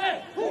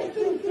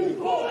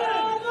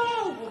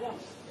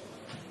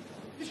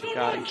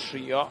 Gar yn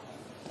trio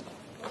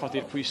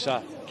codi'r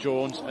pwysau,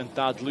 Jones yn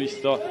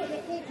dadlwytho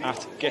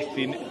at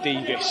Gethin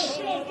Davies.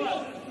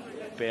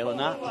 Bel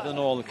yna, bydd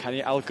yn ôl yn cael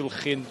ei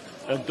algylchu'n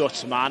yn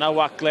dwt. Mae yna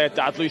wagle,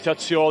 dadlwytho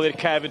tu ôl i'r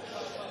cefn.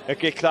 Y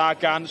gic dda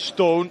gan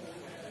Stone.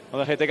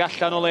 Oedd yn rhedeg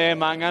allan o le,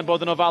 mae angen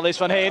bod yn ofalus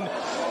fan hyn.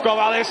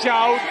 Gofalus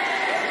iawn.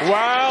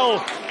 Wel.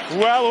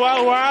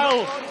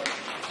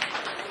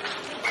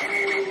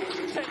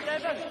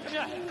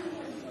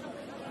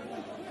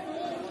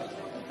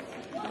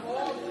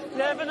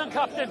 Levin and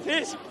captain,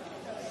 please.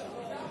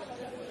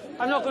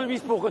 I'm not going to be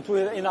spoken to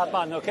in that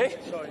manner, okay?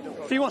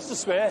 If he wants to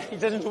swear, he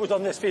doesn't do it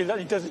on this field, and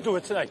he doesn't do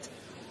it tonight.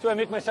 Do I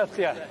make myself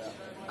clear?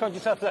 Count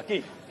yourself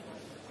lucky.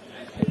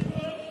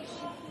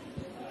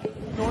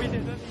 No, he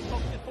didn't. He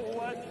knocked it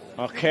forward.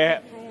 Okay.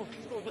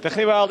 Dych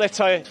chi weld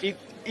eto,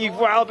 i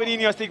weld be'n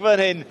union stig fan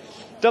hyn.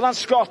 Dylan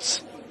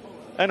Scott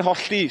yn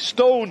holli,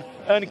 Stone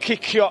yn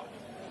cicio,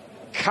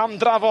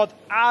 camdrafod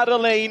ar y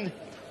lein,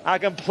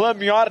 ac yn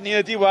plymio arni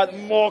y diwedd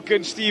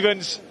Morgan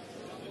Stevens.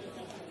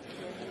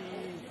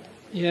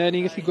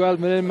 Ni'n gallu gweld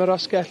mae'r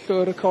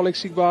asgellwr y Coleg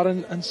Sir Gar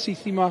yn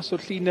sythu mas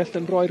o'r llinell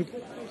yn rhoi'r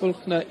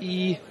bwlch na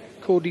i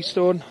Cody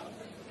Stone.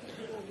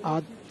 A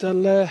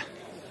dyle,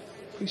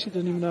 pwy sydd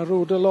yn mynd ar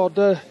rôd y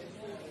loda,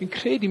 fi'n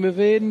credu mae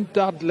fe'n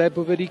dadle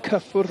bod fe wedi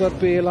cyffwrdd ar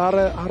bel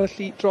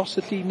dros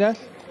y llinell.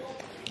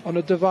 Ond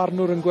y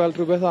dyfarnwr yn gweld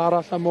rhywbeth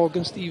arall a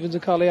Morgan Stevens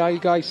yn cael ei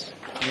ailgais.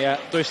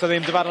 Does na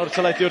ddim dyfarnwr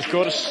teledu wrth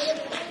gwrs.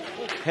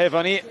 Hefo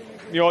ni,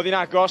 mi oedd hi'n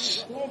agos.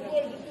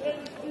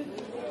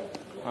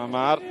 A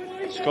mae'r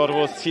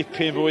sgorfwdd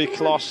tipyn fwy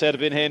clos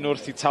erbyn hyn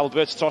wrth i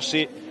Talbot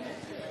trosi.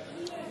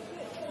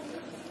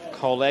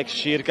 Coleg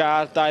Sir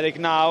Gar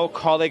 29,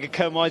 Coleg y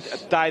Cymoedd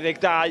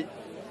 22.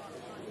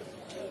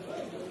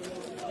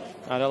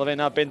 A'r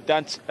elfenna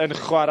bendant yn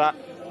chwarae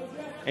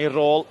ei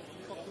rôl.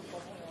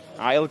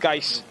 Ail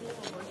gais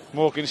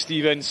Morgan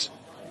Stevens.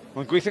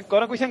 Mae'n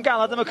gweithio'n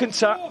galad am y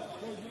cynta.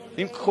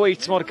 Ddim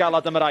cweit mor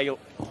galad am yr ail.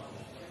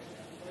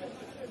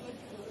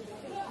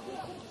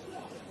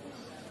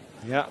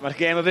 Mae'r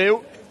gêm y fyw.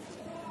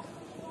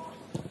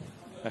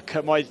 Y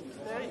Cymoedd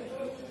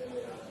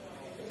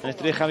yn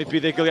edrych am ei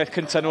buddigoliaeth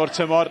cyntaf nhw o'r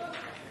tymor.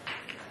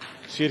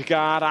 Sir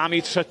Gar am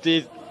ei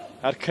trydydd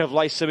a'r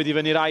cyflais symud i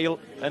fyny'r ail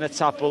yn y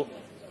tabl.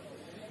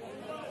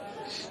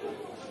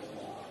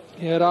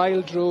 Yr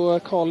ail dro y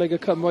Coleg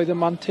y Cymoedd yn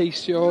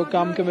manteisio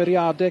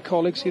gamgymeriadau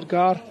Coleg Sir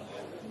Gar.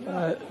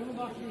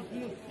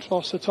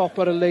 Tros y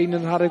top ar y lein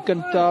yn harif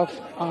gyntaf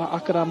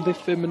ac yr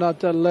amddiffyn yna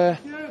dyle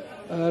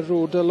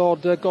Rod y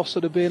Loda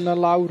gosod y bel na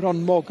lawr,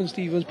 ond Morgan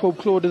Stevens pob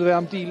clod iddo fe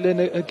am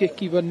dilyn y gic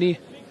I fyny.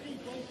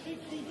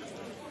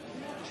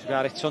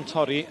 Gar eto'n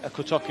torri y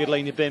cwtogi'r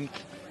lein I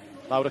 5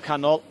 lawr y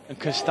canol yn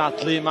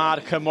cystadlu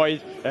Mae'r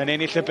Cymoedd yn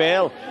ennill y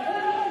bel.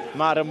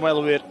 Mae'r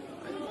ymwelwyr.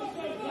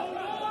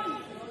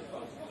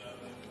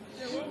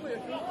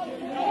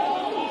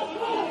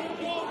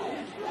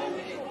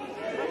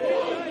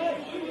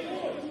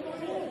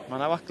 Mae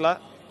yna wagla.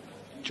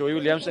 Joey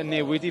Williams yn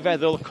newid I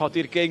feddwl,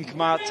 codi'r gink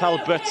mae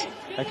Talbot,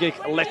 y gig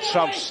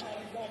Letraws.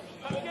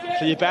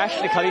 Rhy bell,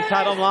 yn cael ei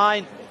tharo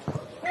ymlaen.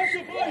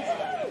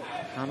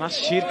 A mae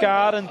Sir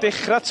Gar yn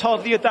dechrau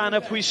toddi y dan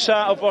y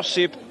pwysau o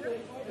bosib.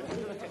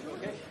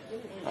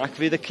 Ac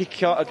fydd y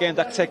cicio y gêm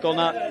dactegol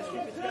na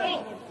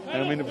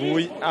yn mynd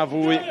fwy a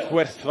fwy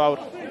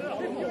gwerthfawr.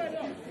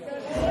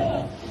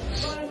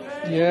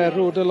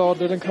 Rod y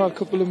Loder yn cael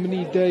cwbl o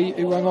munudau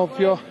i'w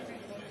angofio.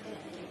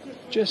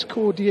 Just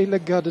codi ei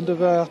lygad yn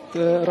dyfa at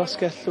yr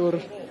asgellwr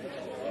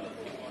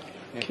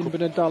cyn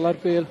bod yn dal ar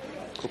bel.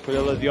 Cwpl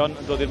o lyddion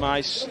yn dod i'r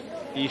maes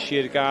I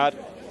Sir Gar.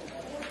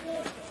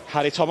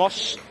 Harry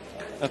Thomas,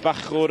 y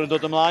bachwr yn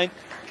dod ymlaen.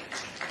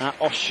 A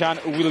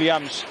Osian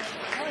Williams.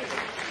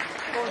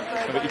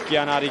 Efo 20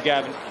 ar ei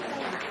gefn.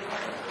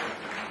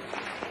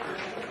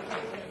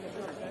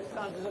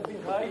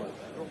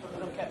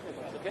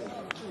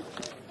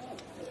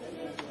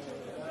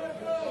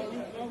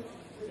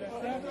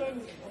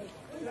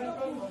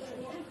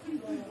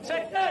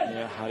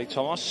 Harry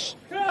Thomas.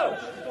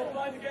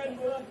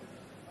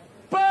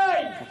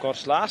 O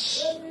gors las.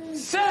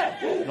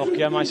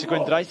 Nogia maes y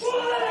Gwendraeth.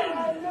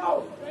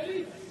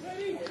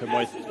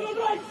 Cymoedd.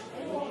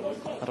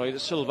 A roedd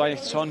y sylfaen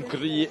eto'n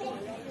gry.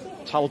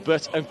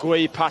 Talbot yn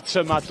gweu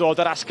patrwm a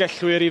dod ar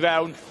asgellwyr I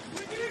fewn.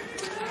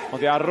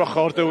 Oedd I ar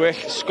ochr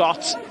dywyll.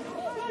 Scott.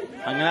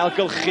 Angen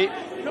elgylchu.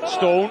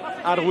 Stone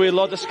ar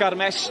wylod y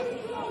sgarmes.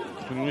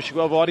 Dwi'n eisiau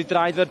gweld fod I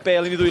draidd yr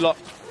bel I ni ddwylo.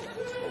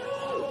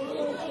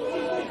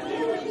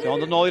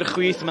 Ond yn ôl i'r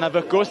chwith, mae yna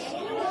fygwth.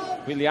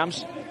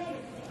 Williams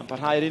yn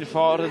parhau'r un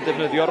ffordd yn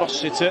defnyddio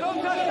Rossiter.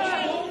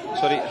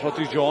 Sorry,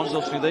 Rodri Jones,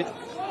 ddylswn I ddeud.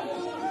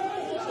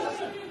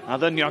 A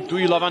ddynion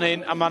dwylo fan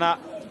hyn, a mae yna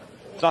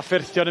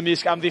drafferthion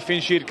ymysg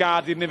amddiffyn Sir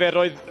Gar, i'r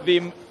niferoedd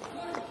ddim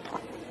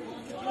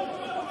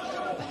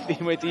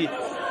wedi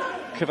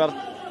cyfar...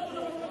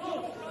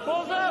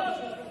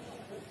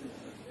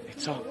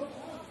 Eto,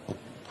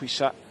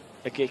 pwysa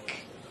y gic.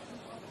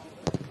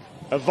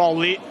 Y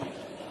foli.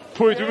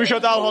 Pwy dwi'n eisiau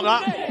dal hwnna.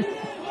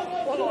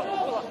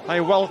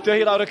 Na'i weldio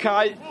hi lawr y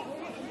cae.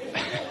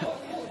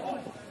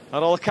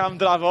 Ar ôl y cam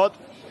drafod.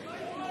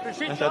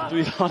 Felly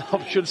dwi'n o'n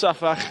opsiwn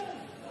saffach.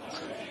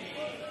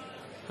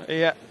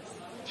 Ie.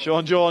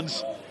 Sean Jones.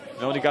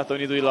 Mewn I gadw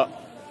ni ddwylo.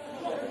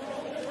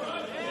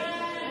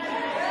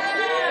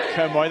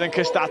 Cymoedd yn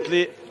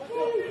cystadlu.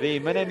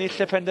 Ddim yn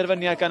ennill y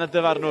penderfyniad gan y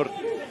dyfarnwr.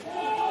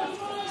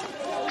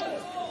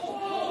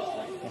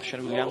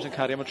 Osian Williams yn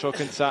cario am y tro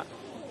cynta.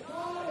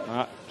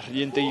 A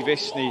Rhyn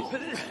Davies ni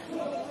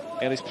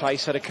Ellis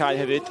Price ar y cae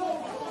hefyd.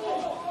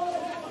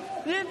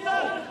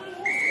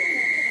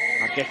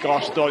 Ac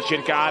egos dod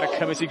Sir Gar y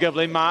cymys I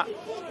gyfle ma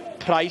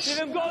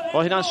Price.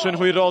 O hynna'n swn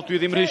hwyrol, dwi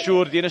ddim rhy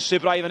siŵr di ynysu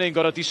braidd fan hyn,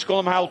 gorau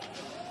disgwyl am help.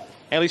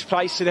 Ellis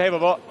Price sydd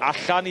hefo fo,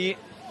 allan I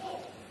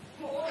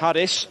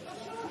Harris.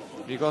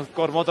 Fi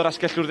gormod o'r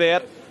asgellwr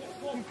ddeir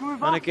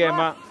yn y gem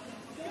ma.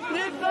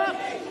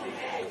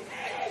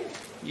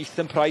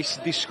 Ethan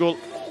Price disgwyl.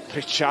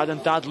 Pritchard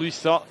yn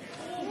dadlwytho.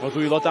 O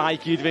ddwylo da I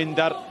gyd fynd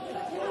ar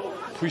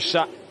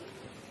pwysa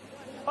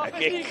y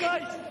gic.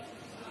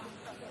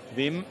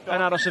 Ddim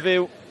yn aros y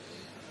fyw.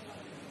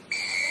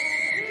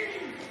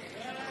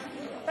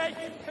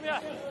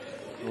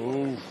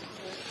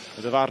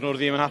 Y dyfarnwr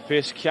ddim yn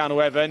hapus.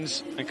 Keanu Evans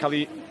yn cael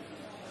ei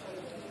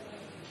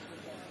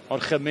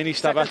orchymyn I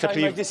stafell y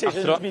prif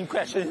athro. Been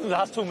questioned in the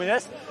last 2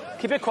 minutes.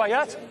 Keep it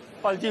quiet.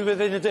 I'll deal with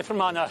it in a different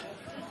manner.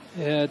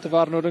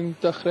 Dyfarnwr yn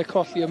dechrau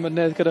colli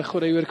ymynedd gyda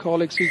chwaraewyr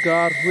Coleg Sir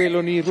Gar.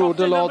 Welwn ni Rod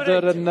y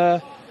Loder yn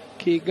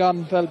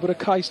cegan fel bod y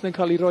cais yn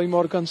cael ei roi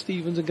Morgan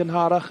Stevens yn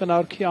gynharach yn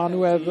awr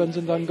Keanu Evans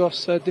yn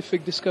dangos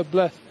diffyg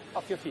disgyblaeth.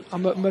 A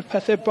mae'r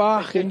pethau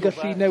bach yn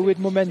gallu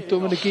newid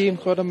momentum yn y gêm.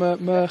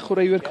 Mae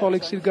chwaraewyr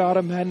Coleg Sir Gar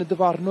ymhen y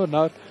dyfarnwr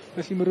nawr.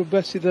 Felly mae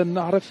rhywbeth sydd yn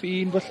ar y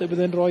ffin, felly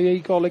bydd e'n rhoi ei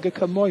Goleg y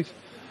Cymoedd.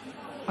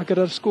 A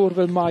gyda'r sgôr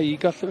fel mai,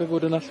 gallai fe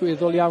fod yn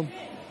allweddol iawn.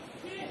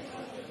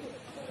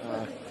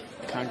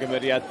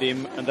 Cangymeriad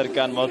ddim yn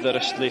darganfod yr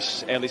ystlys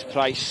Ellis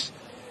Price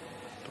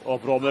o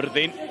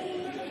Bromyrddin.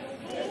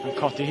 Yn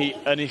codi hi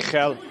yn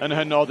uchel, yn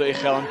hynod o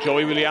uchel, ond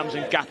Joey Williams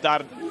yn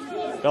gadar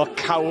fel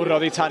cawr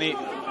oddi tani.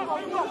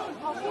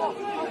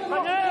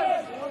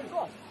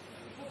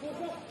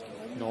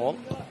 Nôl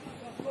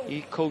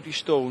I Cody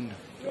Stone.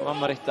 Diolch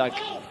am yr edag.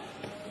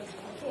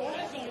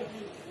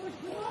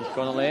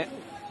 Digon o le.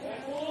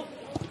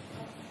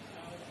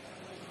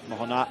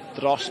 Mae hwnna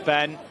dros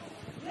ben.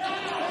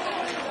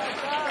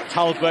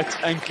 Talbot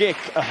yn gic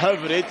y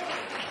hyfryd.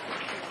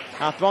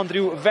 A bond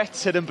rhyw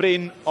feter yn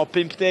bryn o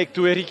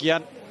 52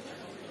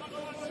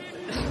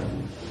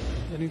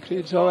 Ni'n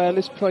credu o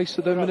Ellis Price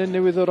oedd yn mynd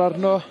newydd o'r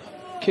arno.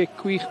 cic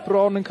gwych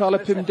bron yn cael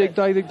y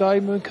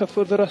 50-22 mewn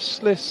cyffwrdd yr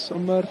yslys,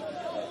 ond mae'r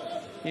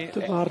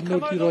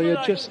dyfarnwr di roi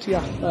just tu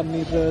allan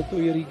i'r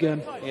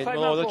 2-20.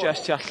 Oedd o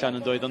just tu allan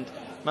yn dweud, ond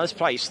Maes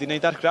Price di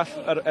wneud argraff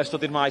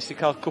ystod i'r maes, di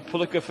cael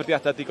cwpl o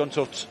gyffyrddiadau digon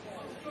twt.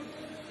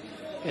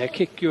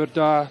 Cicio'r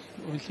da,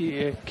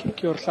 felly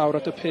cicio'r llawr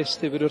at y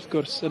pist hefyd wrth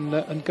gwrs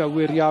yn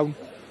gywir iawn.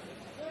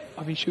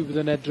 A fi'n siŵr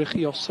bydd yn edrych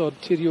i osod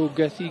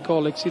tiriogaeth i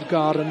Goleg Sir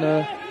Gar yn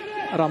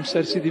yr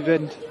amser sydd i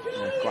fynd.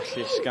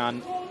 Gwallus gan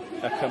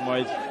y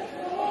Cymoedd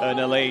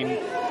yn y lein,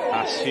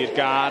 a Sir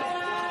Gar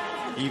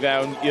i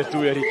fewn i'r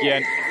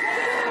 2-20.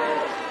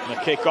 Yn y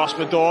cic-os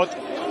mae'n dod,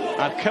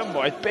 a'r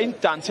Cymoedd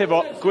bendant efo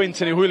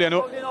gwynt yn ei hwylio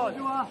nhw.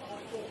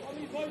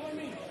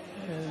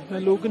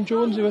 Mae Logan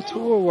Jones yw e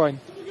to o wain.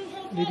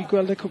 Ni wedi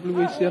gweld e cwbl o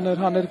weithiau yn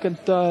yr hanner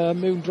gyntaf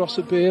mewn dros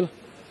y bêl.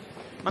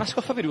 Mae'n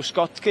asgoffa fi rhyw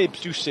Scott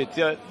Gibbs rhywsyd.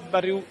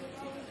 Mae rhyw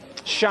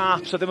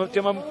sharp, so dim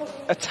yn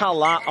y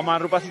tala, ond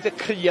mae'n rhywbeth i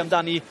cry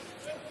amdani.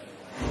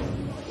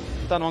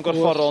 Dan o'n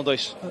gorfforol yn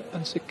does.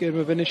 Yn sicr,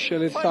 mae fe'n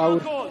isiel i'r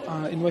llawr, a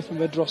unwaith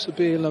mae fe dros y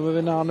bêl, a mae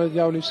fe'n anodd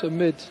iawn i'w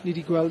symud. Ni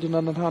wedi gweld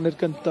hwnna'n yr hanner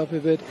gyntaf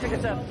hefyd,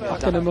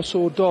 ac yn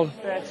ymosodol.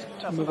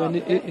 Mae fe'n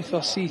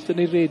eitha syth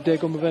yn ei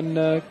redeg, ond mae fe'n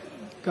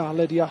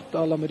galed i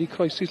atal, a mae wedi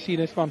croesi'r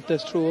llinell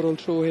fantes tro ar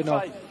ôl tro heno.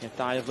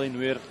 Dau o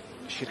flaenwyr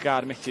Sir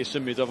Gar methu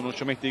symud o fy nhw'n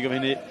siomedig o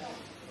hynny.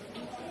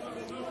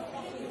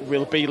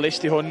 Will Baylis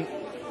di hwn.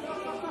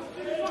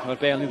 Mae'r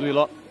bel ni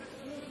ddwylo.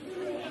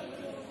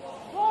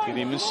 Di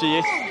ddim yn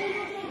syth.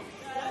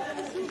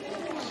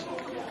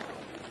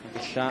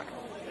 Filla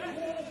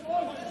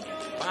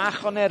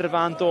bach o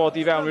nerfa yn dod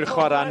i fewn i'r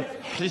chwara'n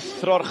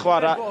rhithro'r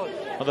chwara.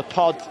 Oedd y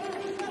pod,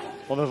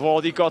 oedd y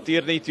fod i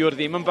godi'r neidiwr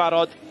ddim yn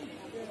barod.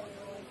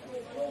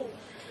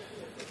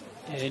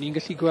 Ni'n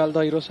gallu gweld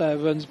Iros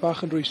Evans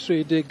bach yn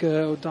rwystredig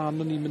o dan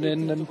o'n ni'n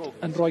mynd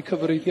yn rhoi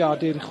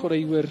cyfreithiadau i'r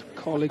chwaraewyr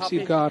Coleg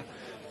Sir Gar.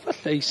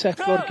 Falle i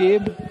setlo'r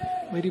gêm.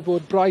 Mae wedi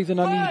bod braidd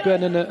yn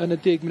aniben yn y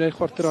 10 munud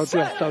chwarter awr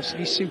diwethaf sydd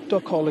wedi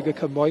siwto Coleg y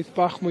Cymoedd,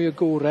 bach mwy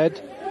agored.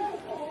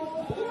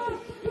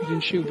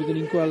 Dwi'n siŵr byddwn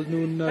ni'n gweld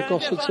nhw'n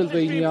gosod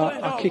Sylvania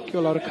a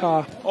cicio lawr y ca.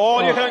 O,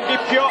 ni yn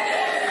gipio!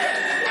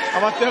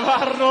 A mae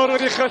dyfarnwr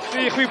wedi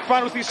chwythu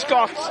chwipan wrth i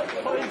Scott.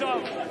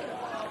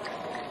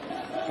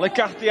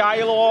 Legadi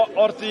ail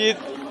o'r dydd.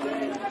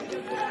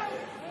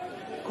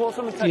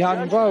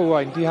 Dihangfa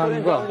Owain,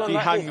 dihangfa.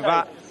 Dihangfa.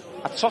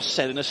 A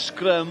tosed yn y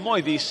sgrym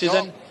oedd hi sydd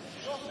yn...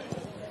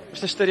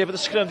 Ys ystyried bod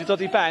y sgrym wedi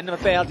dod i ben, a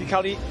mae bel wedi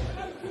cael ei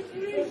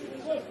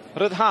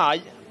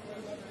ryddhau.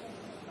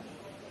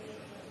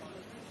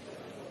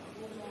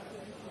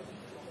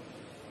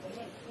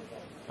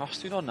 Os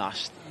dwi'n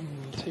onast.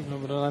 Teimlo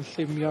bod yna'n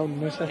llym iawn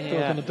mewn eto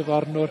gan y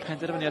dyfarnwr.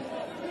 Penderfyniad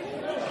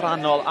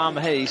rhannol am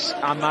heis,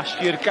 a mae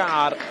Sir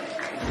Gar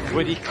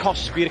wedi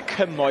cosbi'r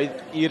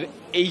Cymoedd i'r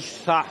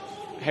eitha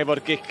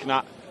hefo'r gic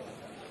na.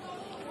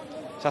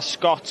 Ta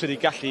Scott wedi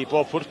gallu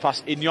bob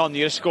pwrpas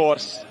unioni'r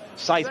sgôrs.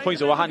 7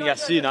 pwynt o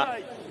wahaniaeth sy'n na.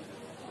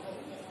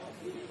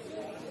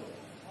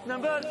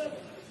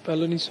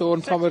 Fel o'n i'n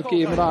sôn pan mae'r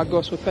gêm yn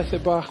agos, mae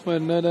pethau bach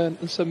yn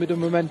symud o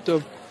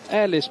momentum.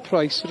 Ellis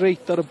Price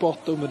reit ar y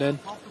botwm yn hyn.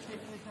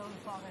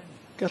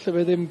 Gallai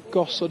fe ddim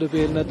gosod y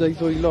bel na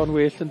ddwylo'n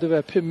well yn dyfe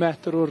 5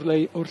 metr o'r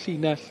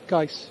llinell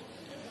gais.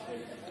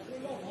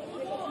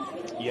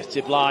 I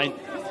yty blaen,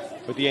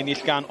 wedi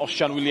ennill gan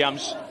Osian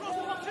Williams.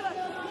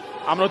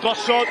 Am nhw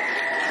dosod,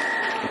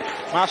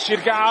 mae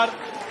Sir Gar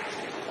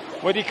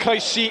wedi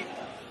croesi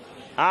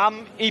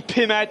am ei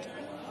 5.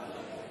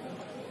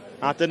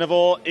 A dyna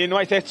fo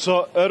unwaith eto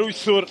yr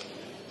wythwr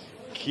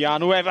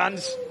Keanu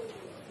Evans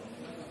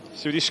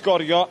sydd wedi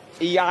sgorio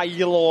i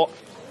ail o.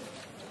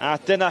 A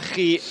dyna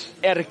chi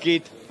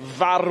ergyd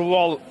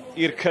farwol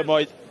i'r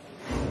Cymoedd.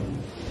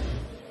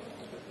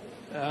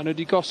 A nhw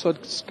wedi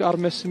gosod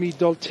sgarmes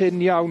symudol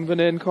tyn iawn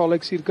fan hyn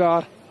Coleg Sir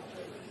Gar.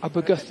 A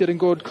bygythiad yn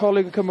gwrdd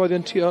Coleg y Cymoedd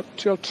yn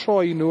trial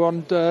troi nhw,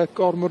 ond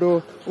gormod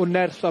o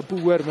nerth a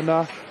bwer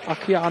fyna. A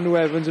Keanu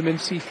Evans yn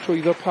mynd syth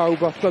trwyddo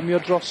pawb a plymio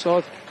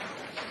drosodd.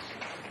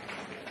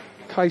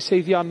 Cais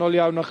heiddiannol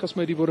iawn achos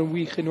mae wedi bod yn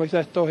wych unwaith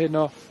eto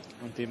heno.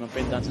 Ond dim yn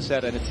bendant y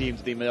seren y tîm,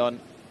 dydy, mae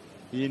o'n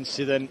un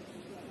sydd yn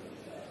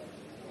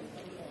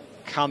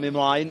camu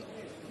ymlaen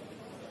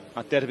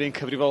a derbyn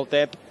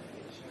cyfrifoldeb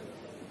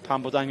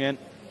pan bod angen.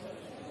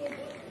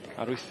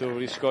 A'r wythwr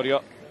wedi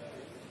sgorio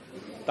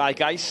 2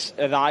 gais,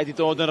 y 2 wedi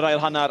dod yn yr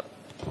ail hanner.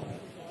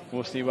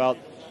 Mwys ni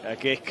weld y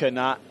gic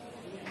yna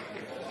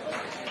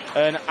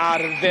yn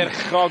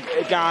ardderchog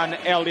gan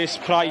Ellis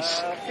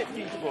Price.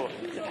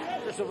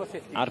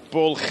 A'r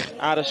bwlch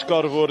ar y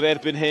sgorfwr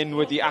erbyn hyn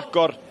wedi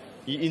agor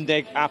i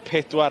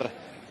 14.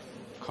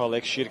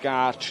 Coleg Sir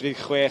Gar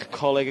 36,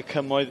 Coleg y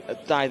Cymoedd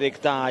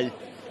 22.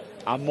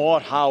 A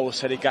mor haws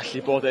wedi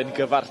gallu bod yn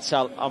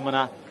gyfartal, a mae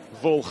yna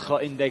fwlch o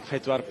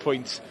 14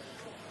 pwynt.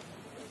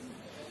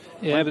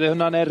 Bydde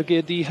hwnna'n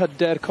ergyd i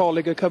hyder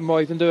Coleg y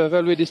Cymoedd yn dyfa,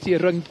 fel wedys ti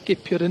rhwng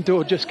gipiwr yn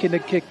dod jyst cyn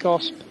y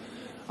kick-osp.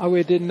 A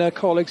wedyn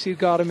Coleg Sir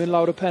Gar yn mynd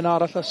lawr y pen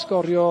arall a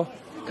sgorio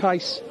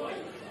cais.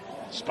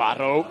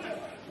 Sparrow.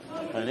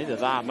 Mae'n neud y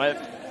dda.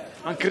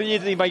 Mae'n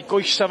gryd ni, mae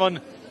goesa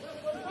fo'n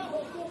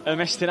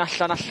ymestyn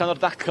allan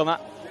o'r dacl yma.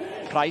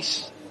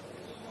 Price.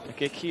 Y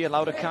gig hir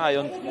lawr y cae,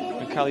 ond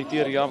yn cael ei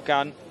dirio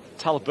gan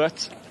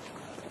Talbot.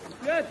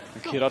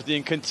 Yn curo'r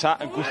dyn cynta,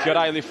 yn gwthio'r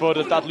ail i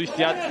ffwrdd y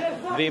dadlwythiad.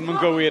 Ddim yn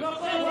gywir.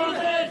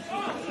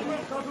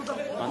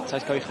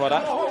 Mantais cael ei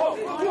chwarae.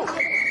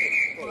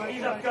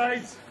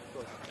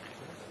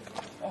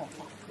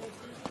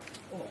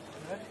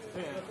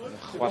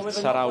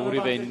 Chwarter awr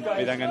i fynd,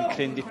 bydd angen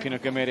cryn dipyn o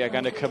gymeriad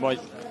gan y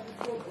Cymoedd.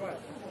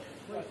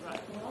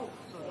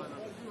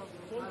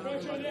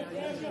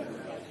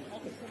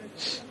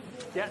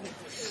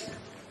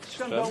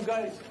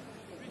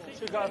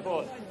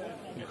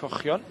 Yn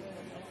cochion.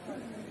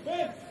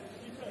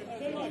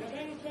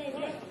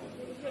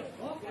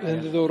 Yn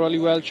ddiddorol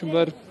i weld siwm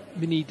mae'r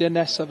munudau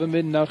nesaf yn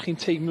mynd nawr.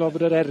 Chi'n teimlo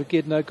bod yr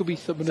ergyd na.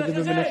 Gobeithio bod nhw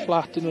ddim yn mynd yn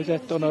fflat unwaith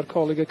eto na'r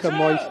Coleg y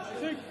Cymoedd.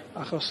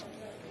 Achos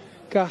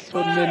gall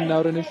fod yn mynd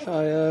nawr yn eitha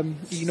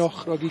un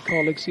ochrog i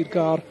Coleg Sir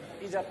Gar.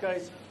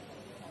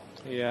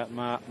 Ie,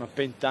 mae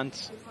bendant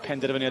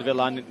penderfyniad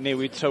fel yna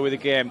newid trywydd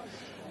y gêm.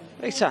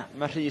 Reita,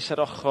 mae Rhys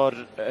ar ochr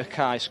y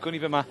caes. Gwni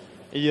fe mae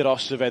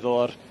Euros y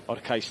feddwl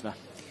o'r cais na.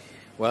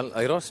 Wel,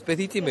 Euros, beth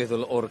i ti'n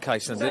meddwl o'r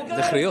cais na?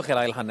 Dechreuwch i'r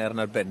ail hanner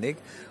yn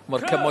arbennig.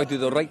 Mae'r Cymoedd wedi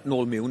dod reit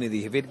nôl mewn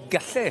iddi hefyd.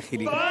 Gallech chi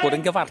bod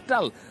yn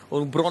gyfartal.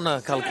 O'n bron a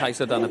cael cais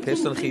o dan y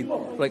pist, ond chi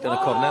reit yn y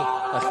cornel,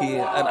 a chi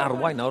yn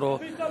arwain nawr o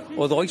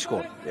ddoi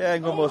sgôr. Ie,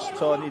 yn gwmwys,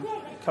 ni'n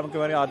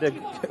camgymeriadau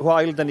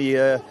wael da ni.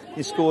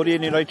 Ni'n sgori,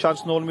 ni'n rhoi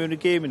chance nôl mewn y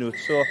gêm i nhw.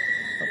 So,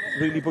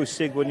 really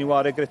bwysig bod ni'n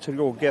wario gyda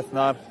tiriogaeth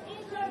na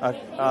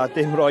a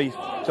dim rhoi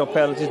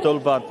penalties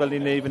dwlbad fel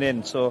ni'n neud fan hyn.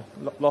 So,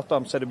 lot o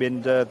amser yn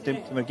mynd,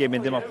 mae'r gêm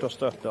yn dim off dros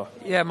dro.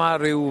 Ie, mae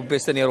rhyw,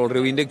 beth ni ar ôl,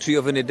 rhyw 13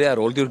 o funudau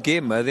ar ôl, diw'r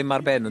gêm yma ddim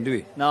ar ben, ond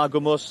dwi? Na,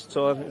 gwmwys,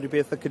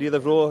 rhywbeth y cydydd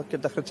y fro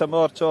gyda dechrau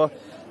tymor.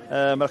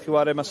 Mae'r chi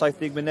wario, mae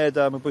 70 munud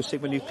a mae'n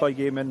bwysig bod ni'n cloi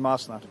gêm yn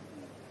mas na.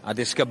 A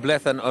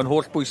disgyblaeth yn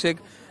holl bwysig.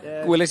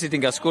 Gwelais i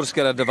ti'n gael sgwrs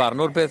gyda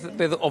dyfarnwr,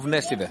 beth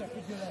ofnes i fe?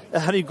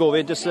 Hynny'n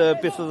gofyn,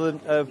 beth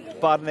oedd y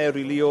barnau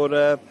rili o'r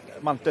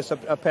mantes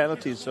y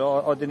penalties.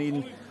 Oedden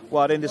ni'n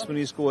warin dys mwyn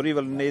i sgori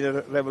fel wneud y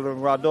refel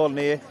rhyngwladol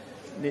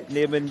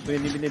neu mynd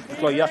i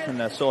gloiach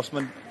yna. So os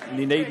ni'n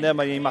neud yna,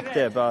 mae'n ni'n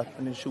mateb a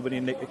ni'n siŵr bod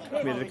ni'n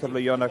cymryd y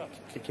cyfleoedd a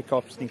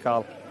kick-offs ni'n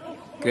cael.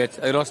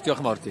 Gret, Euros, diolch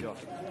yn fawr ti.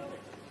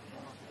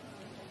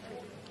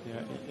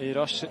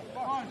 Euros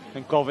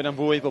yn gofyn am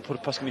fwy bod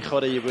pwrpas gen i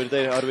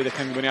chwaraewyr arwydd y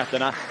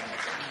cyngymuniadau yna.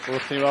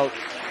 Wrth ni weld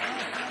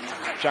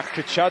Jack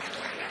Pritchard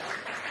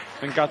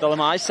yn gadael y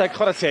maes ag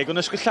chwarae teg,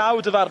 ond ysgwyll llaw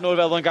dyfarnwr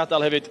fel o'n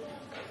gadael hefyd.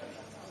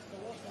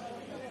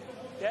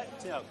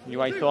 Ni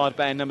waith o ar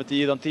ben am y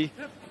dydd, ond y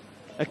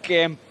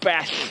gêm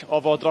bell o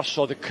fod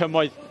drosodd y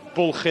Cymoedd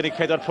bwlch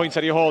 14 pwynt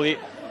ar ei hôl i.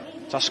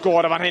 Ta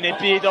sgôr am hyn ei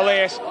byd o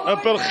les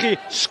yn bylchu.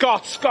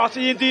 Scott,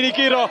 un dyn i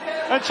giro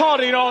yn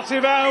torri'n ôl tu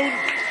fewn.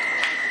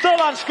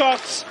 Dylan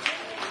Scott.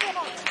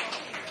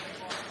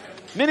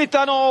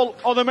 Munudan ôl,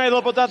 oedd yn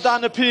meddwl bod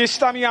dan y pys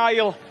am i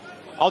ail.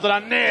 Oedd yna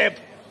neb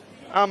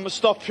am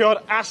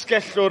stopio'r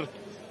asgellwr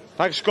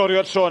rhag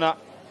sgorio'r tro yna.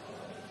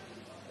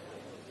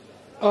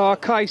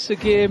 Cais y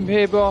gêm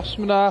heb os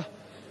mae yna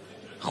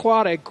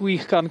chwarae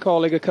gwych gan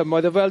Coleg y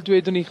Cymoedd. A fel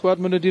dwedwn ni,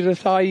 chwad, maen nhw wedi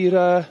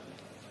rhyddhau'r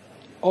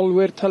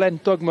olwyr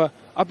talentog yma.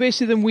 A beth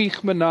sydd yn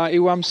wych mae yna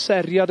yw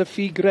amseriad y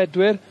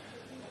ffugredwyr.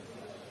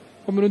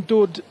 Ond maen nhw'n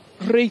dod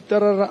reit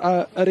ar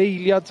yr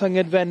eiliad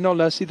tyngedfennol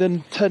yna sydd yn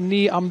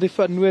tynnu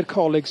amddiffynwyr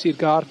Coleg Sir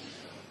Gar.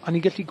 A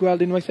ni'n gallu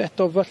gweld unwaith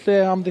eto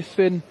falle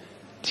amddiffyn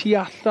tu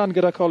allan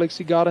gyda Coleg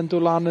Sir Gar yn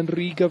dod lan yn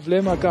rhy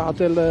gyflym a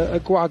gadael y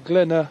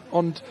gwagle yna.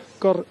 Ond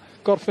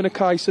gorffen y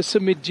cais, y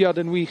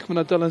symudiad yn wych mae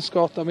yna Dylan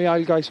Scott am ei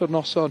ail gais o'r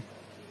noson.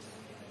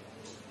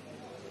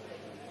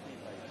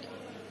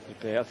 I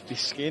be oedd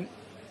disgyn.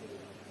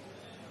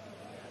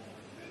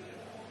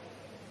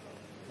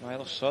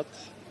 Mael osod.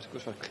 Wrth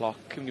gwrs mae'r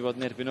cloc yn mynd i fod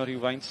yn erbyn o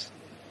rhywfaint.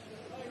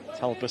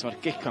 Talbot, mae'r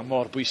gic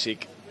mor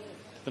bwysig.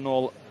 Yn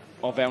ôl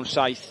o fewn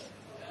 7.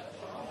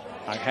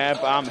 Ac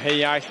heb am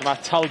heiaeth, mae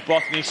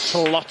Talbot ni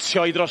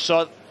slotio i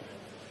drosodd.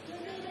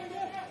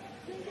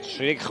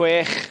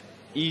 36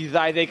 i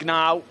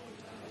 29.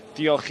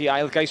 Diolch i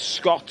ailgais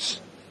Scott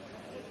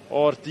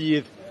o'r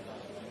dydd.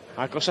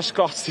 Ac os a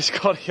Scott di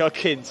sgorio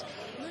cynt.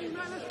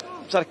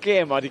 Sa'r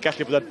gêm wedi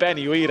gallu bod ar ben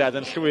i weirad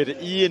yn llwyr.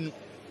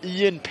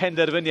 Un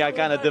penderfyniad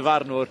gan y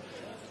dyfarnwr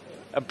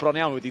yn bron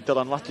iawn wedi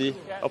dylanwadu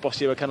o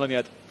bosib y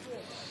canlyniad.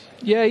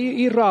 Ie,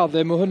 i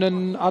raddau, mae hwn yn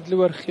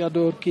adlewyrchiad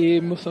o'r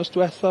gêm wythnos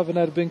diwethaf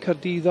yn erbyn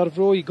Caerdydd ar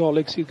fro i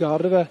Goleg Sir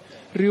Gar.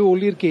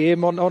 Reoli'r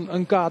gêm, ond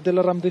yn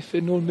gadael yr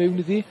amddiffyn nôl mewn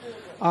iddi.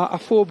 A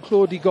phob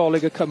clod i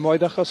Coleg y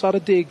Cymoedd, achos ar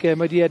y degau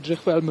mae wedi edrych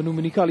fel maen nhw'n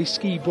mynd i cael ei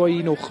sgibo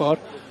un ochr,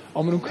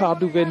 ond maen nhw'n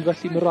cadw fynd,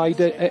 felly mae rhaid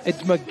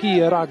edmygu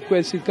yr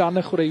agwedd sydd gan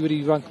y chwaraewyr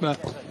ifanc yma.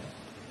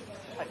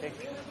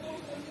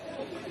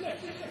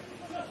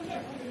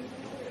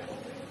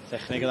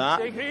 Technig yna,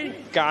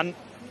 gan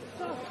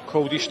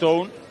Cody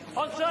Stone.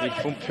 Wedi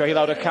ffwmpio hi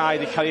lawr y cae,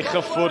 wedi cael ei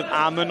chyffwrdd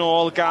am yn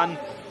ôl gan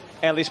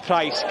Ellis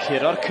Price.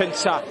 Curo'r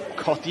cynta,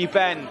 codi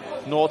ben,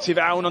 nôl tu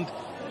fewn, ond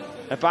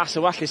y bas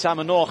y wallus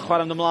am yn ôl,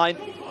 chwarae yn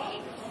ymlaen.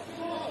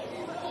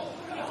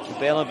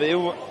 Bel yn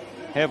fyw,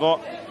 hefo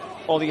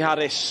Oli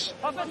Harris.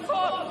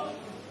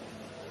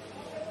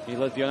 I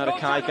lyddion ar y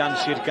cae gan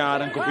Sir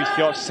Gar yn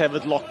gobeithio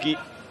sefydlogi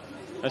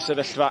y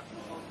sefyllfa.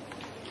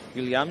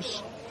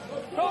 Williams.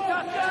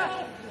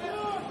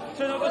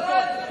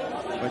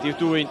 Wedi'w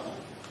dwy'n.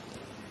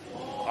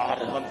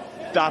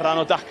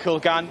 Daran o dacl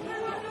gan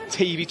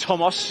Teifi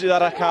Thomas sydd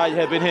ar y cae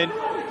hebyn hyn.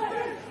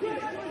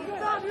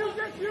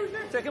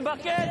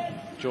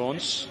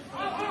 Jones.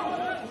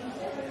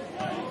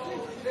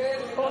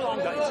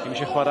 Ddim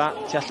eisiau chwarae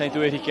tu allan i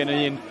 2 yn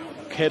un.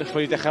 Cyrff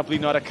wedi dechrau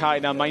blino ar y cae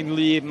na. Mae'n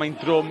lib, mae'n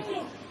drwm.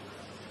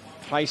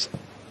 Price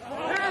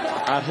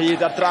ar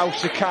hyd ar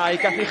draws y cae.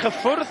 Gath ei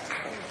chyffwrdd.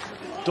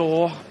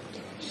 Do.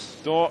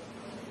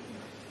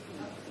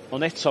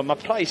 Ond eto, mae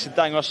Price yn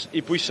dangos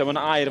i bwysau mewn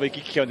air efo'i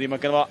gicio. Mae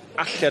gen fo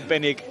allu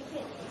arbennig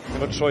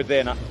efo'r troed dde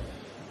yna.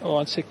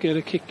 Yn sicr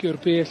y cicio'r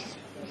bell.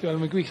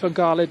 Mae'n gweithio'n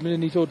galed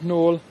mynd i ddod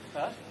nôl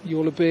i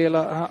ôl y bel.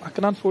 Ac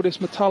yn anffodus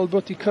mae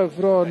Talbot i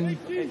cyfro yn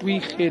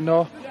gwych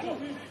heno.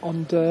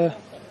 Ond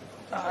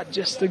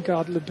just yn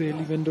gadael y bel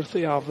i fynd wrth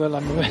ei afel.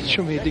 A mae'n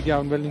siomedig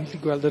iawn fel ni'n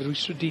gallu gweld y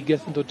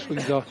rwystredigaeth yn dod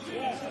trwyddo.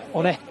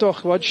 Ond eto,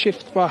 chwad,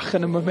 shift bach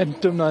yn y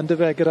momentum na, ynddo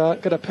fe,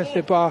 gyda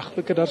pethau bach,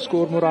 gyda'r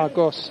sgôr mor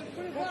agos.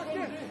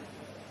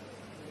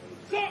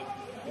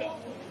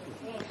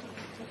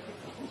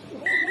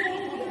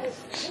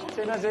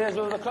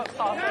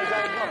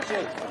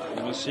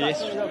 Nummer 7.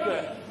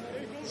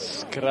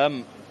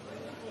 Scrum.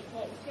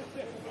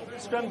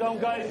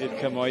 I'r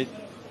Cymoedd.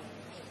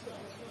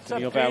 Dyn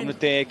ni o fewn y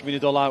 10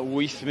 munud ola,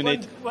 8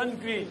 munud.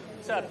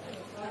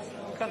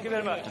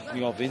 Dyn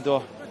ni ofyn do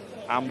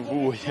am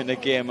fwy yn y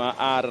gêm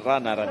ar y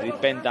ran ar ydy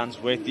bendant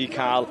wedi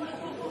cael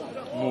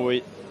mwy.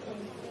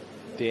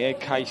 10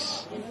 cais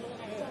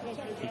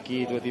i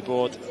gyd wedi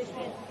bod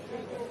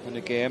yn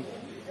y gêm.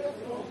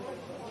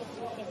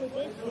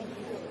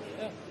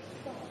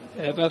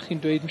 Fel chi'n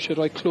dweud, mae'n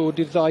rhoi clod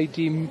i'r ddau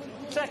dîm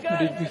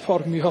wedi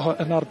fformio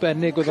yn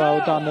arbennig o dda o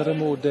dan yr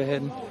ymodau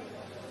hyn.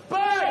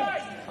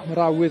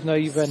 Mae'r awydd na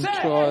i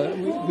fentro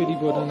wedi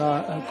bod yna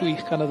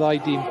gwych gan y ddau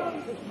dîm.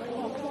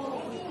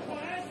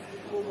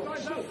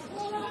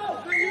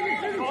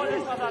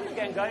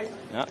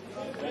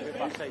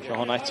 Sio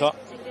hwnna eto.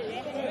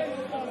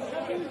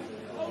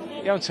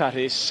 Iawn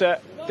Tarys,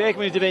 10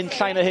 munud i fynd,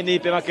 llai na hynny,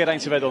 be mae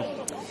Geraint i feddwl?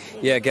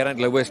 Geraint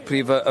Lewis,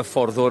 prif y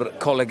fforddwr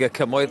Coleg y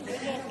Cymoedd.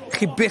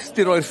 Chi byth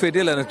di roi'r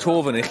ffidil yn y to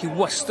fyny, chi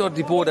wastod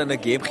di bod yn y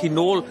gêm, chi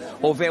nôl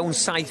o fewn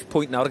 7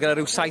 pwynt nawr gyda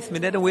rhyw 7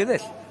 munud yn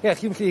weddill.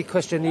 Chi'n gallu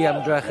cwestiynu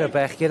ymdrech y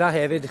bechgyn a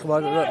hefyd,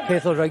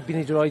 peth o rygbi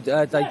ni wedi rhoi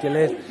dau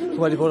gilydd, chi'n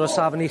wedi bod o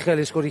safon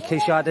uchel i sgwri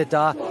ceisiadau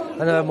da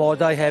yn y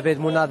modau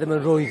hefyd, mwyn na ddim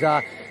yn rwydd a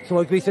chi'n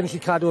gweithio ni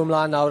gallu cadw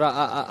ymlaen nawr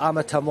am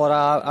y tymor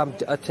a am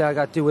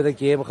tuag at diwedd y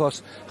gêm,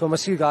 achos mae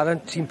Sir Gar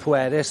yn tîm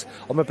pwerus,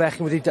 ond mae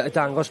bechgyn wedi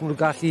dangos maen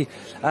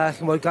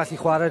nhw'n gallu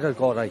chwarae ar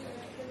gorau.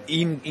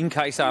 Un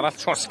cais arall,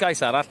 trosgais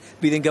arall,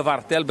 bydd yn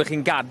gyfartel, bydd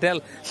chi'n gadael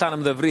llan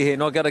ymddyfru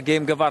heno gyda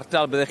gêm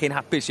gyfartel, byddech chi'n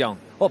hapus iawn?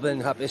 Bydd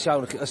yn hapus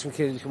iawn, os fi'n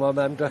credu,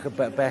 mae ymdrech y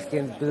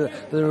bechgyn,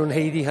 bydden nhw'n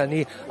heiddi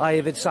hynny, a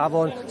hefyd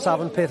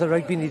safon peth o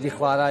rygbi ni wedi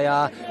chwarae,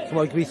 a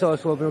gweithio,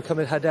 bydd nhw'n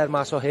cymryd hyder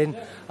mas o hyn,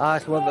 a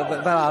fel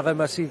arfer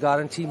mae Sir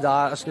Gar yn tîm dda,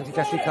 os gen ti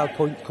gallu cael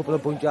cwbl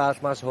o bwyntiau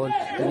all mas o hwn,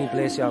 bydd ni'n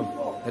bles iawn.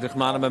 Edrych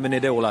mlaen am y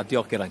munudau ola,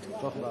 diolch Geraint.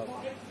 Diolch yn fawr.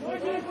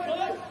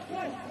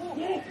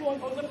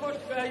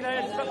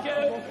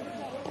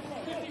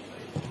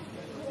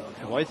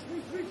 Cymoedd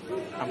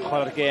am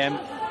chwarae'r gêm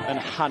yn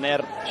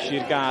hanner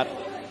Sir Gar.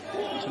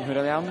 Sy'n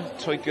hwyrol iawn,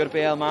 toegio'r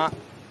bel ma.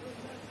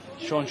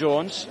 Sean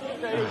Jones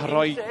yn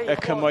rhoi y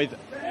Cymoedd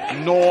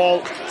nôl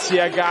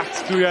tuag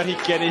at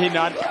 20 i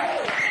hunan.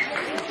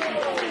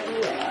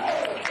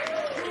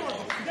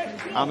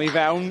 Am i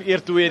fewn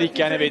i'r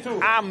 20 hefyd.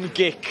 Am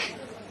gic.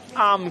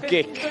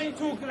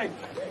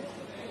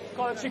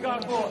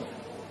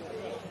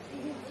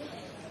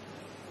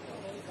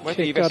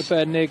 Cic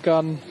arbennig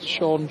gan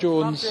Sean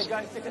Jones,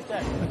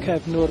 y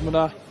cefnwr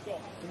myna.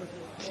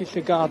 Lly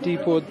llygadu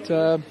bod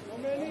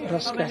yr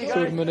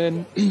asgellwr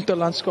myna'n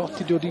Dylan Scott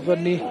i dod i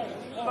fyny.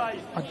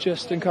 A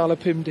just yn cael y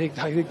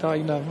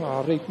 50-22 na.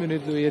 Reit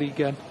munud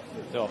 20.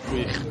 Do,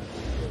 gwych.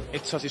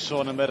 Eto ti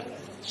sôn am yr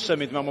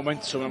symud mewn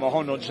momentum, mae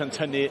hwnnw jyst yn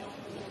tynnu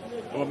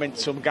y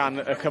momentum gan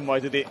y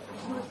Cymoedd ydi.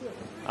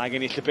 A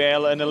gen i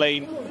Llybel yn y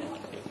lein.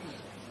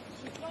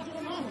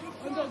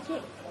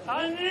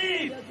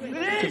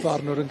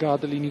 Dyfarnwr yn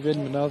gadael i ni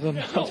fynd myna, ddim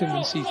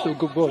yn syth o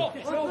gwbl.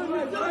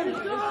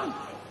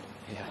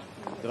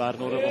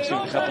 Dyfarnwr yn bosib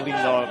ddechrau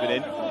blino fan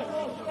hyn.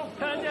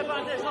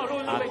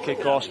 A'r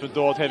kick-off yn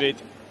dod hefyd.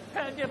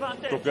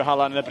 Grwpio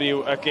halan yn y briw,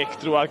 y gic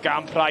drwy ar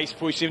gan Price,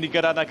 pwy sy'n mynd i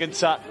gyrraedd na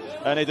gynta.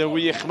 Yn neud y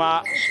wych ma,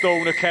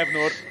 Stone y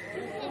cefnwr.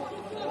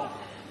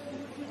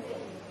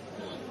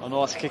 Ond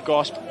o'r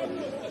kick-off.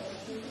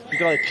 Fi'n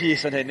gael ei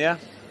pys yn hyn, ia?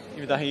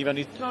 I fynd â hi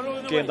fan i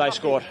gêm 2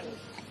 sgôr.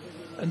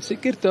 Yn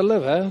sicr dyle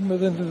fe, mae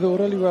fe'n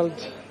ddiddorol i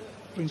weld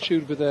rwy'n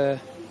siŵr bydde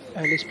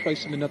Ellis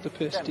Price yn mynd at y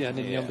pist i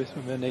hynny am beth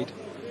mae'n fe'n neud.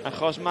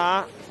 Achos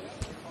ma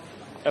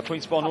y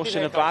pwynt bonus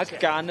yn y bag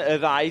gan y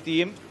 2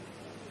 dîm.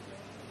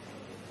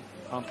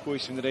 Ond pwy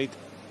sy'n gwneud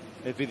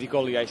y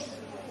fuddugoliaeth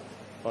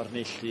o'r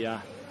neilltu a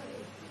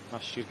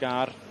Mae Sir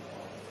Gar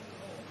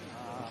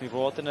wrth i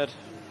fod yn yr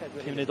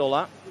 5 munud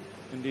ola.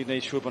 Yn mynd i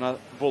wneud siŵr bod yna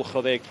fwlch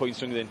o 10 pwynt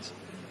rhwng iddynt.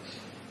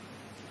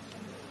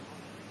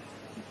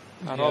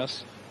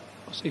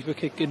 Os eich fy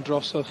cicyn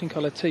drosodd, chi'n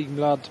cael y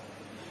teimlad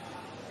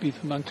bydd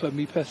hwnna'n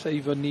clymu pethau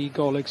i fyny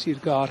Goleg Sir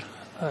Gar.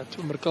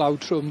 Mae'r glawd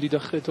trwm wedi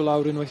dechrau do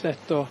lawr unwaith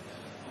eto,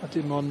 a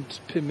dim ond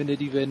 5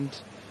 munud i fynd.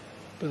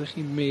 Byddech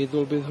chi'n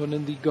meddwl bydd hwn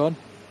yn ddigon.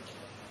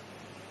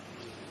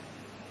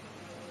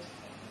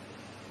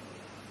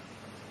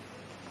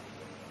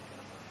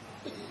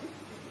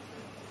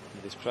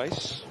 This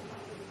Price.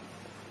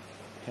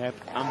 Heb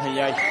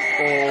amheuaeth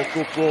o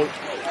gwbl.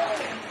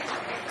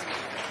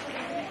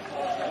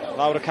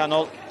 Lawr y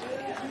canol.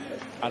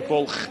 A'r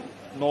bwlch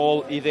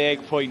nôl i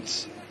 10 pwynt.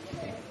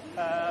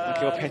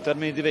 Ac efo 4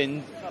 munud i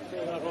fynd.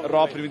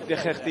 Rob, rwy'n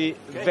dechrau chdi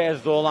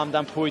feddwl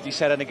amdan pwy di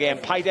ser yn y gêm.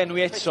 Paid enw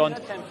eto, ond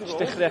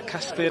jyst dechrau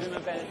casglu'r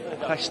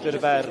rhestr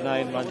fer na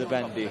un man dy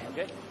bendi.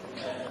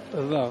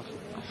 Byddaf.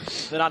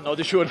 Yn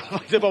anodd i siŵr,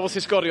 faint o bobl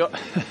sy'n sgorio.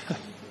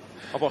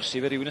 O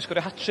bosib, rhywun yn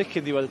sgorio hat-trick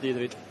yn ddiwedd y dydd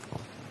fyd.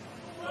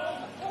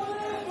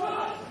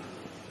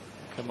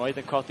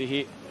 Cymoedd yn codi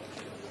hi.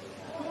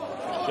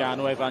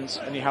 Llanw Evans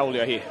yn ei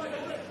hawlio hi.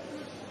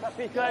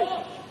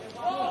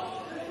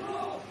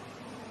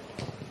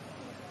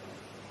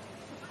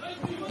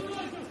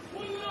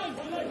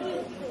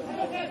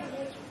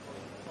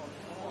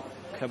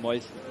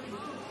 Cymoedd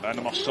yn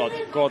ymosod.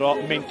 Goro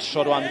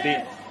mentro rwan di.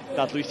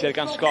 Dadlwythiad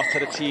gan Scott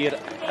ar y tir.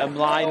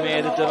 Ymlaen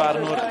med y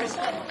dyfarnwr.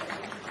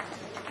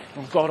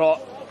 Goro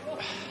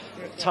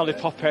talu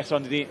popeth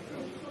rwan di.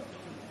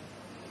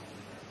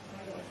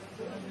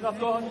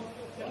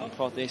 Yn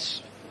ffodus.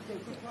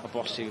 O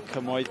bosib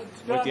Cymoedd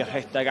wedi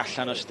rhedeg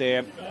allan o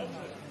stêm.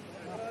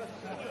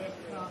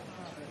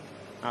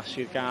 A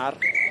Sir Gar.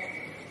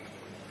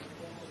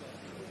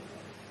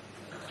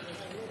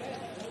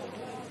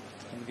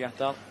 Yn wedi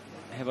adael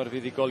hefo'r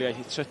fuddugoliaeth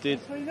i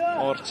trydydd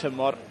o'r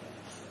tymor.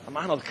 A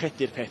mae anodd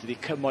credu'r peth ydi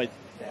Cymoedd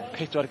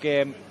 4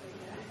 gêm,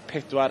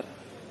 4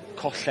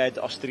 colled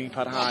os dyn ni'n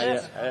parhau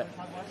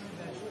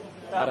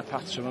ar y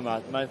patrwm yma.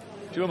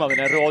 Dwi'n meddwl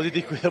yn erod i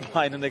digwydd y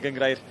blaen yn y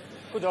gynghrair.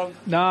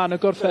 Na, yn y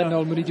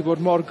gorffennol, mae wedi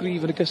bod mor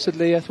gryf yn y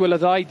gystadleuaeth. Wel,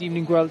 y ddau dim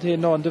ni'n gweld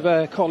heno, ond y fe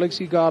Coleg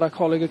Sir Gar a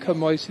Coleg y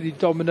Cymoedd sydd wedi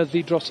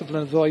dominyddu dros y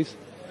blynyddoedd.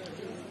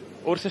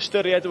 Wrth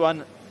ystyried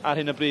wan ar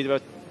hyn o bryd,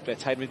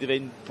 tair mynd i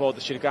fynd bod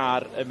y Sir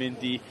Gar yn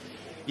mynd i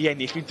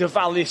ennill. Dwi'n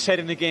dyfalu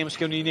ser yn y gêm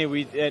sgewn ni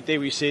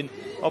dewis un.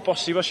 O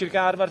bosib o Sir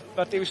Gar,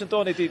 mae'r dewis yn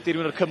dod, neu di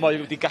rhywun o'r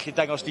Cymoedd wedi gallu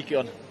dangos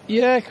digion?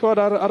 Ie,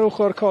 ar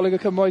ochr Coleg y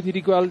Cymoedd ni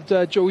wedi gweld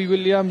Joey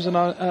Williams yn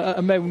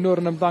y mewnwr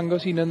yn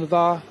ymddangos un yn y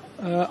dda.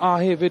 A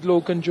hefyd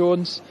Logan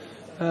Jones.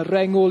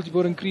 Rengol wedi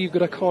bod yn gryf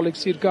gyda Coleg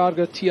Sir Gar,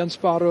 gyda Tian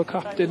Sparrow,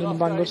 captain yn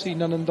ymddangos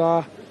un yn dda,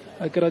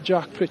 gyda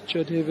Jack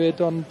Pritchard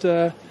hefyd, ond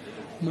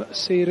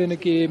ser yn y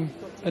gêm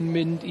yn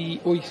mynd i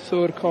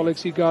wythwr Coleg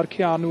Sir Gar,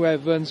 Keanu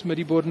Evans. Mae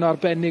wedi bod yn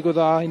arbennig o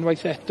dda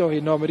unwaith eto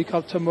heno, mae wedi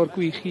cael tymor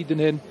gwych hyd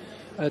yn hyn.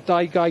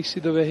 2 gais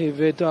iddo fe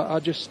hefyd, a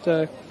just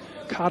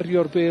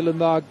cario'r bel yn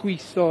dda,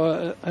 gweithio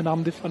yn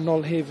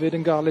amddiffynol hefyd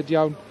yn galed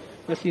iawn,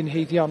 felly yn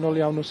heiddiannol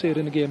iawn o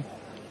ser yn y gêm.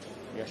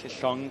 Felly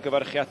llong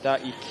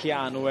gyfarchiadau i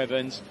Keanu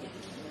Evans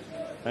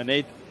yn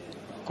neud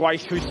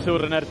gwaith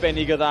hwythwr yn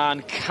arbennig o dda,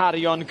 yn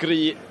cario'n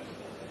gry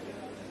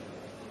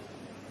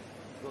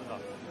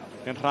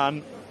yn rhan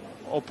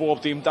o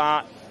bob dim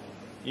da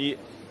i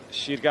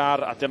Sir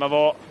Gar, a dyma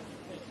fo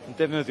yn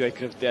defnyddio ei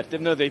gryfder,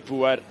 defnyddio ei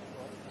bwer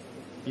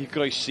i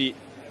groesi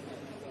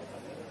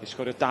i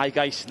sgorio 2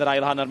 gais yn yr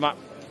ail hanner yma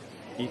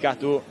i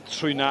gadw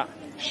trwyna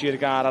Sir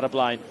Gar ar y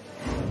blaen.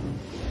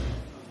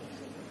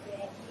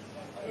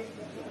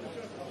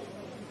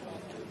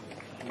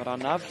 Mae'r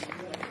anaf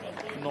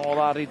nôl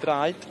ar ei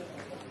draed,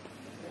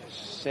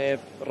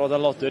 sef Rod a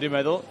Lodyr i'n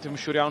meddwl. Dwi'n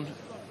siŵr iawn,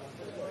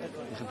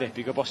 yn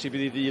debyg o bosib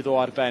iddi ddydd o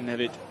ar ben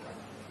hefyd.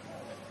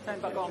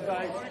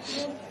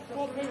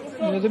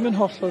 Mae ddim yn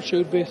hollol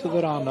siŵr beth oedd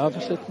yr anaf,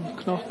 felly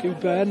cnoc i'w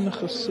ben,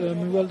 achos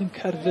mae'n weld yn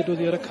cerdded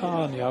oddi ar y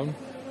can iawn.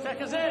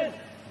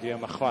 Di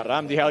yma chwarae,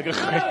 am di hel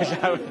gychwyn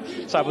llawn,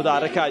 sa bod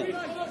ar y cae.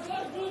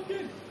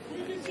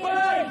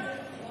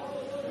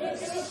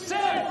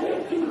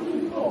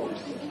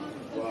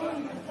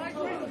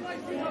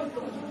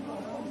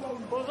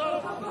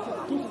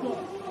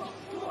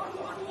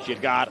 Sir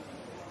Gar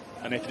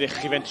yn edrych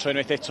i fentro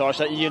unwaith eto.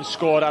 Oes un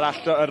sgôr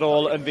arall ar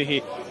ôl yn ddi hi.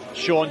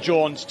 Sean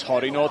Jones,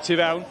 torri nôl tu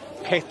fewn.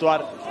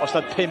 4, os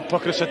nad 5 o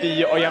grysadi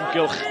o'i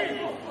amgylch.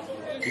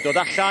 I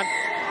dod allan.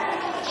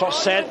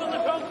 Trosedd.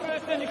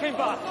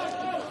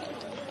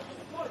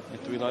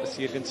 Dwylo ar y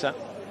tir gynta.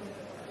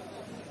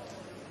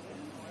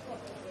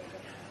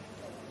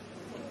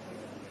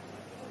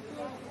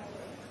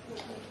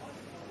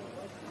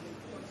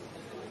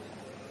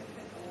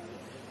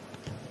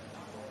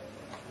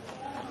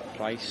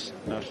 Price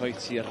yn rhoi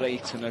ti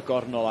reit yn y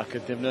gornol ac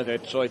yn defnyddio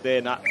troi de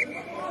na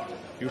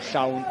i'w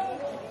llawn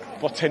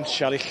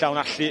potensial, i'w llawn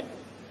allu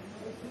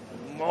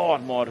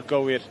mor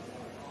gywir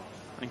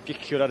yn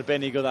giciwr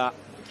arbennig o dda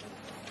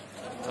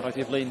a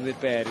roed i flaenwyr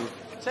ber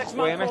 6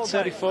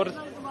 metr i ffwrdd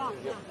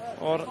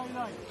o'r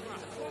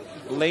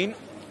lein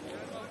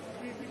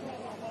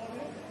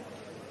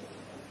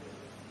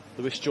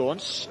Lewis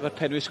Jones, efo'r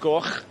penwys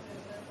goch.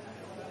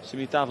 Sy'n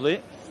mynd daflu.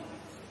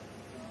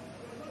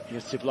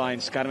 I'r tu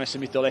blaen, Sgar mes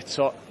ymudol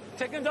eto.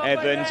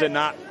 Evans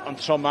yna, ond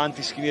tro ma'n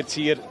disgyn i'r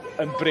tir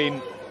yn bryn.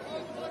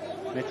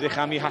 Medrych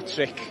am ei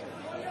hat-trick.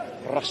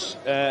 Ros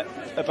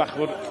y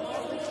bachwr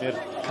i'r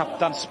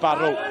captan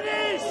Sparrow.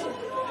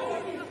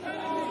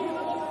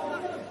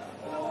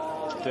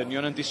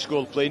 Dynion yn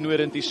disgwyl, blaenwyr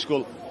yn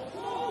disgwyl.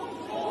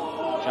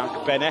 Jack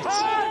Bennett,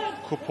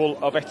 cwpl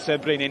o bethe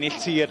bryn ennill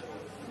tir.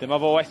 Dyma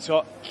fo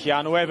eto,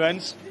 Keanu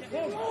Evans.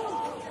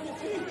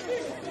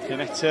 1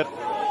 metr.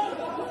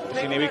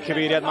 Chi newid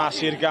cyfeiriad mas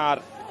i'r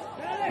Gar.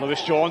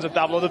 Lewis Jones yn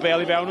daflodd y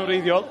bel i fewn o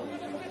reiddiol.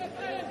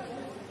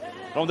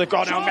 Rownd y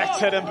gornel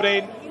metr yn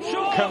bryn.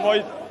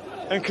 Cymoedd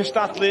yn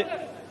cystadlu.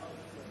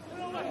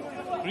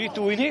 Rwy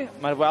dwy ni,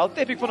 mae'r weld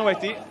debyg bod nhw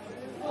wedi.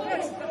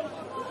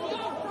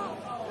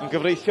 Yn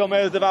gyfreithiol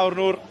mewn y fawr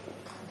nhw'r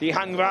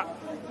dihangfa.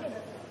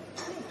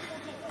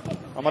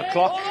 Ond mae'r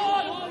cloc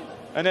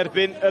yn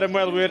erbyn yr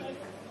ymwelwyr.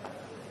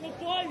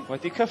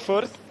 Wedi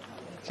cyffwrdd.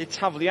 Lle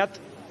tafliad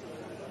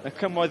y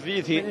Cymoedd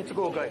fydd hi.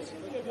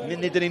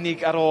 Munud yn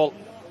unig ar ôl.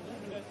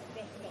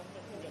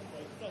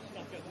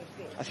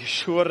 A ti'n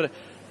siŵr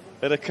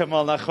yr y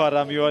cymal na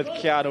chwarae mi oedd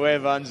Keanu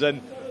Evans yn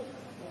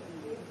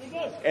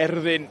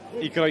erfyn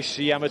i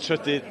groesi am y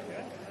trydydd.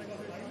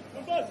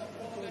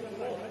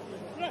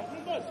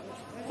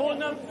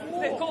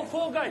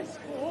 Four guys.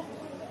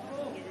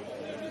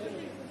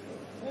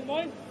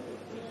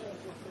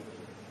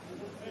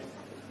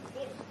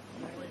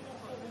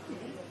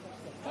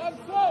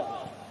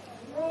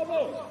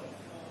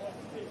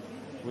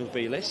 Will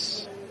Bayliss.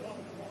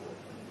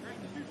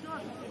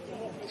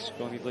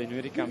 Sgol i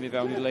blaenwyr i gamu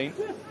fewn i'r lein.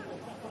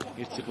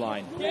 I'r tu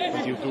blaen.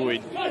 Wedi i'w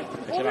dwy'n.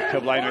 Felly mae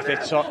cyfle unwaith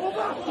eto.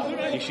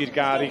 I Sir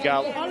Gar i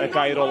gael y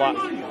gair ola.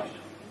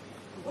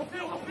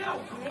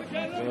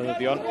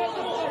 Dylunyddion.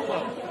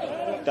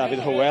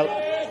 David Howell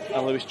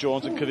a Lewis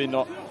Jones yn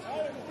cyfuno.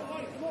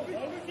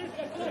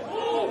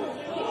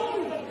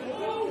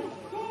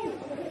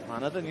 Mae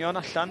yna ddynion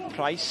allan,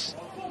 Price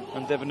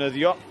yn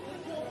defnyddio.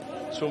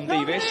 Twm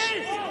Davies.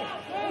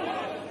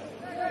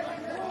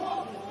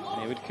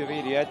 Newid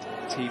cyfeiriad,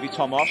 TV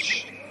Thomas.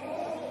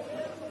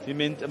 Di'n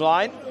mynd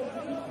ymlaen.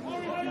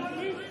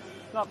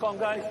 Knock on,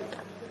 guys.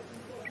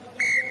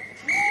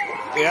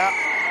 Ia.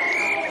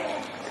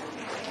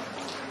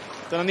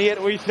 Dyna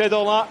ni'r weithred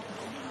ola.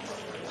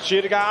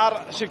 Sir Gar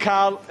sy'n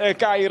cael y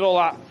gair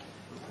ola.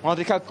 Mae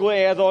wedi cael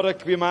gwedd o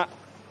rygbi yma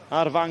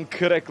ar fanc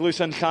yr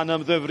eglwys yn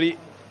Llanymddyfri.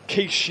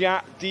 Ceisia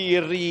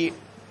di-ri.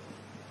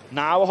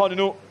 9 ohonyn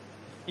nhw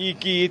i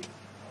gyd.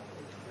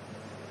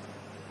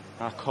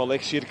 A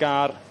Coleg Sir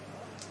Gar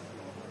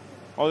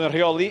oedd yn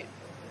rheoli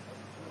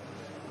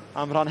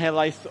am rhan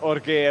helaeth o'r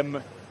gêm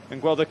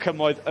yn gweld y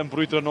Cymoedd yn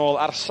brwydro nôl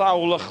ar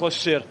sawl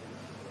achlysur.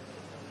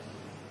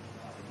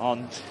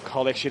 Ond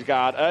Coleg Sir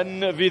Gar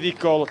yn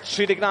fuddigol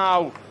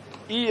 39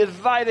 i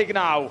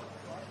 29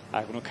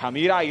 ac nhw'n cam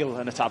i'r ail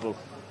yn y tabl.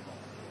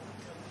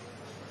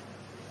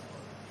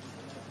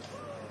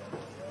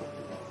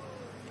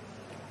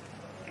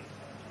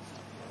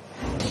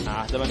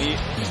 A dyma ni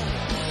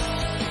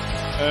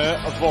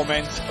y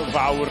foment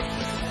fawr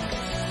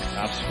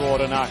a'r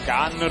sgôr yna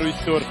gan yr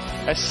wythwr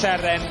y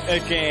seren y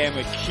gêm,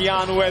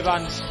 Keanu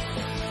Evans.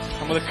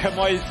 Pan oedd y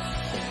Cymoedd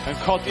yn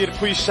codi'r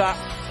pwysa,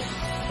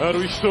 yr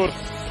wythwr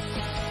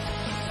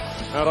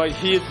yn rhoi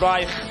hyd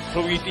braich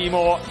rhwng i dim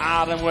o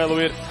a'r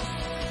ymwelwyr.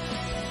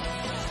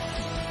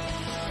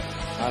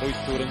 A'r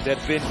wythwr yn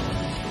derbyn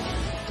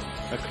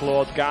y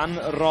clod gan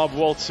Rob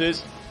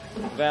Walters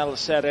fel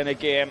seren y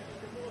gêm.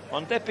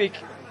 Ond debyg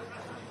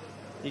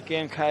i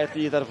gêm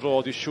Caerdydd ar Fro,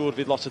 dwi'n siŵr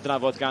fydd lot o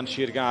drafod gan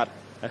Sir Gar.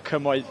 Y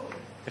Cymoedd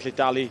gallu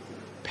dalu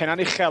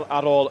penna'n uchel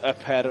ar ôl y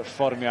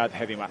perfformiad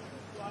heddiw yma.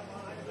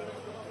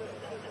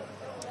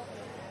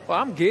 Wel,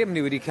 am gêm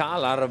ni wedi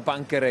cael ar y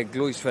banc yr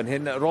eglwys fan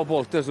hyn, Rob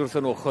Walters wrth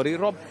yn ochr i.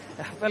 Rob,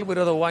 fel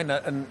wedodd Owain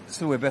yn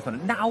sylwi beth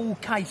hwn, 9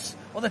 cais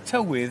oedd y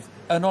tywydd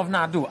yn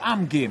ofnadw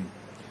am gêm.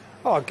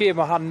 O,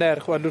 gêm o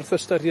hanner, chwan wrth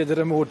ystyried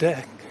yr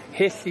ymodau.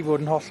 Hyll i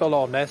fod yn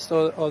hollol onest,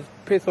 oedd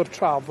peth o'r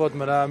trafod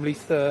myna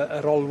ymlaeth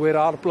yr olwyr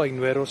a'r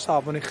blaenwyr o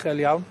safon uchel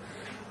iawn.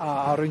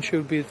 A rwy'n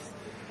siŵr bydd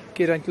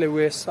Geraint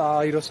Lewis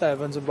a Euros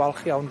Evans yn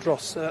falch iawn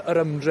dros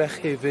yr ymdrech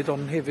hefyd,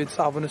 ond hefyd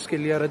safon y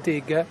sgiliau ar y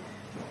degau.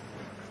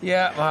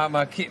 Ie,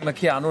 mae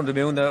Keanu yn dod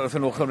mewn wrth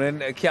yn ochr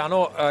hyn.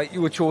 Keanu,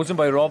 you were chosen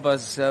by Rob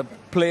as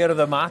player of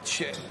the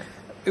match.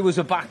 It was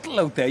a battle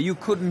out there. You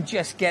couldn't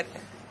just get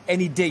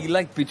any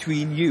daylight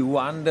between you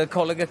and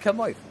Coleg y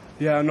Cymoedd.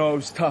 Yeah, no,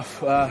 it was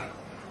tough.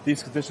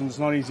 These conditions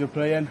are not easy to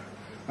play in,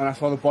 and that's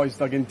why the boys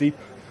dug in deep.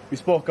 We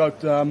spoke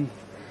out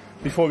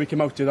before we came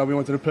out here that we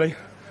wanted to play,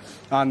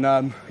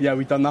 and yeah,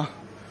 we've done that.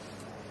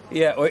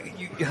 Yeah, well,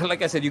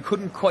 like I said, you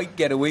couldn't quite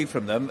get away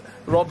from them.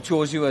 Rob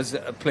chose you as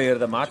a player of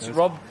the match. Yes.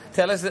 Rob,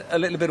 tell us a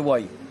little bit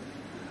why.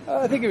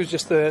 I think it was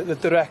just the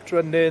direct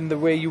running, the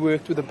way you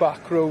worked with the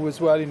back row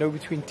as well, you know,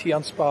 between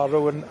Tian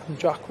Sparrow and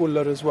Jack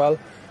Wooler as well.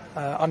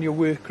 And your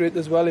work rate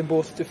as well in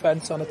both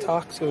defence and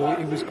attack, so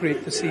it was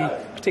great to see,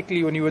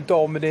 particularly when you were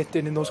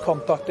dominating in those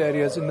contact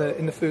areas in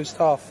the first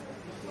half.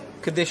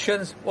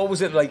 conditions, what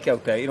was it like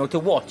out there? You know, to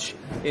watch,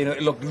 you know,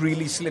 it looked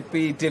really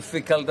slippy,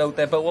 difficult out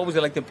there, but what was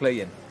it like to play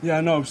in?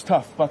 Yeah, no, it was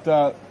tough, but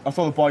I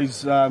thought the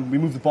boys, we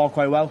moved the ball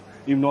quite well,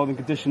 even though the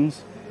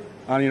conditions.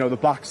 And, you know, the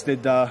backs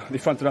did, they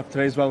fronted up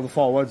today as well, the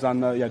forwards,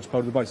 and yeah, just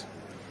proud of the boys.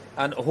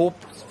 And hope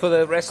for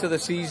the rest of the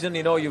season,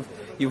 you know,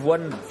 you've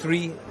won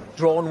 3,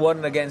 drawn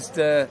 1 against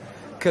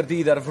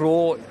Caerdydd ar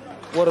Fro.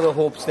 What are the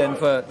hopes then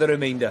for the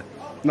remainder?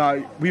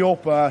 No, we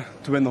hope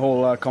to win the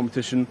whole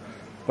competition,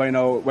 but, you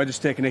know, we're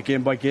just taking it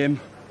game by game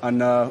and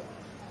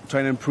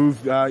trying to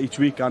improve each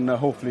week, and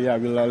hopefully, yeah,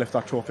 we'll lift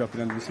that trophy up at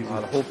the end of the season.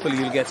 Well, hopefully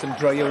you'll get some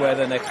drier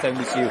weather next time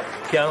we see you.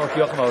 Ciano,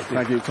 diolch yn fawr.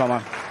 Thank you,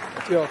 Tom.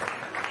 Diolch.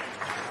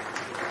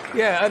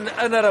 Yeah,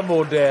 yn yr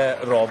amod,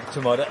 Rob,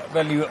 tymod,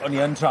 fel o'n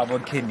i yn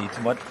trafod cyn ni,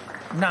 tymod,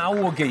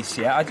 9 o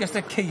geisiau, a jyst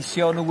y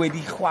ceisio nhw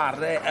wedi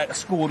chwarae,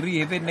 sgori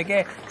hefyd,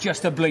 nege,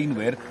 jyst y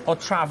blaenwyr, o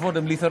trafod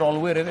ymlaeth yr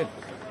olwyr hefyd.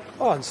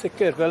 O, yn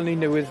sicr, fel ni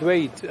newydd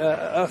ddweud,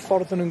 y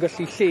ffordd nhw'n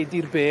gallu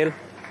lledu'r bel,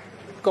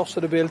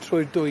 gosod y bel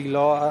trwy'r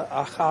dwylo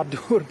a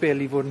chadw'r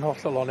bel i fod yn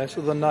hollol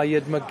onest, oedd yna i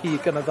edmygu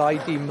gan y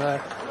ddau dîm.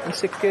 Yn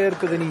sicr,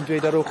 byddwn ni'n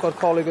dweud ar ochr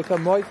Coleg y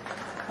Cymoedd,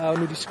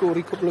 nhw wedi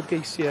sgori cwbl o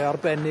geisiau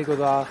arbennig o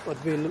dda,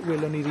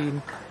 welwn ni'r un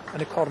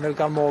yn y cornel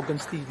gan Morgan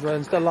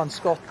Stevens, Dylan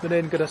Scott fan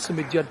hyn gyda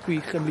symudiad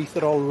gwych ymlaeth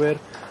yr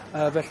olwyr.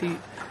 Felly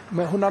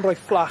mae hwnna'n rhoi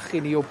fflach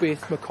i ni o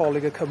beth mae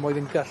Coleg y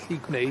Cymoedd yn gallu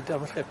gwneud, a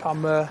felly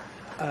pam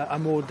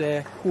amodau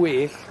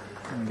gwell,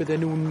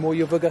 bydden nhw'n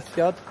mwy o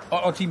fygythiad.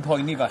 O ti'n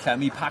poeni falle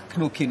am i pac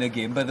nhw cyn y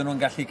gêm, bydden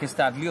nhw'n gallu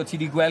cystadlu? O ti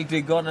wedi gweld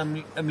digon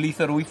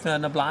ymlaeth yr 8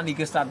 yn y blaen i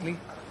cystadlu?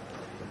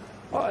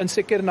 Yn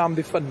sicr yn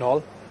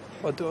amddiffynol.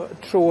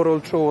 Tro ar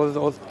ôl tro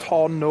oedd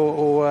ton o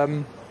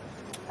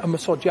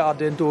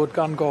ymysodiadau yn dod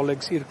gan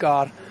Goleg Sir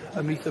Gar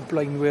ymlaeth y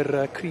blaenwyr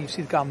cryf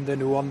sydd ganddyn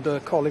nhw, ond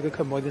Coleg y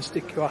Cymoedd yn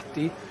sticio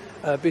ati.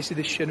 Beth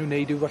sydd eisiau nhw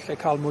wneud yw falle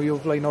cael mwy o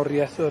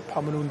flaenoriaeth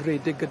pan maen nhw'n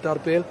redig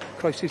gyda'r bel,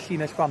 croes i'r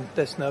llinell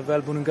fantes yna,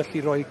 fel bod nhw'n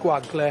gallu rhoi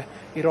gwagle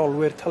i'r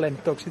olwyr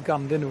talentog sydd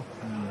ganddyn nhw.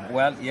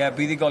 Wel, ie,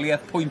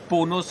 buddugoliaeth pwynt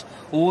bonus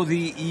oedd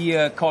i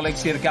Coleg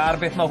Sir Gar.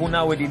 Beth mae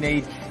hwnna wedi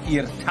wneud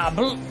i'r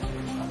tabl?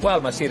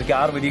 Wel, mae Sir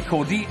Gar wedi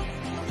codi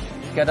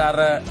gyda'r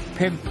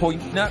 5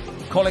 pwynt na.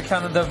 Coleg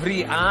Llanymddyfri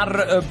ar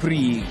y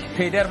brig.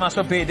 4 mas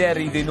o 4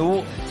 iddyn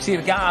nhw.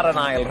 Sir Gar yn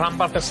ail.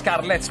 Rhanbarth y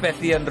Scarlets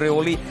fethu yn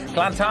reoli.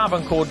 Glantaf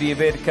yn codi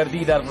hefyd.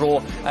 Caerdydd ar Fro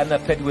yn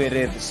y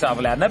 4ydd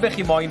safle. Yna bych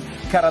chi moyn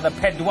cyrraedd y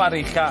 4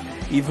 ucha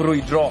i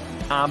frwydro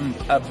am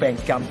y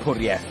benc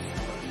ampwriaeth.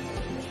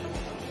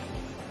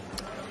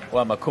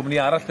 Wel, mae cwmni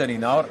arall dyn ni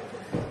nawr.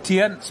 Ti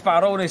yn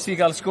Sparrow, nes i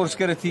gael sgwrs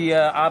gyda ti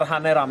ar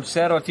hanner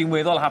amser, o ti'n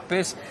weddol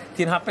hapus.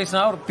 Ti'n hapus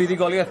nawr,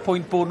 buddugoliaeth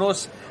pwynt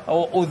bonus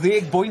o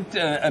 10 pwynt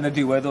yn y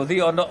diwedd, oedd hi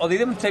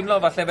ddim yn teimlo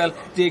falle fel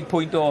 10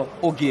 pwynt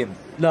o gêm?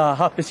 Na,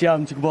 hapus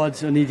iawn, ti'n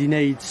gwybod, o'n i wedi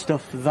gwneud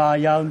stwff dda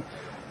iawn.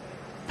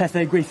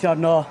 Pethau gweithio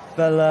arno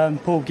fel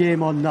pob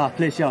gêm, ond na,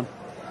 ples iawn.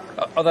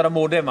 Oedd yr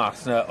amodau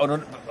mas, o'n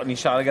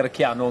i'n siarad gyda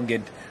Ciano yn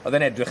gynt, oedd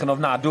e'n edrych yn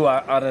ofnadw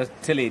ar y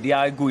teledu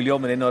a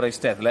gwylio mynd o'r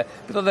eisteddle.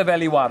 Beth oedd e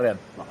fel i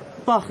waren?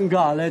 Bach yn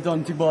galed,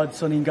 ond ti'n bod,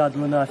 so ni'n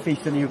gadw yna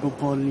ffeithio ni o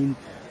gwbl. Ni'n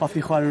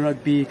hoffi chwarae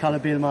rygbi, cael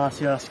y bel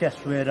mas i'r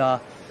asgellwyr, a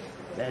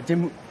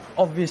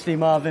obviously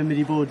mae fe'n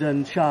mynd i bod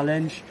yn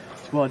challenge,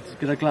 ti'n bod,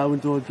 gyda glaw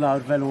yn dod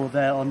lawr fel oedd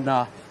e, ond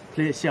na,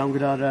 ples iawn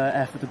gyda'r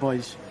effort y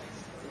boys.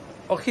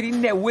 O'ch chi wedi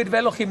newid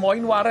fel o'ch chi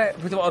moyn ware?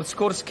 O'r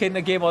sgwrs cyn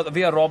y gêm,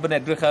 fi a Rob yn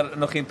edrych ar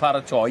nhw'ch chi'n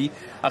paratoi,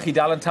 a chi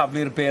dal yn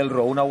taflu'r bel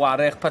rown a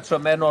ware eich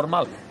patrymau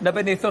normal. Na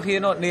be wnaethoch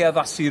chi yno, neu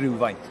addasu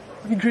rhywfaint?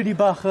 Fi'n credu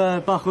bach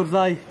o'r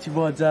ddau, ti'n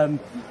bod,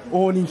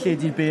 o'n i'n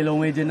lledu'r bel, o'n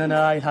wedyn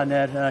yna ail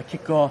hanner,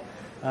 cico,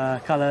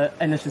 cael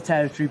ennill y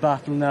territory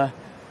battle na,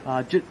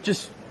 a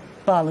just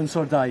balance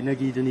o'r ddau, na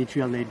gyd yn i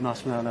trial wneud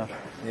mas yna nawr.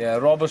 Ie,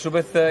 Rob, os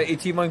rhywbeth i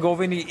ti moyn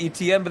gofyn i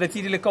ti yn, bydde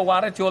ti wedi licio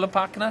ware tu ôl y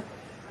pac na?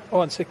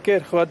 O, yn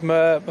sicr, chwad,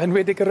 mae'n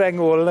wedi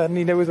rengol,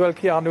 ni newydd weld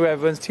Ciano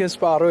Evans, ti yn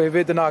Sparrow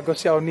hefyd yn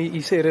agos iawn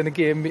i seren y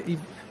gêm, i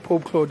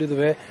pob clod iddo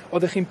fe.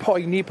 Oeddech chi'n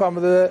poeni pan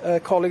oedd y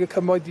Coleg y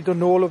Cymoedd wedi dod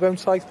nôl o fewn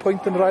 7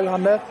 pwynt yn yr ail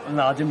hanner?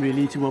 Na, dim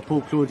really, ti'n bod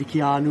pob clod i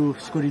Ciano,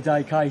 sgwri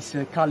 2 cais,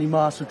 cael i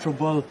mas o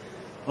trwbl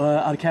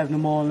ar cefn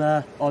y môl na,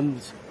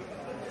 ond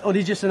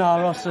oedd i jyst yn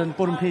aros, yn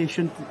bod yn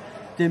patient,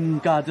 dim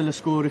gadael y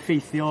sgwr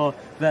effeithio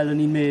fel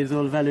o'n i'n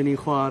meddwl, fel o'n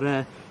i'n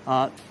chwarae, a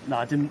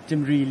na,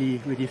 dim really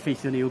wedi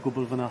effeithio ni o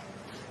gwbl fyna.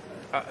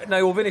 Na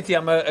i ofyn i ti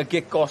am y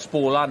gic os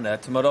bol anna,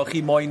 o'ch chi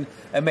moyn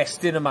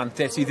ymestyn y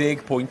mantes i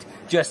 10 pwynt,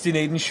 just i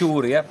wneud yn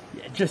siŵr, ie?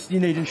 Just i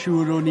wneud yn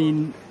siŵr o'n i'n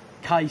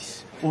cais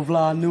o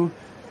flaen nhw,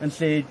 yn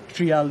lle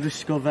trial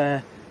risgo fe,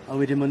 a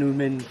wedyn maen nhw'n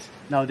mynd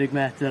 90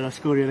 metr a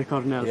sgorio yn y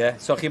cornel. Ie,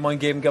 so chi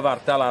moyn gêm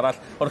gyfartal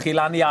arall, ond chi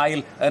lan i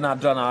ail yn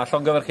adran a,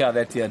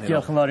 llongyfarchiadau ti yn hyn.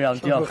 Diolch yn fawr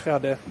iawn,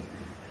 diolch.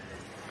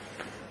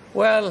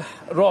 Wel,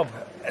 Rob,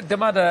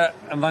 dyma dy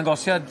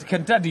ymddangosiad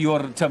cyntaf di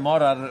o'r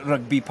tymor ar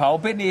Rygbi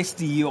Pawb. Be nes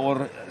di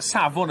o'r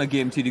safon y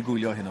gêm ti wedi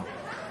gwylio hynno?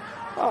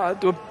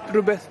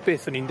 Rhywbeth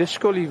beth o'n i'n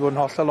disgwyl I fod yn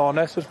hollol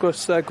onest. Wrth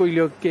gwrs,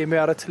 gwylio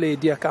gemau ar y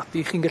teledu ac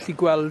ati, chi'n gallu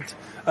gweld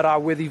yr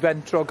awydd I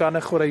fentro gan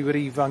y chwaraewyr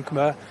ifanc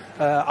yma.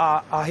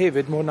 A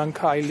hefyd, mae hwnna'n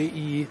cael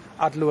I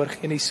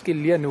adlewyrchu yn eu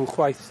sgiliau nhw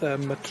chwaith.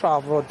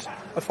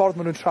 Y ffordd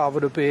maen nhw'n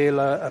trafod y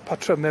bel, y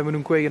patrymau maen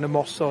nhw'n gweud yn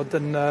ymosod,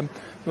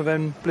 mae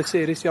fe'n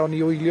bleserus iawn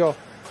I wylio.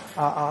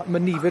 A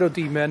mae nifer o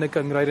dîmau yn y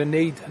gynghrair yn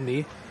neud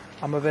hynny,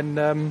 a mae fe'n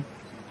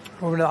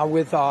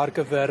awydd dda ar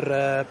gyfer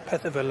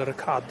pethau fel yr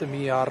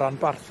academi a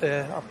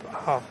ranbarthau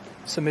a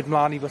symud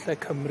mlaen I falle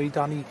Cymru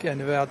dan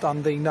 20 a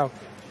dan 19.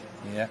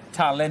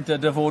 Talent y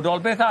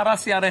dyfodol. Beth arall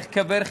sy'n ar eich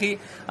cyfer chi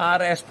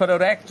ar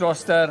S4C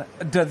dros yr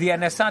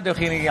dyddiau nesaf? Dewch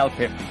chi'n ei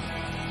helpu.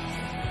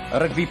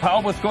 Rygbi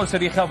Pawb wrth gwrs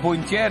yr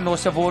uchafbwyntiau,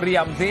 nos yfori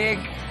am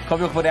 10.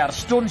 Cofiwch fod ar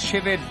stwns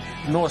hefyd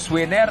nos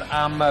Wener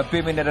am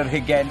 5 munud yr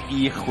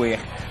 20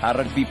 a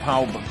Rygbi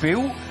Pawb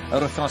Byw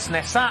yr wythnos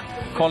nesaf.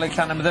 Coleg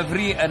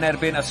Llanymddyfri yn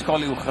erbyn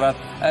ysgol uwchradd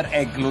yr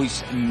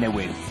Eglwys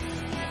Newydd.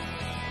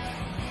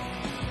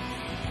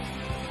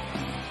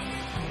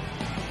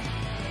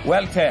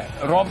 Wel te,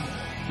 Rob,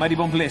 mae wedi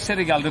bod yn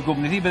bleser I gael dy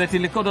gwmni ti. Bydde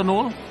ti'n licio dod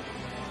nôl?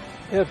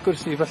 Wrth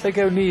gwrs ni. Falle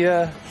gewn ni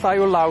llai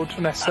o lawd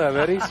tro nesaf,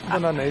 Eris.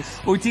 Hwna'n neis.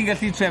 Wyt ti'n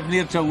gallu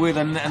trefnu'r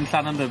tywydd yn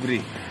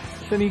Llanymddyfri?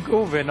 Dyn ni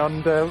gofyn,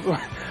 ond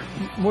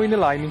mwy neu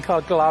lai ni'n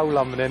cael glaw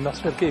lan fan hyn os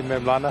mae'r gemau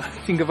ymlaen.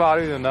 Ti'n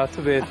gyfarwydd hwnna,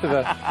 ty beth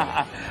yfe.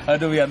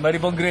 Ydw i, mae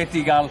wedi bod yn gret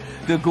I gael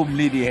dy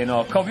gwmni di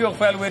heno. Cofiwch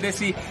fel wedes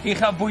I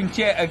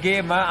uchafbwyntiau y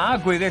gem a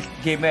gweddill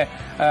gemau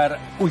yr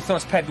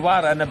wythnos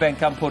 4 yn y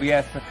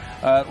bencampwriaeth,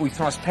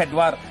 wythnos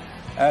 4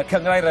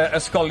 cynghrair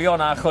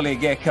ysgolion a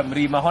cholegau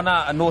Cymru. Mae hwnna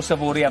yn nos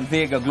yfori am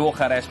 10 y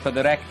gloch ar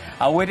S4C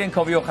a wedyn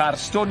cofiwch ar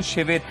stwns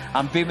hefyd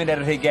am 5 munud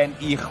yr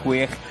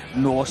 20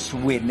 nos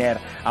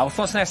Wener. A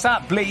wythnos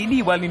nesaf,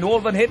 bleini, wel ni'n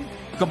ôl fan hyn.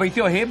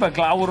 Gobeithio heb y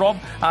glaw, Rob,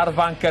 ar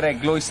fanc yr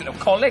Eglwys.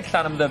 Coleg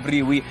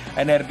Llanymddyfri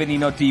yn erbyn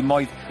un o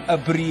dimoedd y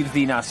brif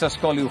ddinas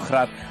ysgol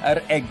uwchradd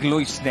yr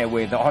Eglwys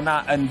Newydd.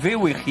 Honna yn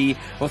fyw I chi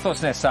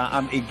wythnos nesaf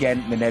am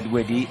 20 munud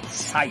wedi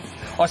 7.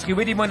 Os chi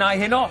wedi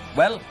mwynhau heno,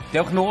 wel,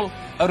 dewch nôl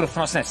yr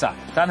wythnos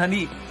nesaf. Dan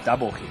hynny, da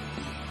bo chi.